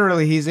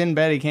 literally, he's in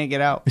bed. He can't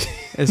get out.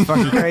 It's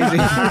fucking crazy.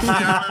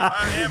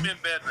 I am in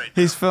bed right now.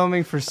 He's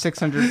filming for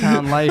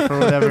 600-pound life or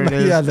whatever it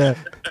is. Yeah,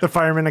 The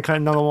firemen are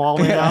cutting down the wall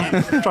right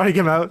now, trying to get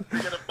him out.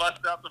 I'm gonna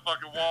bust out the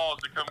fucking walls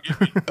to come get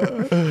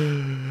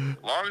me.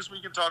 As long as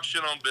we can talk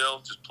shit on Bill,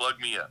 just plug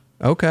me up.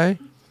 okay.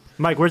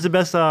 Mike, where's the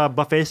best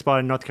buffet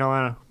spot in North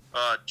Carolina?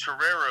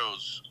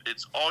 Torero's.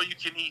 It's all you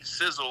can eat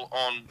sizzle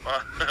on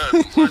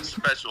lunch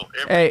special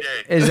every Hey,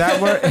 day. is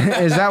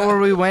that where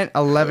we went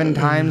 11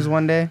 times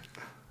one day?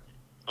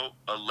 Oh,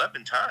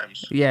 11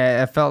 times.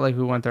 Yeah, it felt like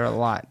we went there a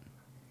lot.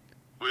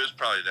 Well, it was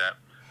probably that.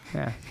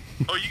 Yeah.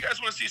 Oh, you guys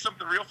want to see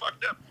something real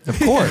fucked up? Of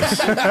course.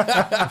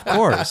 Of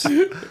course.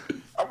 I'm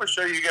gonna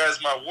show you guys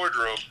my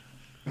wardrobe.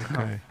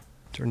 Okay.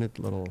 Turn it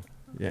a little.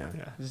 Yeah.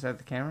 Is that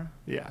the camera?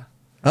 Yeah.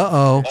 Uh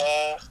oh.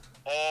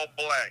 All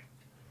black.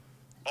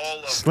 All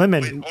of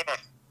Slimming. Wait, hold on.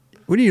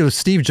 What are you,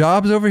 Steve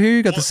Jobs over here?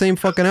 You got the same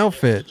fucking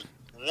outfit.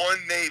 One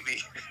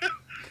navy.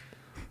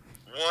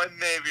 One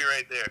navy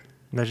right there.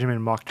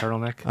 Measurement mock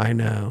turtleneck. I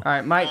know. All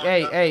right, Mike.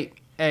 Hey.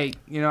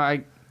 You know,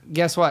 I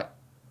guess what?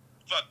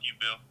 Fuck you,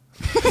 Bill.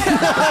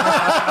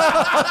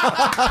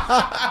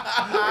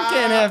 I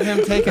can't have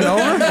him taking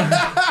over.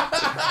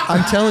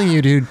 I'm telling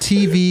you, dude.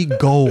 TV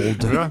gold.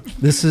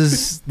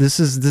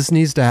 This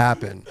needs to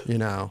happen. You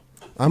know.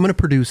 I'm gonna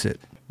produce it.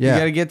 You Yeah.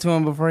 gotta get to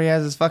him before he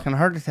has his fucking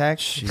heart attack.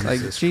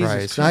 Jesus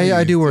Christ.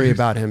 I do worry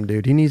about him,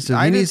 dude. He needs to.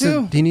 I do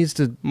too. He needs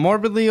to.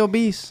 Morbidly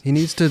obese. He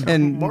needs to.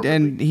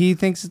 And he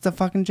thinks it's a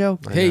fucking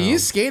joke. Hey, know. he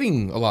is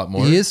skating a lot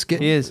more. He is. He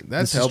is.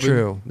 That's This is helping.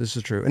 true. This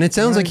is true. And it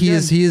sounds like he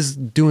good. is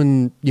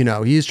doing. You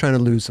know, he is trying to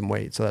lose some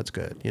weight. So that's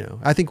good. You know,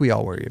 I think we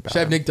all worry about. Should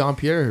have him. Nick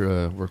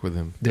Dompierre work with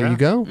him. There you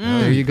go.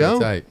 There you go.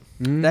 Tight.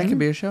 That could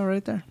be a show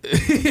right there.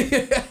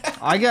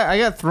 I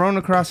got thrown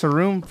across a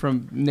room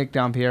from Nick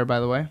Dompierre,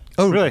 by the way.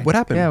 Oh, Really? What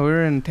happened? Yeah, we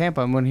were in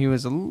Tampa when he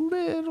was a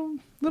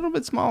little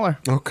bit smaller.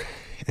 Okay.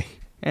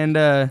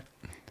 And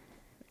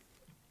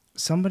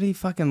somebody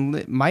fucking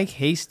lit, Mike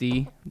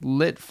Hasty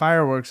lit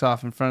fireworks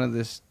off in front of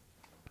this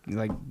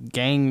like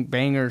gang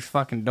bangers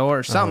fucking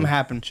door. Something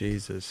happened.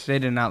 Jesus. They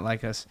did not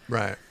like us.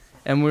 Right.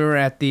 And we were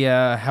at the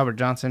Howard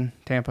Johnson,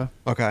 Tampa.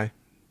 Okay.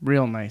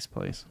 Real nice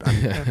place.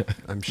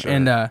 I'm sure.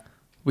 And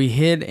we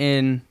hid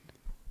in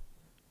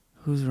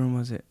whose room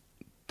was it?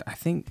 I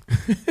think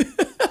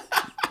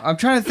I'm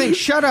trying to think.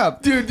 Shut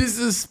up. Dude, this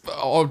is. You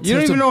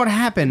don't even know what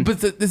happened. But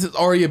this is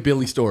already a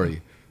Billy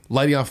story.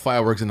 Lighting off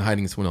fireworks and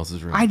hiding in someone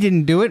else's room. I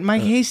didn't do it.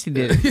 Mike Hasty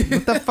did it.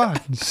 What the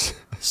fuck?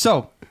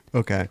 So,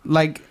 okay.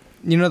 like,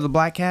 you know the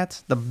black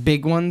cats? The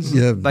big ones?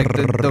 Yeah. Like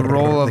the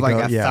roll of They like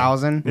go-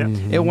 1,000?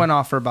 Yeah. It went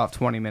off for about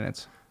 20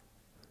 minutes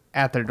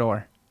at their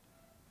door.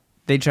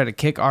 They tried to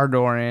kick our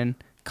door in.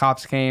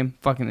 Cops came.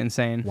 Fucking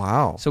insane.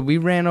 Wow. So we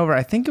ran over.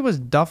 I think it was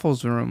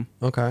Duffel's room.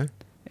 Okay.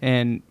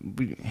 And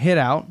we hid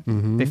out.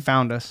 Mm-hmm. They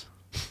found us.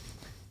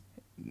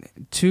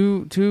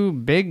 two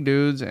big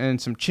dudes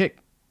and some chick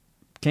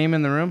came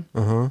in the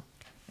room.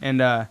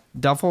 And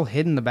Duffel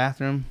hid in the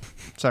bathroom.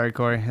 Sorry,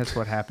 Corey. That's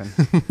what happened.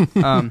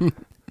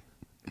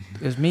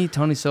 It was me,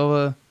 Tony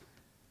Silva,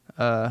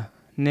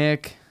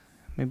 Nick,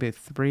 maybe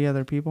 3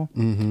 other people.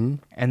 And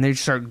they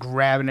just started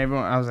grabbing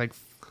everyone. I was like,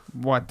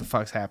 what the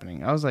fuck's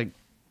happening? I was like,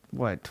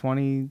 what,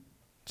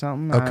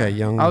 20-something? Okay,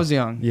 young. I was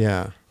young.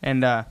 Yeah.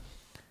 And the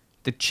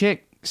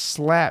chick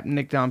slapped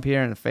Nick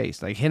Dompierre in the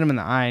face, like hit him in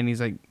the eye, and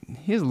he's a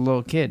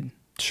little kid.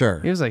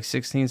 Sure. He was like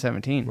 16,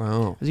 17.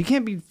 Wow. You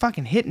can't be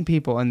fucking hitting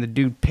people. And the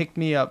dude picked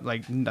me up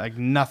like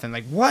nothing.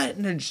 Like, what?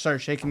 And then just started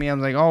shaking me. I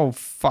was like, oh,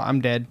 fuck,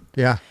 I'm dead.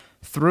 Yeah.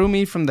 Threw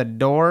me from the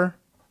door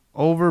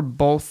over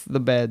both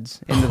the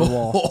beds into the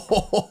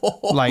wall.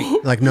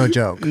 Like no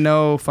joke.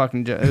 No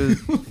fucking joke.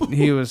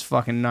 He was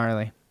fucking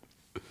gnarly.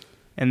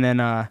 And then,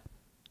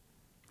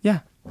 yeah,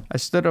 I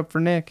stood up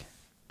for Nick.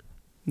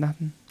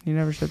 Nothing. He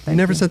never said thank you. You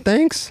never said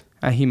thanks?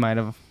 He might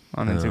have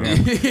on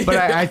Instagram. But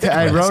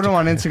I wrote him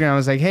on Instagram. I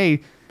was like,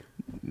 hey,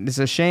 it's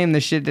a shame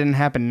this shit didn't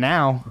happen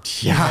now.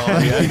 Yeah.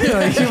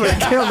 Like, he would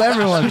have killed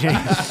everyone.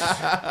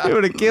 He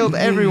would have killed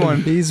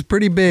everyone. He's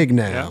pretty big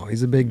now. Yeah.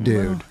 He's a big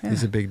dude. Well, yeah.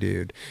 He's a big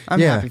dude. I'm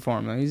yeah. happy for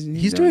him, though.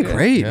 He's doing good.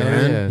 great, Hell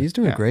man. yeah. He's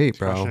doing Yeah. great, He's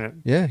crushing bro. it.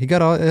 Yeah, he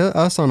got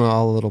us on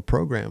a little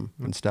program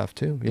and stuff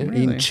too. Yeah,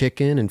 Really? eating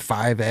chicken and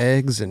 5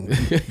 eggs and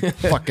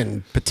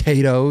fucking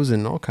potatoes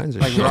and all kinds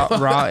of Like shit.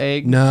 raw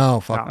egg.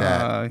 No, fuck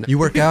that. No. You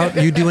work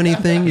out? You do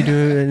anything? You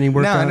do any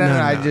workout? No.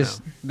 I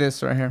just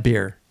this right here.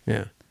 beer.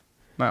 Yeah,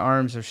 My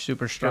arms are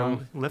super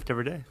strong. Strong lift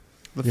every day.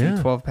 Lifting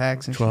Yeah. 12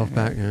 packs and 12 shit.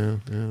 pack. Yeah,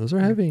 those are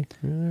heavy.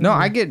 Yeah, No,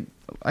 I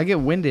get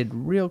winded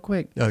real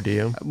quick. Oh, do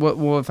you?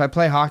 Well, if I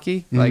play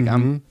hockey, like Mm-hmm.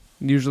 I'm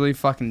usually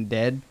fucking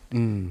dead.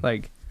 Mm.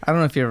 Like I don't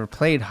know if you ever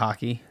played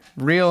hockey,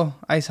 real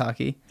ice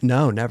hockey.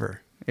 No,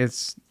 never.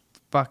 It's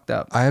fucked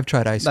up. I have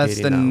tried ice That's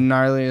skating the now.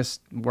 gnarliest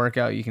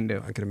workout you can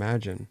do. I can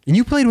imagine. And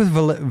you played with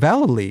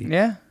Vallely.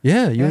 Yeah.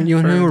 Yeah, you and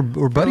for- him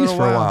were buddies little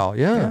for a while.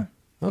 Yeah.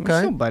 We're Okay.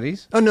 still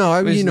buddies. Oh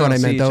no, We you just know what don't I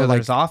see meant each though, other like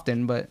as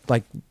often, but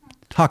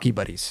hockey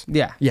buddies.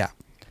 yeah. Yeah.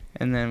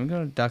 And then we go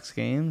to Ducks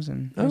games,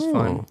 and it was Oh.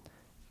 fun.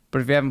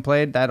 But if you haven't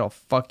played, that'll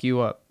fuck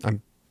you up.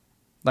 I'm-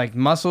 Like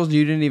muscles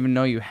you didn't even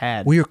know you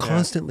had. We are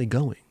constantly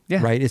going.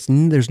 Yeah. Right.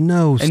 There's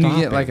no and stopping.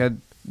 you get like a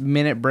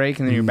minute break,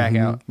 and then you're back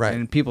out. right.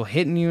 And people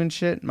hitting you and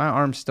shit. My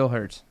arm still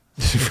hurts.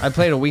 I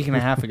played a week and a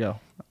half ago.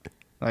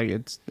 Like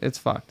it's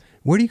fucked.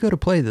 Where do you go to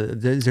play?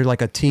 Is there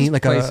like a team,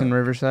 like Place a? in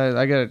Riverside.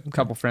 I got a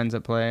couple friends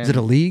that play. Is it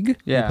a league?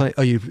 Yeah. You play,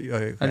 oh, you.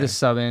 Okay. I just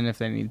sub in if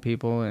they need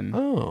people, and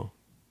Oh.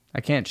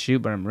 I can't shoot,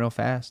 but I'm real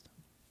fast.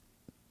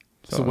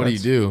 So what do you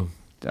do?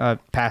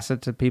 Pass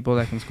it to people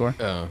that can score.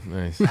 Oh,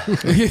 nice.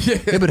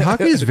 Yeah, but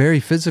hockey is very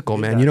physical,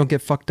 man. You don't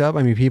get fucked up.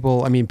 I mean,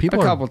 people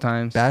A are couple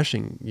times.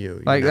 bashing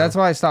you. Like you know? that's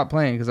why I stopped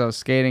playing, because I was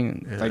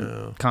skating Yeah.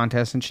 like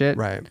contests and shit,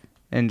 Right.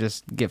 and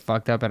just get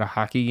fucked up at a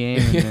hockey game,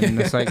 and then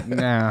it's like,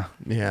 nah,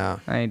 Yeah.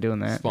 I ain't doing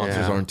that. Sponsors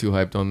Yeah. aren't too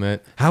hyped on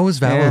that. How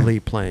was Yeah.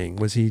 Vallely playing?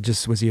 Was he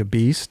a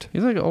beast?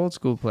 He's like an old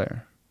school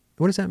player.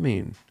 What does that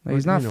mean? Like,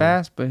 he's What- not you know?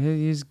 fast, but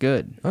he's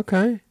good.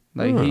 Okay.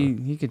 Like Huh.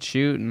 he could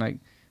shoot, and like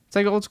it's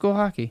like old school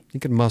hockey. He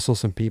could muscle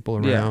some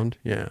people Yeah. around.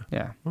 Yeah.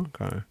 Yeah.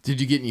 Okay. Did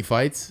you get any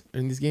fights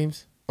in these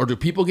games? Or do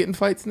people get in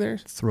fights in there?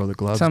 Throw the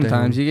gloves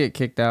Sometimes down. you get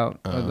kicked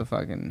out of the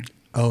fucking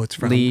Oh, it's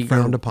league.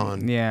 frowned or-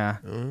 upon. Yeah.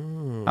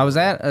 Oh. I was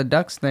at a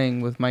Ducks thing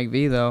with Mike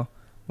V though,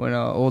 when an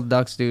old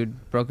Ducks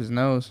dude broke his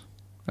nose.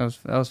 That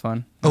was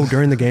fun. Oh,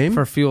 during the game?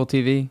 For Fuel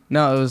TV.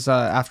 No, it was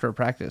after a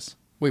practice.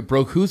 Wait,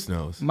 broke whose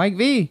nose? Mike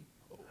V.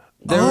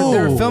 They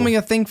were Oh. filming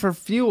a thing for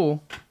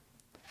Fuel.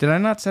 Did I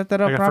not set that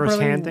up Like a properly?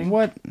 first-hand thing?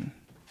 What?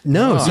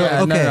 no, Oh, so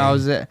yeah, okay. No, I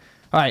was it.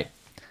 All right.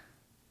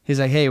 He's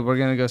like, hey, we're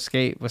gonna go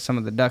skate with some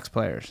of the Ducks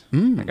players.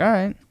 Mm. Like, all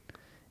right.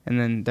 And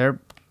then they're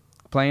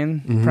playing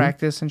Mm-hmm.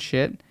 practice and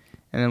shit.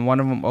 And then one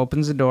of them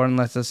opens the door and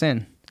lets us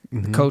in.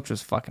 Mm-hmm. The coach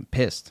was fucking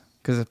pissed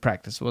because the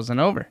practice wasn't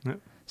over. Yep.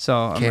 So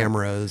I'm like,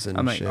 Cameras and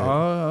I'm like, shit.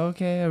 oh,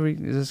 okay.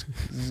 Is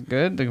this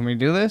good? Can we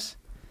do this?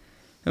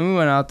 And we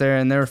went out there,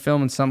 and they were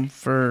filming something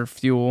for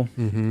Fuel.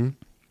 Mm-hmm.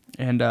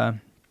 And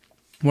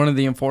one of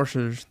the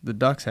enforcers the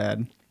Ducks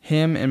had,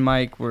 him and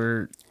Mike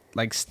were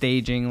like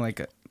staging like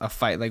a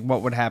fight, like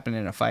what would happen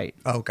in a fight.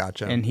 Oh,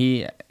 gotcha. And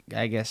he,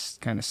 I guess,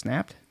 kind of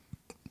snapped,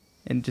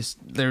 and just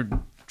they're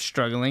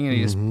struggling, and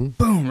he just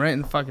boom right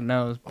in the fucking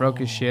nose, broke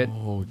his shit.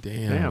 Oh,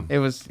 damn. Damn. It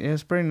was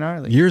pretty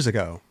gnarly. Years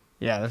ago.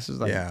 Yeah, this was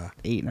like Yeah.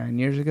 8-9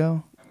 years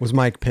ago. Was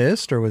Mike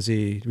pissed or was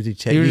he He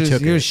he was,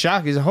 took he it? was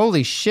shocked. He's like,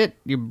 holy shit,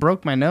 you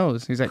broke my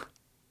nose. He's like,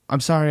 I'm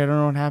sorry, I don't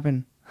know what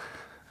happened.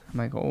 I'm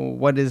like, oh,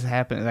 what is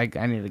happening? Like,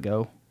 I need to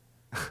go.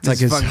 It's like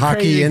his fucking hockey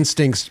crazy.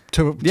 instincts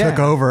took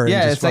over.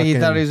 Yeah, and just it's like he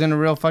thought fucking- he was in a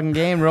real fucking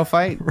game, real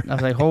fight. I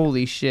was like,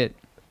 holy shit.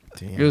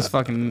 Damn. It was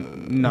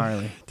fucking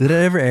gnarly. Did it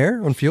ever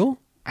air on Fuel?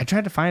 I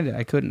tried to find it.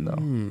 I couldn't, though.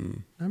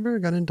 I never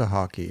got into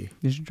hockey.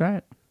 You should try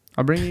it.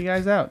 I'll bring you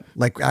guys out.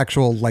 Like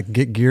actual, like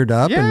get geared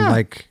up and Yeah.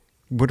 like,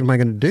 what am I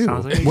going to do?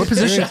 Sounds like a What good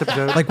position? experience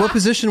episode. Like what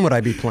position would I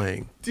be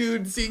playing?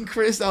 Dude, seeing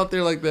Chris out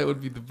there like that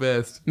would be the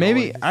best.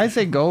 Maybe Oh, I'd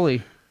say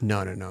goalie.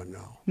 No.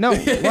 No,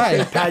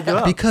 why? Tied you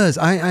up. Because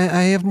I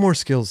have more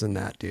skills than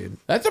that, dude.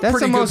 That's That's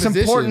pretty the good most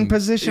important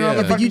position on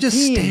the But fucking you just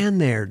team.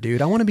 stand there,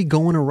 dude. I want to be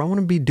going around. I want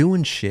to be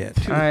doing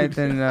shit. All right,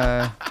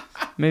 then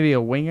maybe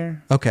a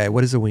winger. Okay,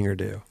 what does a winger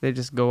do? They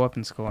just go up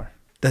and score.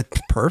 That's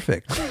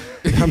perfect.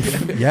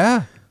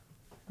 Yeah.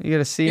 You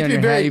got a C You on could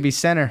your be hat. very- You be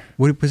center,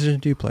 What position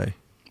do you play?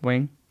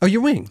 wing, Oh,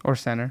 you're wing. or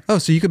center. Oh,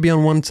 so you could be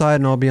on one side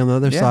and I'll be on the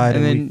other side.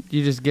 and And then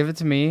you just give it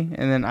to me,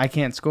 and then I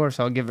can't score,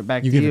 so I'll give it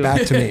back you to give you. it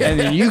back to me. And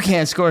then you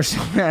can't score, so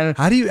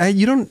How do you?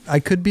 You don't. I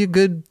could be a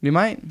good. you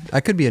might.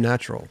 I could be a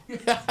natural. You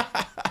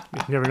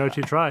never know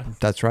till you try.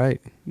 That's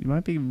right. You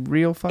might be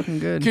real fucking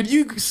good. Can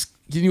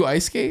you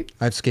ice skate?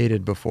 I've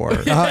skated before.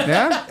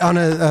 Yeah. On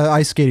a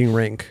ice skating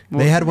rink. Well,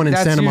 They had one in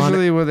that's Santa Monica.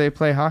 usually where they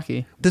play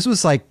hockey. This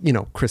was like,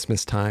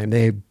 Christmas time.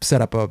 They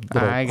set up a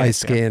little I gotcha. ice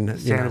skating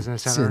Santa's in the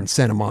center. in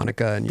Santa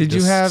Monica. And Did you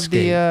just have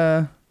skate.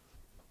 the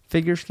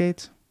figure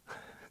skates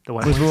The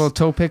with West little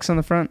toe picks on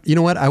the front? You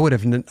know what? I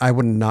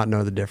would not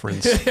know the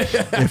difference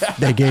if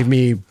they gave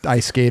me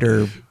ice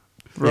skater.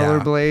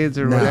 Rollerblades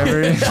or No.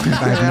 whatever.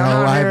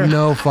 I have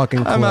no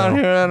fucking clue. I'm out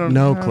here. I don't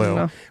no I don't clue.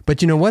 know.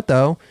 But you know what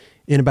though?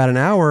 In about an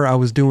hour, I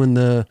was doing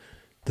the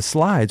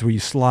slides where you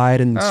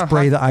slide and Oh,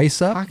 spray the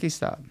ice up. Hockey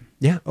stop.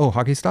 Yeah. Oh,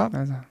 hockey stop.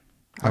 That's a-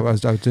 I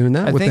was doing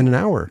that I within think an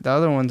hour. The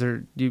other ones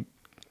are you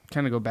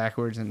kind of go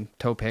backwards and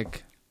toe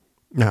pick.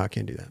 No, I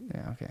can't do that.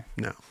 Yeah, okay.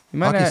 No. You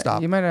might Hockey have,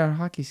 stop. You might have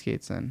hockey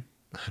skates then.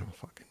 I don't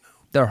fucking know.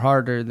 They're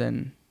harder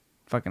than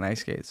fucking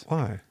ice skates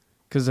Why?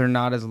 because they're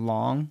not as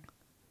long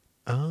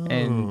Oh.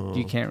 and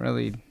you can't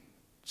really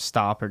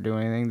stop or do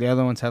anything. The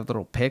other ones have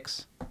little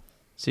picks,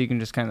 so you can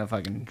just kind of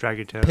fucking. drag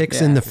your toe. Picks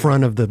Yeah. in the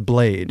front of the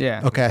blade.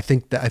 Yeah. Okay, I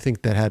think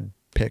that had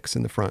picks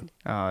in the front.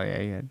 Oh yeah,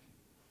 you had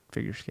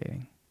figure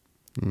skating.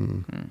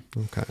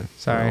 Okay.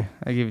 Sorry, Well,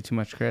 I give you too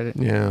much credit.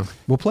 yeah.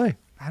 We'll play.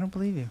 I don't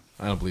believe you.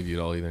 I don't believe you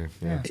at all either.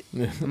 Yeah.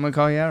 I'm gonna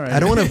call you out right I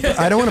don't want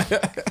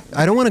to.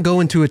 I don't want to go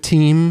into a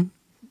team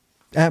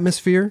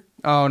atmosphere.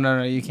 Oh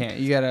no, you can't.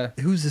 You gotta.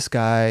 Who's this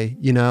guy?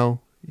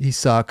 He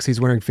sucks. He's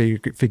wearing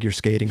figure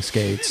skating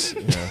skates.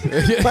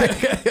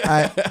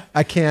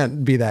 I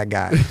can't be that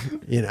guy.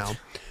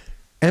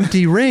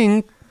 Empty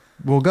ring.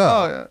 We'll go.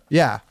 Oh,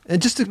 yeah,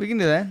 and just we can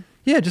do that.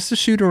 just to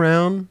shoot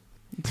around.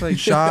 It's like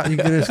Shot. You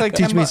can It's like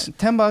teach me.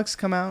 $10.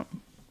 Come out.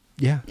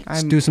 Yeah,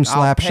 just do some I'll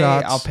slap pay-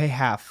 shots. I'll pay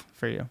half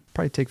for you.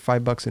 Probably take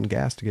 $5 in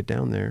gas to get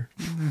down there.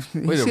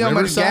 Wait, You a see how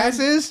much Riverside? gas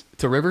is?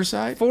 To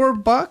Riverside?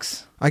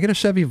 $4. I get a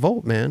Chevy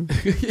Volt, man.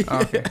 Oh,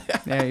 okay.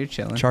 Yeah, you're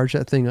chilling. Charge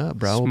that thing up,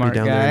 bro. We'll Smart be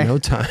down there in guy. no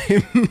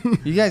time.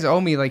 You guys owe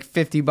me like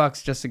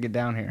 $50 just to get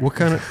down here. What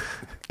kind of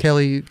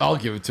Kelly? I'll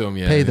give it to him.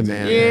 Yeah. Pay the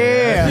man.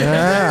 Yeah.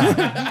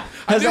 Yeah.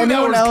 Has knew that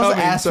anyone was else coming,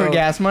 asked for so-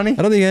 gas money?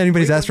 I don't think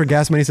anybody's asked for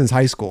gas money since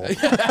high school.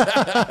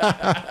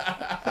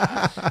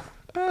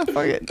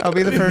 Fuck it. I'll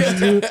be the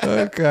first.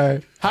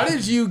 Okay. How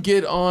did you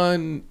get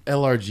on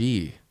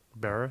LRG?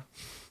 Barra.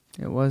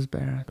 It was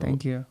Barra.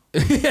 Thank you.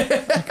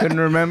 I couldn't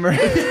remember. Is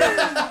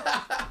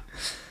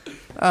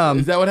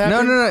that what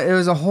happened? No. It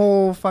was a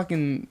whole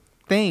fucking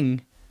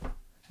thing.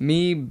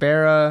 Me,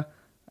 Barra,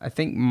 I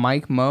think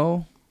Mike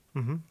Moe,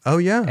 Oh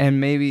yeah. and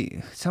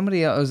maybe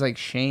somebody else. It was like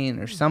Shane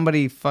or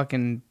somebody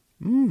fucking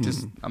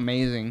just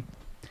amazing.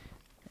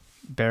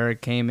 Barra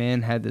came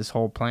in, had this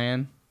whole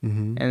plan,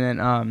 and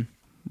then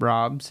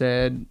Rob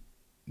said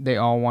they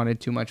all wanted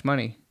too much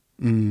money,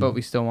 but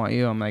we still want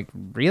you. I'm like,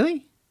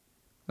 really?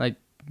 Like,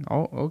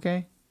 oh,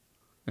 okay.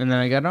 And then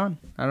I got on.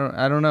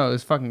 I don't know. It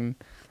was fucking.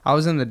 I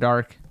was in the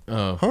dark.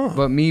 Oh. Huh.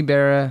 But me,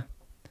 Barra,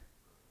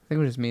 I think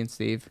it was just me and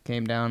Steve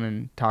came down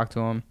and talked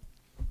to him,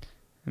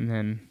 and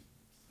then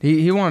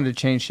he wanted to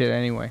change shit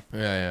anyway.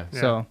 Yeah.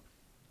 So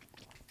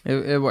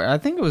I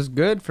think it was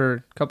good for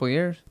a couple of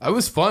years It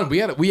was fun. We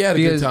had a good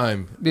Because-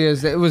 time.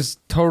 because it was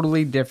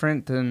totally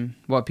different than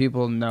what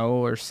people know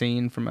or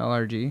seen from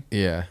LRG,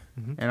 Yeah.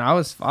 and I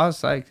was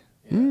psyched.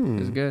 It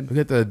was good. We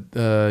got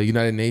the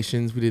United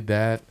Nations. We did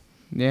that.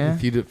 Yeah, A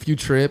few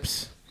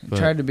trips. But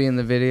tried to be in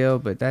the video,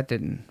 but that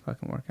didn't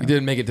fucking work You out.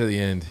 didn't make it to the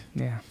end.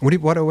 Yeah,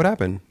 What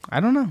happened? I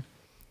don't know.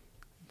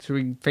 Should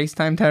we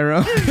FaceTime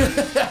Tyrone?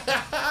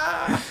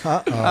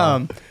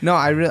 No,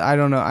 I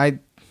don't know.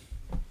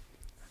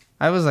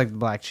 I was like the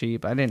black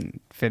sheep. I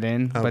didn't fit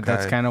in, but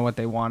that's Okay. kind of what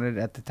they wanted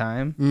at the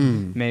time.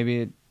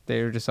 Maybe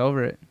they were just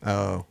over it.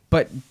 Oh.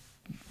 But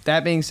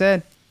that being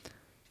said,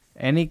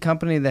 any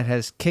company that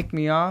has kicked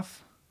me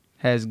off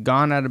has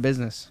gone out of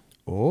business.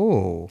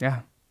 Oh.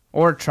 Yeah,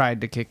 or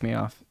tried to kick me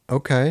off.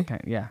 Okay. Okay,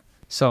 yeah.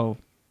 So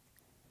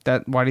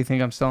why do you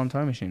think I'm still on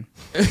Toy Machine?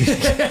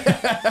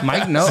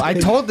 Mike, no. I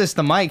told this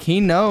to Mike.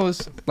 He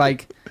knows.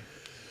 Like,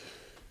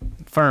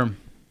 firm.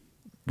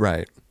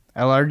 Right.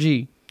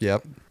 LRG.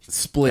 Yep.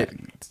 Split.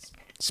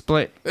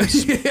 Split.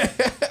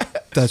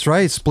 That's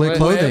right. Split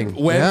clothing.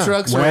 Web Yeah.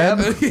 trucks. Web.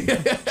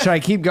 Should I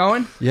keep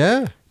going?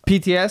 Yeah.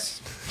 PTS.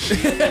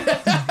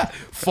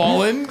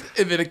 Fallen.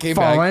 And then it came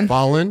back. Fallen.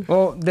 Fallen.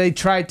 Well, they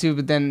tried to,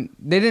 but then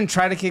they didn't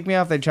try to kick me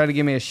off. They tried to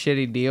give me a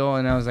shitty deal,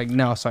 and I was like,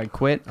 no, so I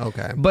quit.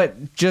 Okay.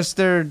 But just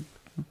they're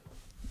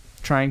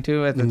trying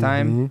to at the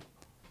time,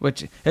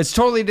 which it's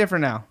totally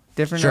different now.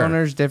 Different Sure.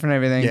 owners, different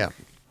everything. Yeah.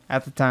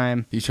 at the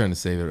time. He's trying to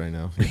save it right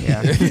now.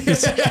 Yeah.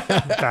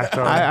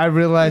 I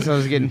realized I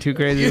was getting too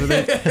crazy with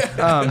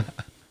it.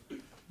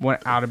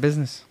 Went out of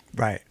business.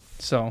 Right.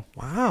 So.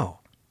 Wow.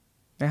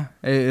 Yeah,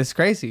 it's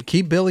crazy.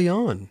 Keep Billy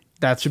on.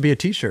 That should be a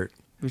T-shirt.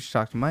 We should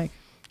talk to Mike.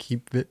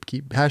 Keep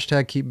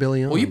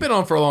Billy on. Well, you've been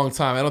on for a long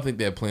time. I don't think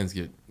they have plans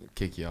to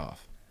kick you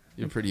off.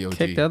 You're pretty OG.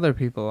 Kicked other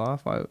people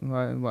off. Why?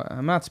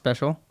 I'm not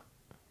special.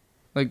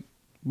 Like,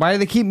 why do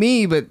they keep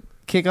me but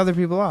kick other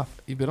people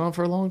off? You've been on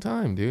for a long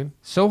time, dude.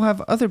 So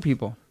have other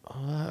people.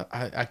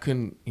 I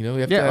couldn't. You know,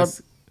 you have to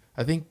ask.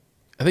 I think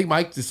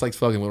Mike just likes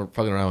fucking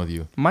around with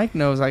you. Mike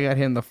knows I got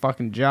him the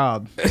fucking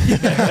job.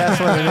 That's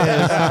what it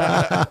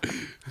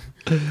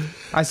is.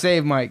 I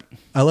saved Mike.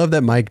 I love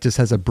that Mike just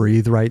has a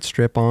breathe right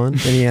strip on, and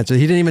he answered.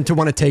 He didn't even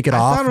want to take it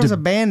off. I thought it was a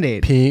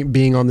Band-Aid.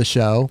 Being on the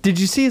show. Did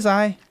you see his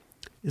eye?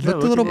 It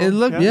looked a little. It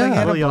looked like he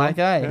had a Really black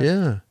eye.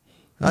 Yeah.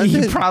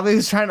 He probably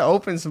was trying to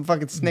open some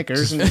fucking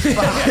Snickers and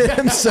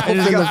himself he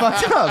just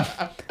got fucked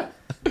up.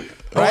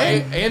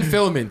 Right? And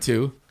Filament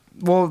too.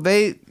 Well,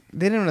 they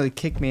didn't really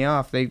kick me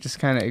off. They just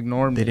kind of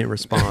ignored me. They didn't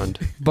respond.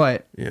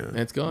 But yeah,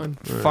 it's gone.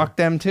 Fuck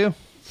them too.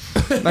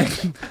 Like,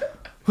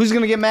 who's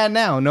gonna get mad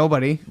now?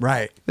 Nobody.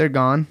 Right. They're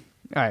gone.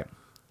 All right.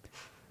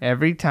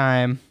 Every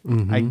time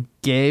I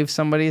gave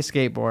somebody a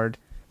skateboard,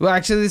 well,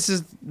 actually, this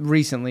is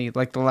recently,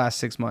 like the last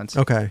 6 months.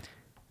 Okay.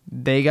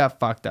 They got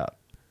fucked up,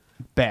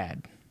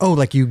 bad. Oh,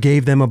 like you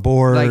gave them a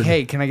board. Like,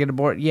 hey, can I get a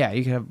board? Yeah,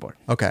 you can have a board.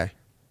 Okay.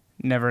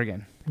 Never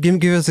again.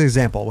 Give us an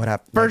example. What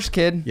happened? First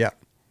kid. Yeah.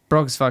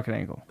 Broke his fucking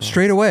ankle.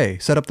 Straight away.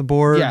 Set up the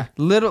board. Yeah.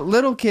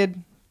 Little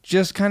kid,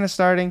 just kind of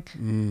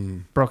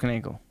starting. Broken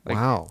ankle. Like,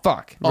 wow.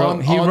 Fuck. On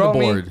the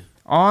board.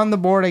 On the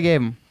board I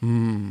gave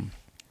him.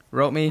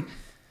 Wrote me.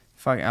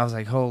 Fucking, I was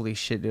like, holy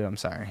shit, dude, I'm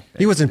sorry.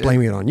 He wasn't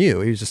blaming it on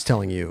you. He was just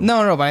telling you.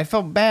 No, but I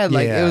felt bad.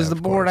 Like, Yeah, it was the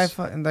of board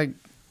course.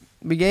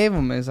 we gave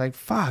him. It's like,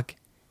 fuck.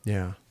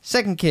 Yeah.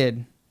 Second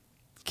kid,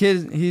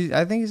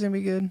 I think he's gonna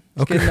be good.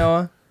 Okay. Kid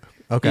Noah.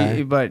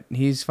 Okay. But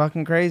he's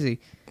fucking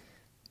crazy.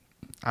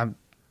 I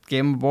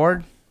gave him a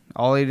board,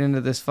 ollied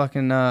into this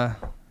fucking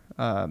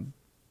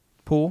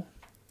pool.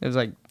 It was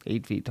like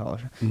 8 feet tall.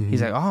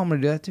 He's like, oh, I'm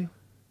gonna do that too.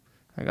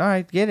 Like, all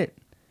right, get it.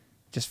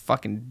 Just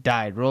fucking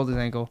died. Rolled his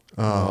ankle.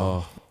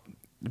 Oh.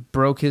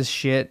 Broke his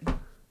shit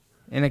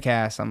in a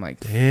cast. I'm like,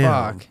 Damn.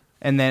 fuck.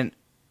 And then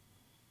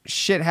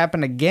shit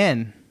happened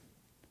again.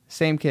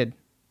 Same kid.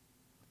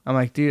 I'm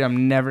like, dude,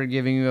 I'm never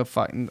giving you a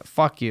fuck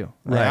you.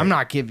 Like, Right. I'm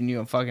not giving you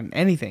a fucking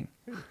anything.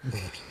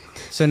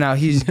 So now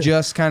he's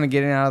just kind of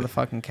getting out of the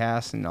fucking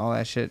cast and all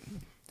that shit.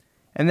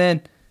 And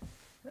then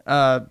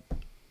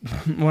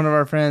one of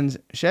our friends,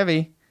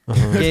 Chevy,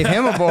 gave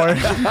him a board.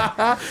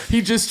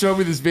 He just showed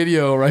me this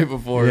video right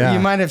before. Yeah. You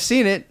might have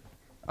seen it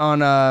on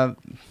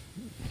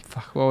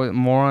what was it,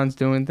 morons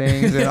doing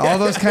things and all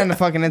those kind of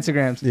fucking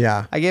Instagrams.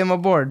 Yeah. I gave him a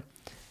board.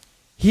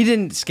 He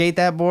didn't skate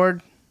that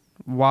board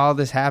while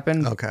this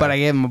happened, Okay. but I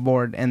gave him a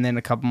board, and then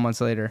a couple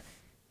months later,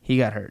 he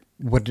got hurt.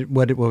 What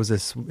was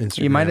this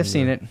Instagram? You might have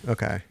seen it.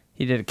 Okay.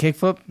 He did a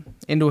kickflip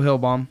into a hill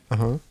bomb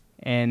Uh-huh.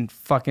 and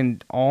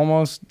fucking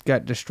almost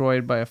got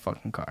destroyed by a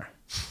fucking car.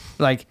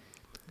 Like,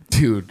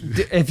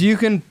 Dude. if you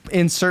can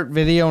insert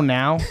video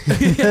now,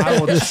 I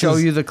will show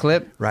you the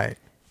clip. Right.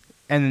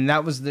 And then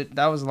that was the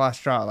last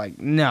straw. Like,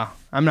 no,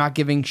 I'm not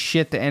giving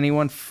shit to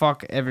anyone.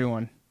 Fuck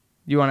everyone.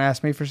 You want to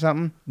ask me for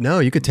something? No,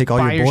 you could take all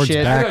Buy your your boards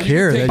shit. back No, you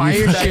here. can take- that Buy you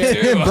your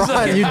shit.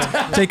 brought.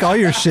 You take all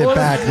your shit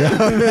back.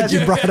 That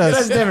you brought us.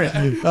 That's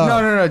different.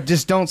 No.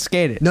 Just don't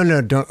skate it.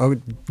 No, don't. Oh,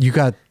 you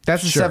got.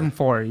 That's a sure.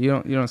 7.4. You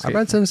don't I skate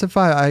brought 7.5.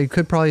 I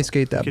could probably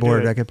skate that could do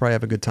board. it. I could probably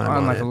have a good time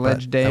on like it, a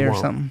ledge but day I or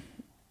won't. something.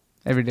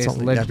 Every day's a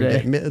Something ledge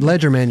every day.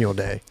 Ledge or manual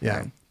day. Yeah.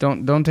 Right.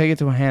 Don't take it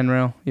to a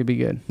handrail. You'll be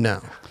good.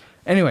 No,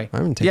 Anyway, I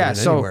haven't taken it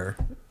so anywhere.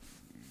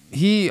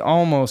 he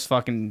almost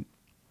fucking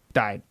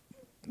died.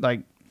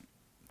 Like,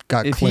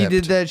 Got if clipped. he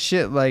did that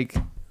shit like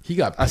He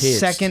got a pissed.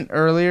 second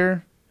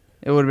earlier,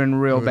 it would have been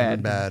real It would've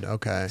bad. been bad.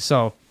 Okay.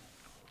 So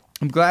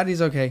I'm glad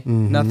he's okay.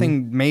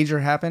 Nothing major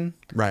happened,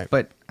 Right.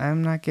 but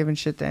I'm not giving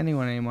shit to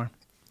anyone anymore.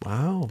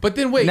 Wow. But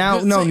then wait.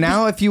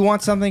 Now if you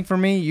want something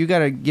from me, you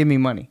gotta give me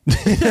money.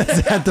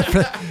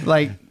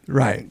 Like,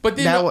 Right. But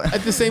then That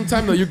at the same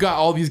time though, you got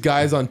all these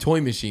guys on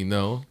Toy Machine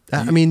though.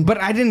 I mean, but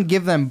I didn't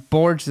give them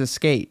boards to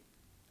skate.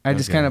 I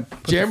just Okay. kind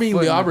of Jeremy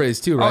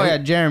Liabres too, right? Oh yeah,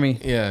 Jeremy.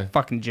 Yeah.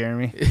 Fucking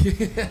Jeremy.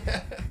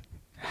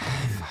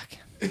 Fuck.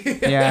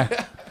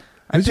 Yeah.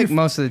 I picked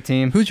most of the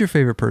team. who's your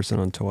favorite person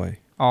on Toy?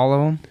 All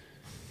of them.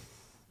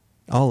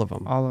 All of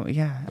them.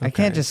 Yeah. I Okay,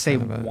 can't just say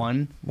kind of a-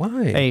 one.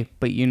 Why? Hey,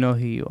 but you know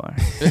who you are.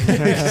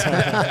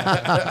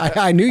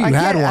 I knew you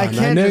had one. I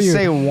can't knew just you,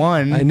 say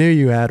one. I knew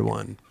you had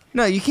one.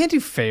 No, you can't do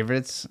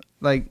favorites.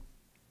 Like,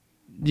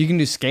 you can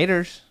do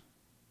skaters,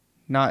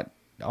 not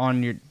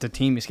on the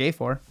team you skate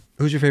for.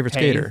 Who's your favorite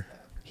Hey, skater?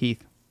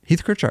 Heath.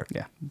 Heath Kirchart.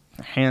 Yeah.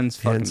 Hands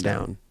fucking Hands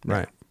down.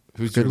 Right.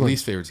 Who's Good your one.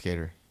 least favorite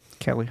skater?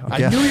 Kelly Hart.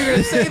 I knew you were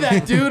gonna say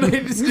that, dude. I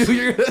just knew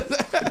you were gonna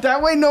say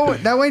That way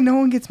no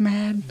one gets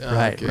mad.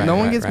 Right. Okay. right, No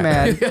one right, gets right.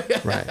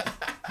 mad. Right.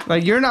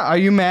 Like you're not? Are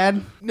you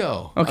mad?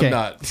 No. Okay. I'm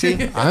not. See,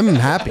 I'm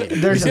happy.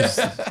 There's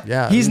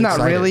yeah. he's I'm not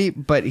excited. really,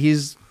 but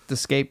he's the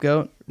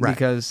scapegoat Right.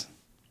 because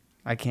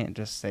I can't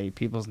just say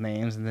people's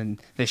names and then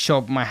they show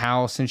up at my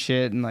house and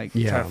shit and like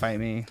try Yeah. to fight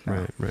me.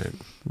 No. Right.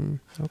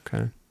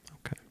 Okay.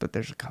 But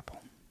there's a couple.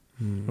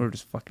 We're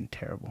just fucking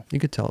terrible. You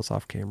could tell us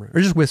off camera, or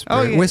just whisper,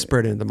 Oh, yeah. whisper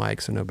it into the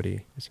mic so nobody.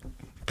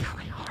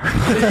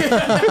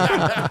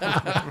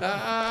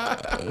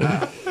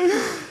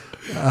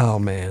 Oh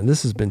man,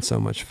 this has been so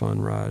much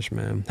fun, Raj.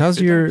 Man, how's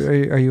your?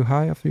 Are you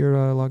high off your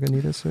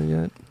Lagunitas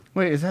yet?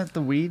 Wait, is that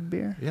the weed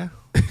beer? Yeah.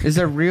 Is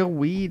there real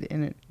weed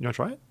in it? You want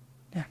to try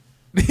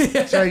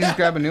it? Should I just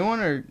grab a new one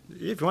or?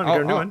 If you want to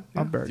get a new one.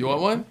 I'll burn. You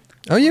want one?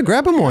 Oh yeah,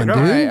 grab him one, All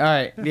dude. All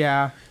right.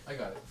 Yeah. I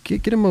got it.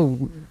 Get him a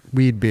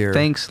weed beer.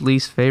 Thanks,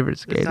 least favorite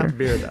It's skater. not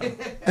beer, though.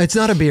 It's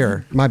not a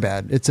beer. My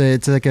bad. It's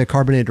like a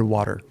carbonated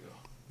water.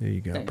 There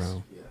you go, Thanks.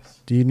 bro.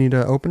 Do you need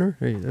an opener?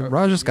 Hey,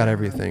 Raj just got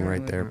everything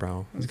right there,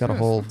 bro. He's got a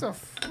whole.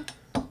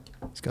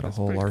 He's got a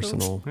whole pretty cool.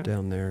 arsenal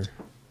down there.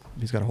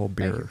 He's got a whole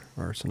beer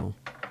arsenal.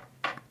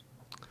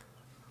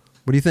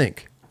 What do you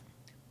think?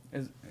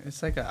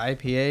 It's like an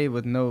IPA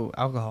with no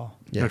alcohol.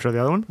 You want to try the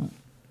other one?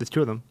 There's two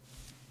of them.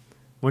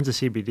 One's a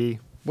CBD.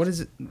 What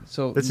is it?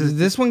 So This does is-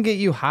 this one get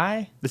you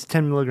high? It's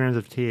 10 milligrams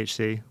of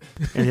THC,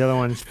 and the other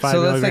one's 5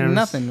 So that's milligrams. like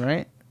nothing,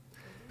 right?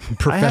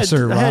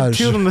 Professor I had Raj.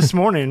 two of them this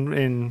morning on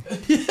an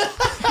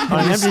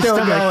empty still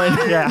stomach.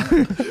 going. Yeah.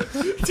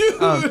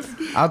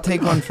 I'll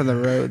take one for the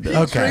road.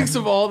 Though. Okay. Drinks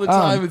them all the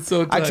time. It's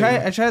so I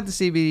tight. tried the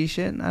CBD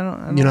shit. And I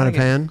don't You're not like a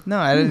fan? It. No,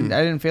 I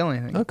didn't feel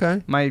anything.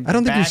 Okay. My I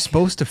don't think you're back-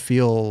 supposed to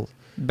feel.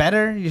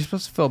 Better? You're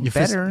supposed to feel You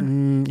feel- better.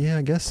 yeah,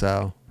 I guess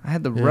so. I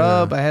had the Yeah.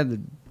 rub. I had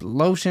the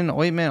lotion,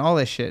 ointment, all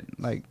that shit.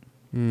 Like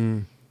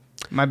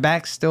my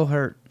back still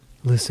hurt.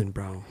 Listen,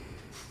 bro.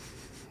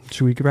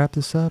 Should we wrap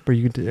this up, or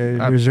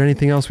is there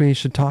anything else we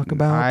should talk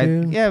about,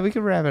 dude? Yeah, we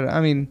could wrap it up. I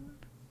mean,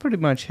 pretty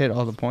much hit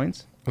all the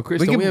points. Oh,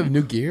 Chris, We don't can- we have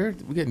new gear?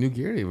 We got new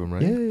gear to give him,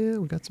 right? Yeah,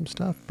 we got some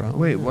stuff, bro.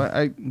 Wait, what?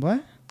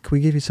 What? Can we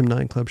give you some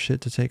 9 Club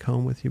shit to take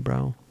home with you,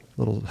 bro?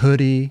 Little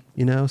hoodie,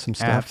 some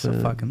stuff.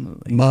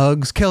 Abso-fucking-lutely.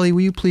 Mugs. Kelly, will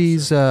you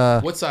please?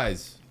 What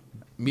size?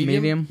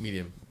 Medium?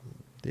 Medium.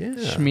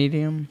 Yeah.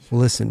 Medium.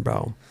 Listen,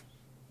 bro.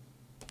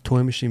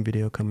 Toy machine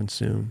video coming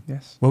soon.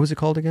 Yes. What was it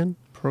called again?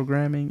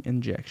 Programming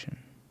injection.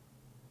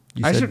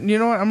 You I said- should. You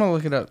know what? I'm gonna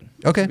look it up.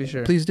 Okay, To be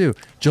sure. please do.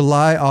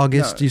 July,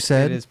 August, No, you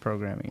said? it is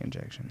programming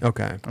injection.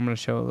 Okay. I'm gonna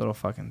show a little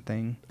fucking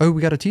thing. Oh,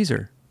 we got a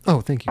teaser.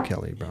 Oh, thank you,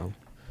 Kelly, bro.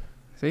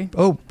 See?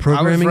 Oh,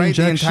 programming right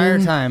the injection. entire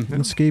time.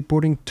 And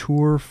skateboarding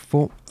tour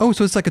full. Oh,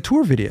 so it's like a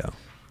tour video.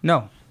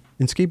 No,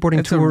 In skateboarding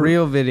it's tour. a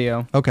real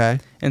video. Okay.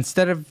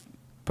 Instead of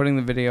putting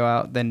the video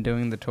out, then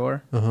doing the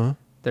tour, Uh-huh.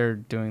 they're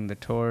doing the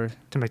tour,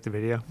 To make the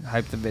video.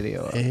 hype the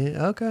video up.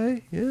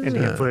 Okay. Yeah. And to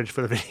get footage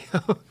for the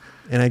video.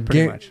 And I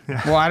Pretty guarantee.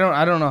 much. Well, I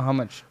don't know how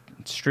much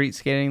street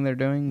skating they're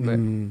doing,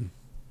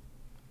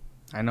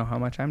 but I know how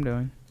much I'm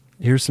doing.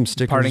 Here's some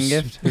stickers. Parting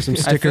gift. Here's some I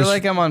stickers. feel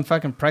like I'm on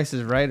fucking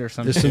Prices Right or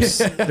something.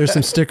 there's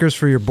some stickers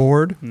for your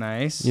board.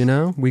 Nice.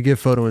 We give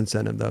photo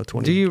incentive though.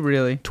 20. Do you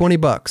really?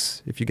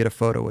 $20 if you get a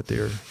photo with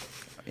your.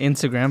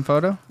 Instagram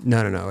photo?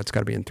 No. It's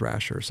got to be in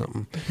Thrasher or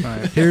something. All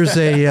right. Here's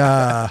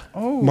a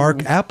Oh.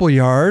 Mark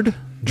Appleyard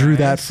drew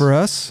that Nice. for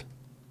us.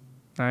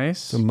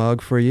 Nice. It's a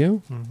mug for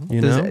you.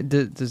 You know.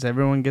 Does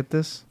everyone get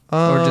this?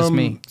 Or just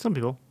me? Some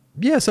people.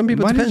 Yeah, some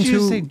people. Why Depends didn't you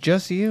who. say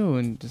just you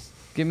and just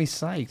get me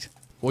psyched?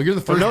 Well, you're the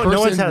Well, first no, person. no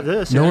one's had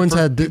this. no yet. one's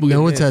had. people No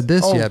get one's had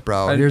this Oh, yet,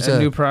 bro. A, Here's a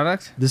new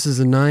product? This is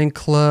a 9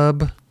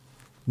 Club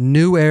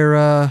new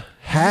era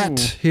hat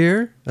Ooh.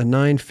 here. A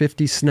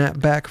 950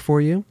 snapback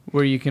for you.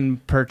 Where you can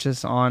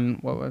purchase on,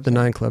 what was The it?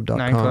 9club.com.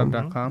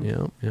 9club.com.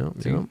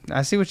 Yeah.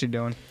 I see what you're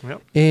doing.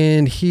 Yep.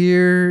 And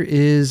here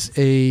is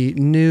a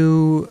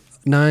new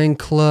 9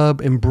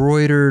 Club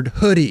embroidered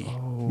hoodie,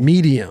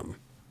 medium,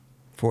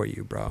 for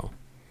you, bro.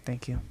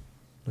 Thank you.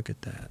 Look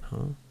at that, huh?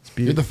 It's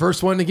You're the beautiful.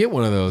 first one to get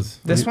one of those.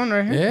 This one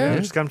right here? Yeah. I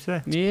just got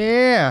them today.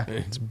 Yeah.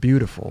 It's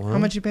beautiful, huh? How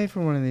much you pay for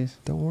one of these?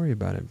 Don't worry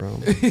about it, bro.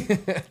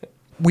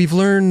 We've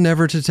learned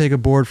never to take a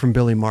board from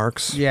Billy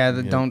Marks. Yeah,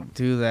 Yeah. don't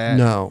do that.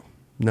 No.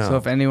 So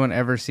if anyone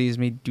ever sees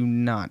me, do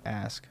not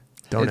ask.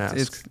 Don't It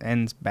ask.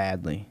 ends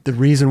badly. The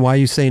reason why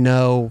you say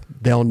no,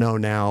 they'll know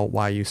now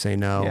why you say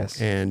no.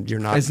 Yes. And you're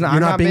not. It's not.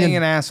 You're I'm not being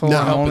an an asshole. No.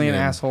 I'm only an Helping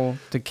them. asshole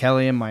to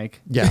Kelly and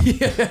Mike. Yeah,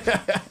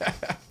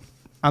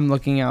 I'm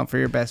looking out for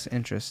your best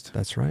interest.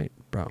 that's right,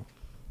 bro.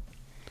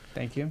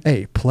 Thank you.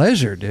 Hey,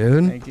 pleasure,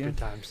 dude. Thank you. Good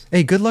times.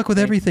 Hey, good luck with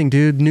Thank everything,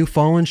 dude. New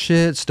Fallen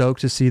shit.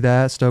 Stoked to see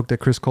that. Stoked that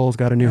Chris Cole's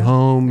got a new Yeah.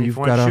 home. If you You've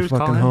want got a shoes, call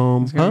fucking him.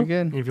 home. It's gonna Huh? be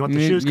good. If you want the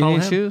need- shoes, you call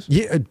need him. shoes.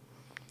 Yeah,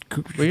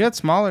 We got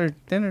smaller,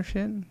 thinner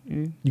shit.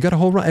 You you got a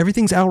whole run.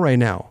 Everything's out right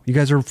now. You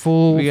guys are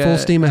full we full got,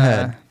 steam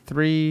ahead.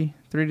 Three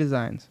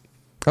designs,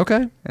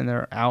 Okay. and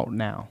they're out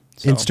now.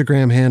 So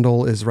Instagram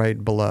handle is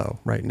right below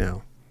right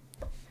now.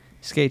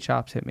 skate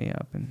shops hit me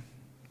up and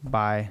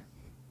buy.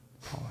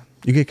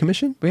 You get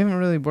commission? We haven't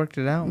really worked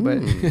it out, but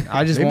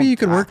I just Maybe won't, you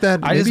could work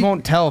that. I just maybe-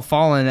 won't tell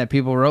Fallen that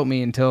people wrote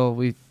me until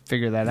we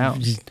figure that out.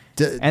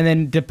 And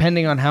then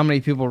depending on how many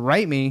people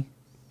write me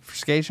for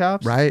skate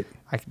shops, Right.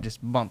 I could just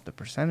bump the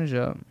percentage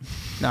up.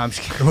 No, I'm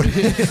just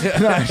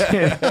kidding. No, I'm just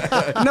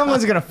kidding. No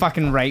one's gonna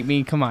fucking write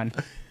me. Come on.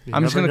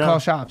 I'm just never gonna know. call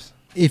shops.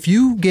 If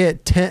you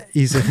get 10,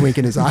 he's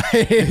winking his eye.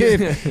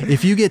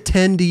 If you get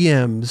 10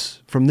 DMs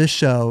from this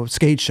show,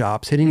 skate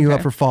shops hitting you up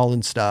Okay. for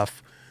Fallen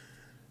stuff,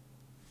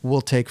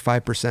 we'll take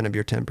 5% of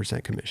your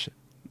 10% commission.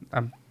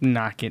 I'm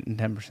not getting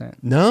 10%.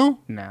 No?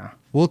 Nah.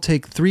 We'll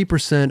take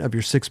 3% of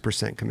your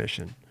 6%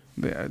 commission.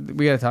 We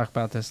gotta talk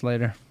about this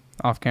later,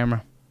 off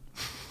camera.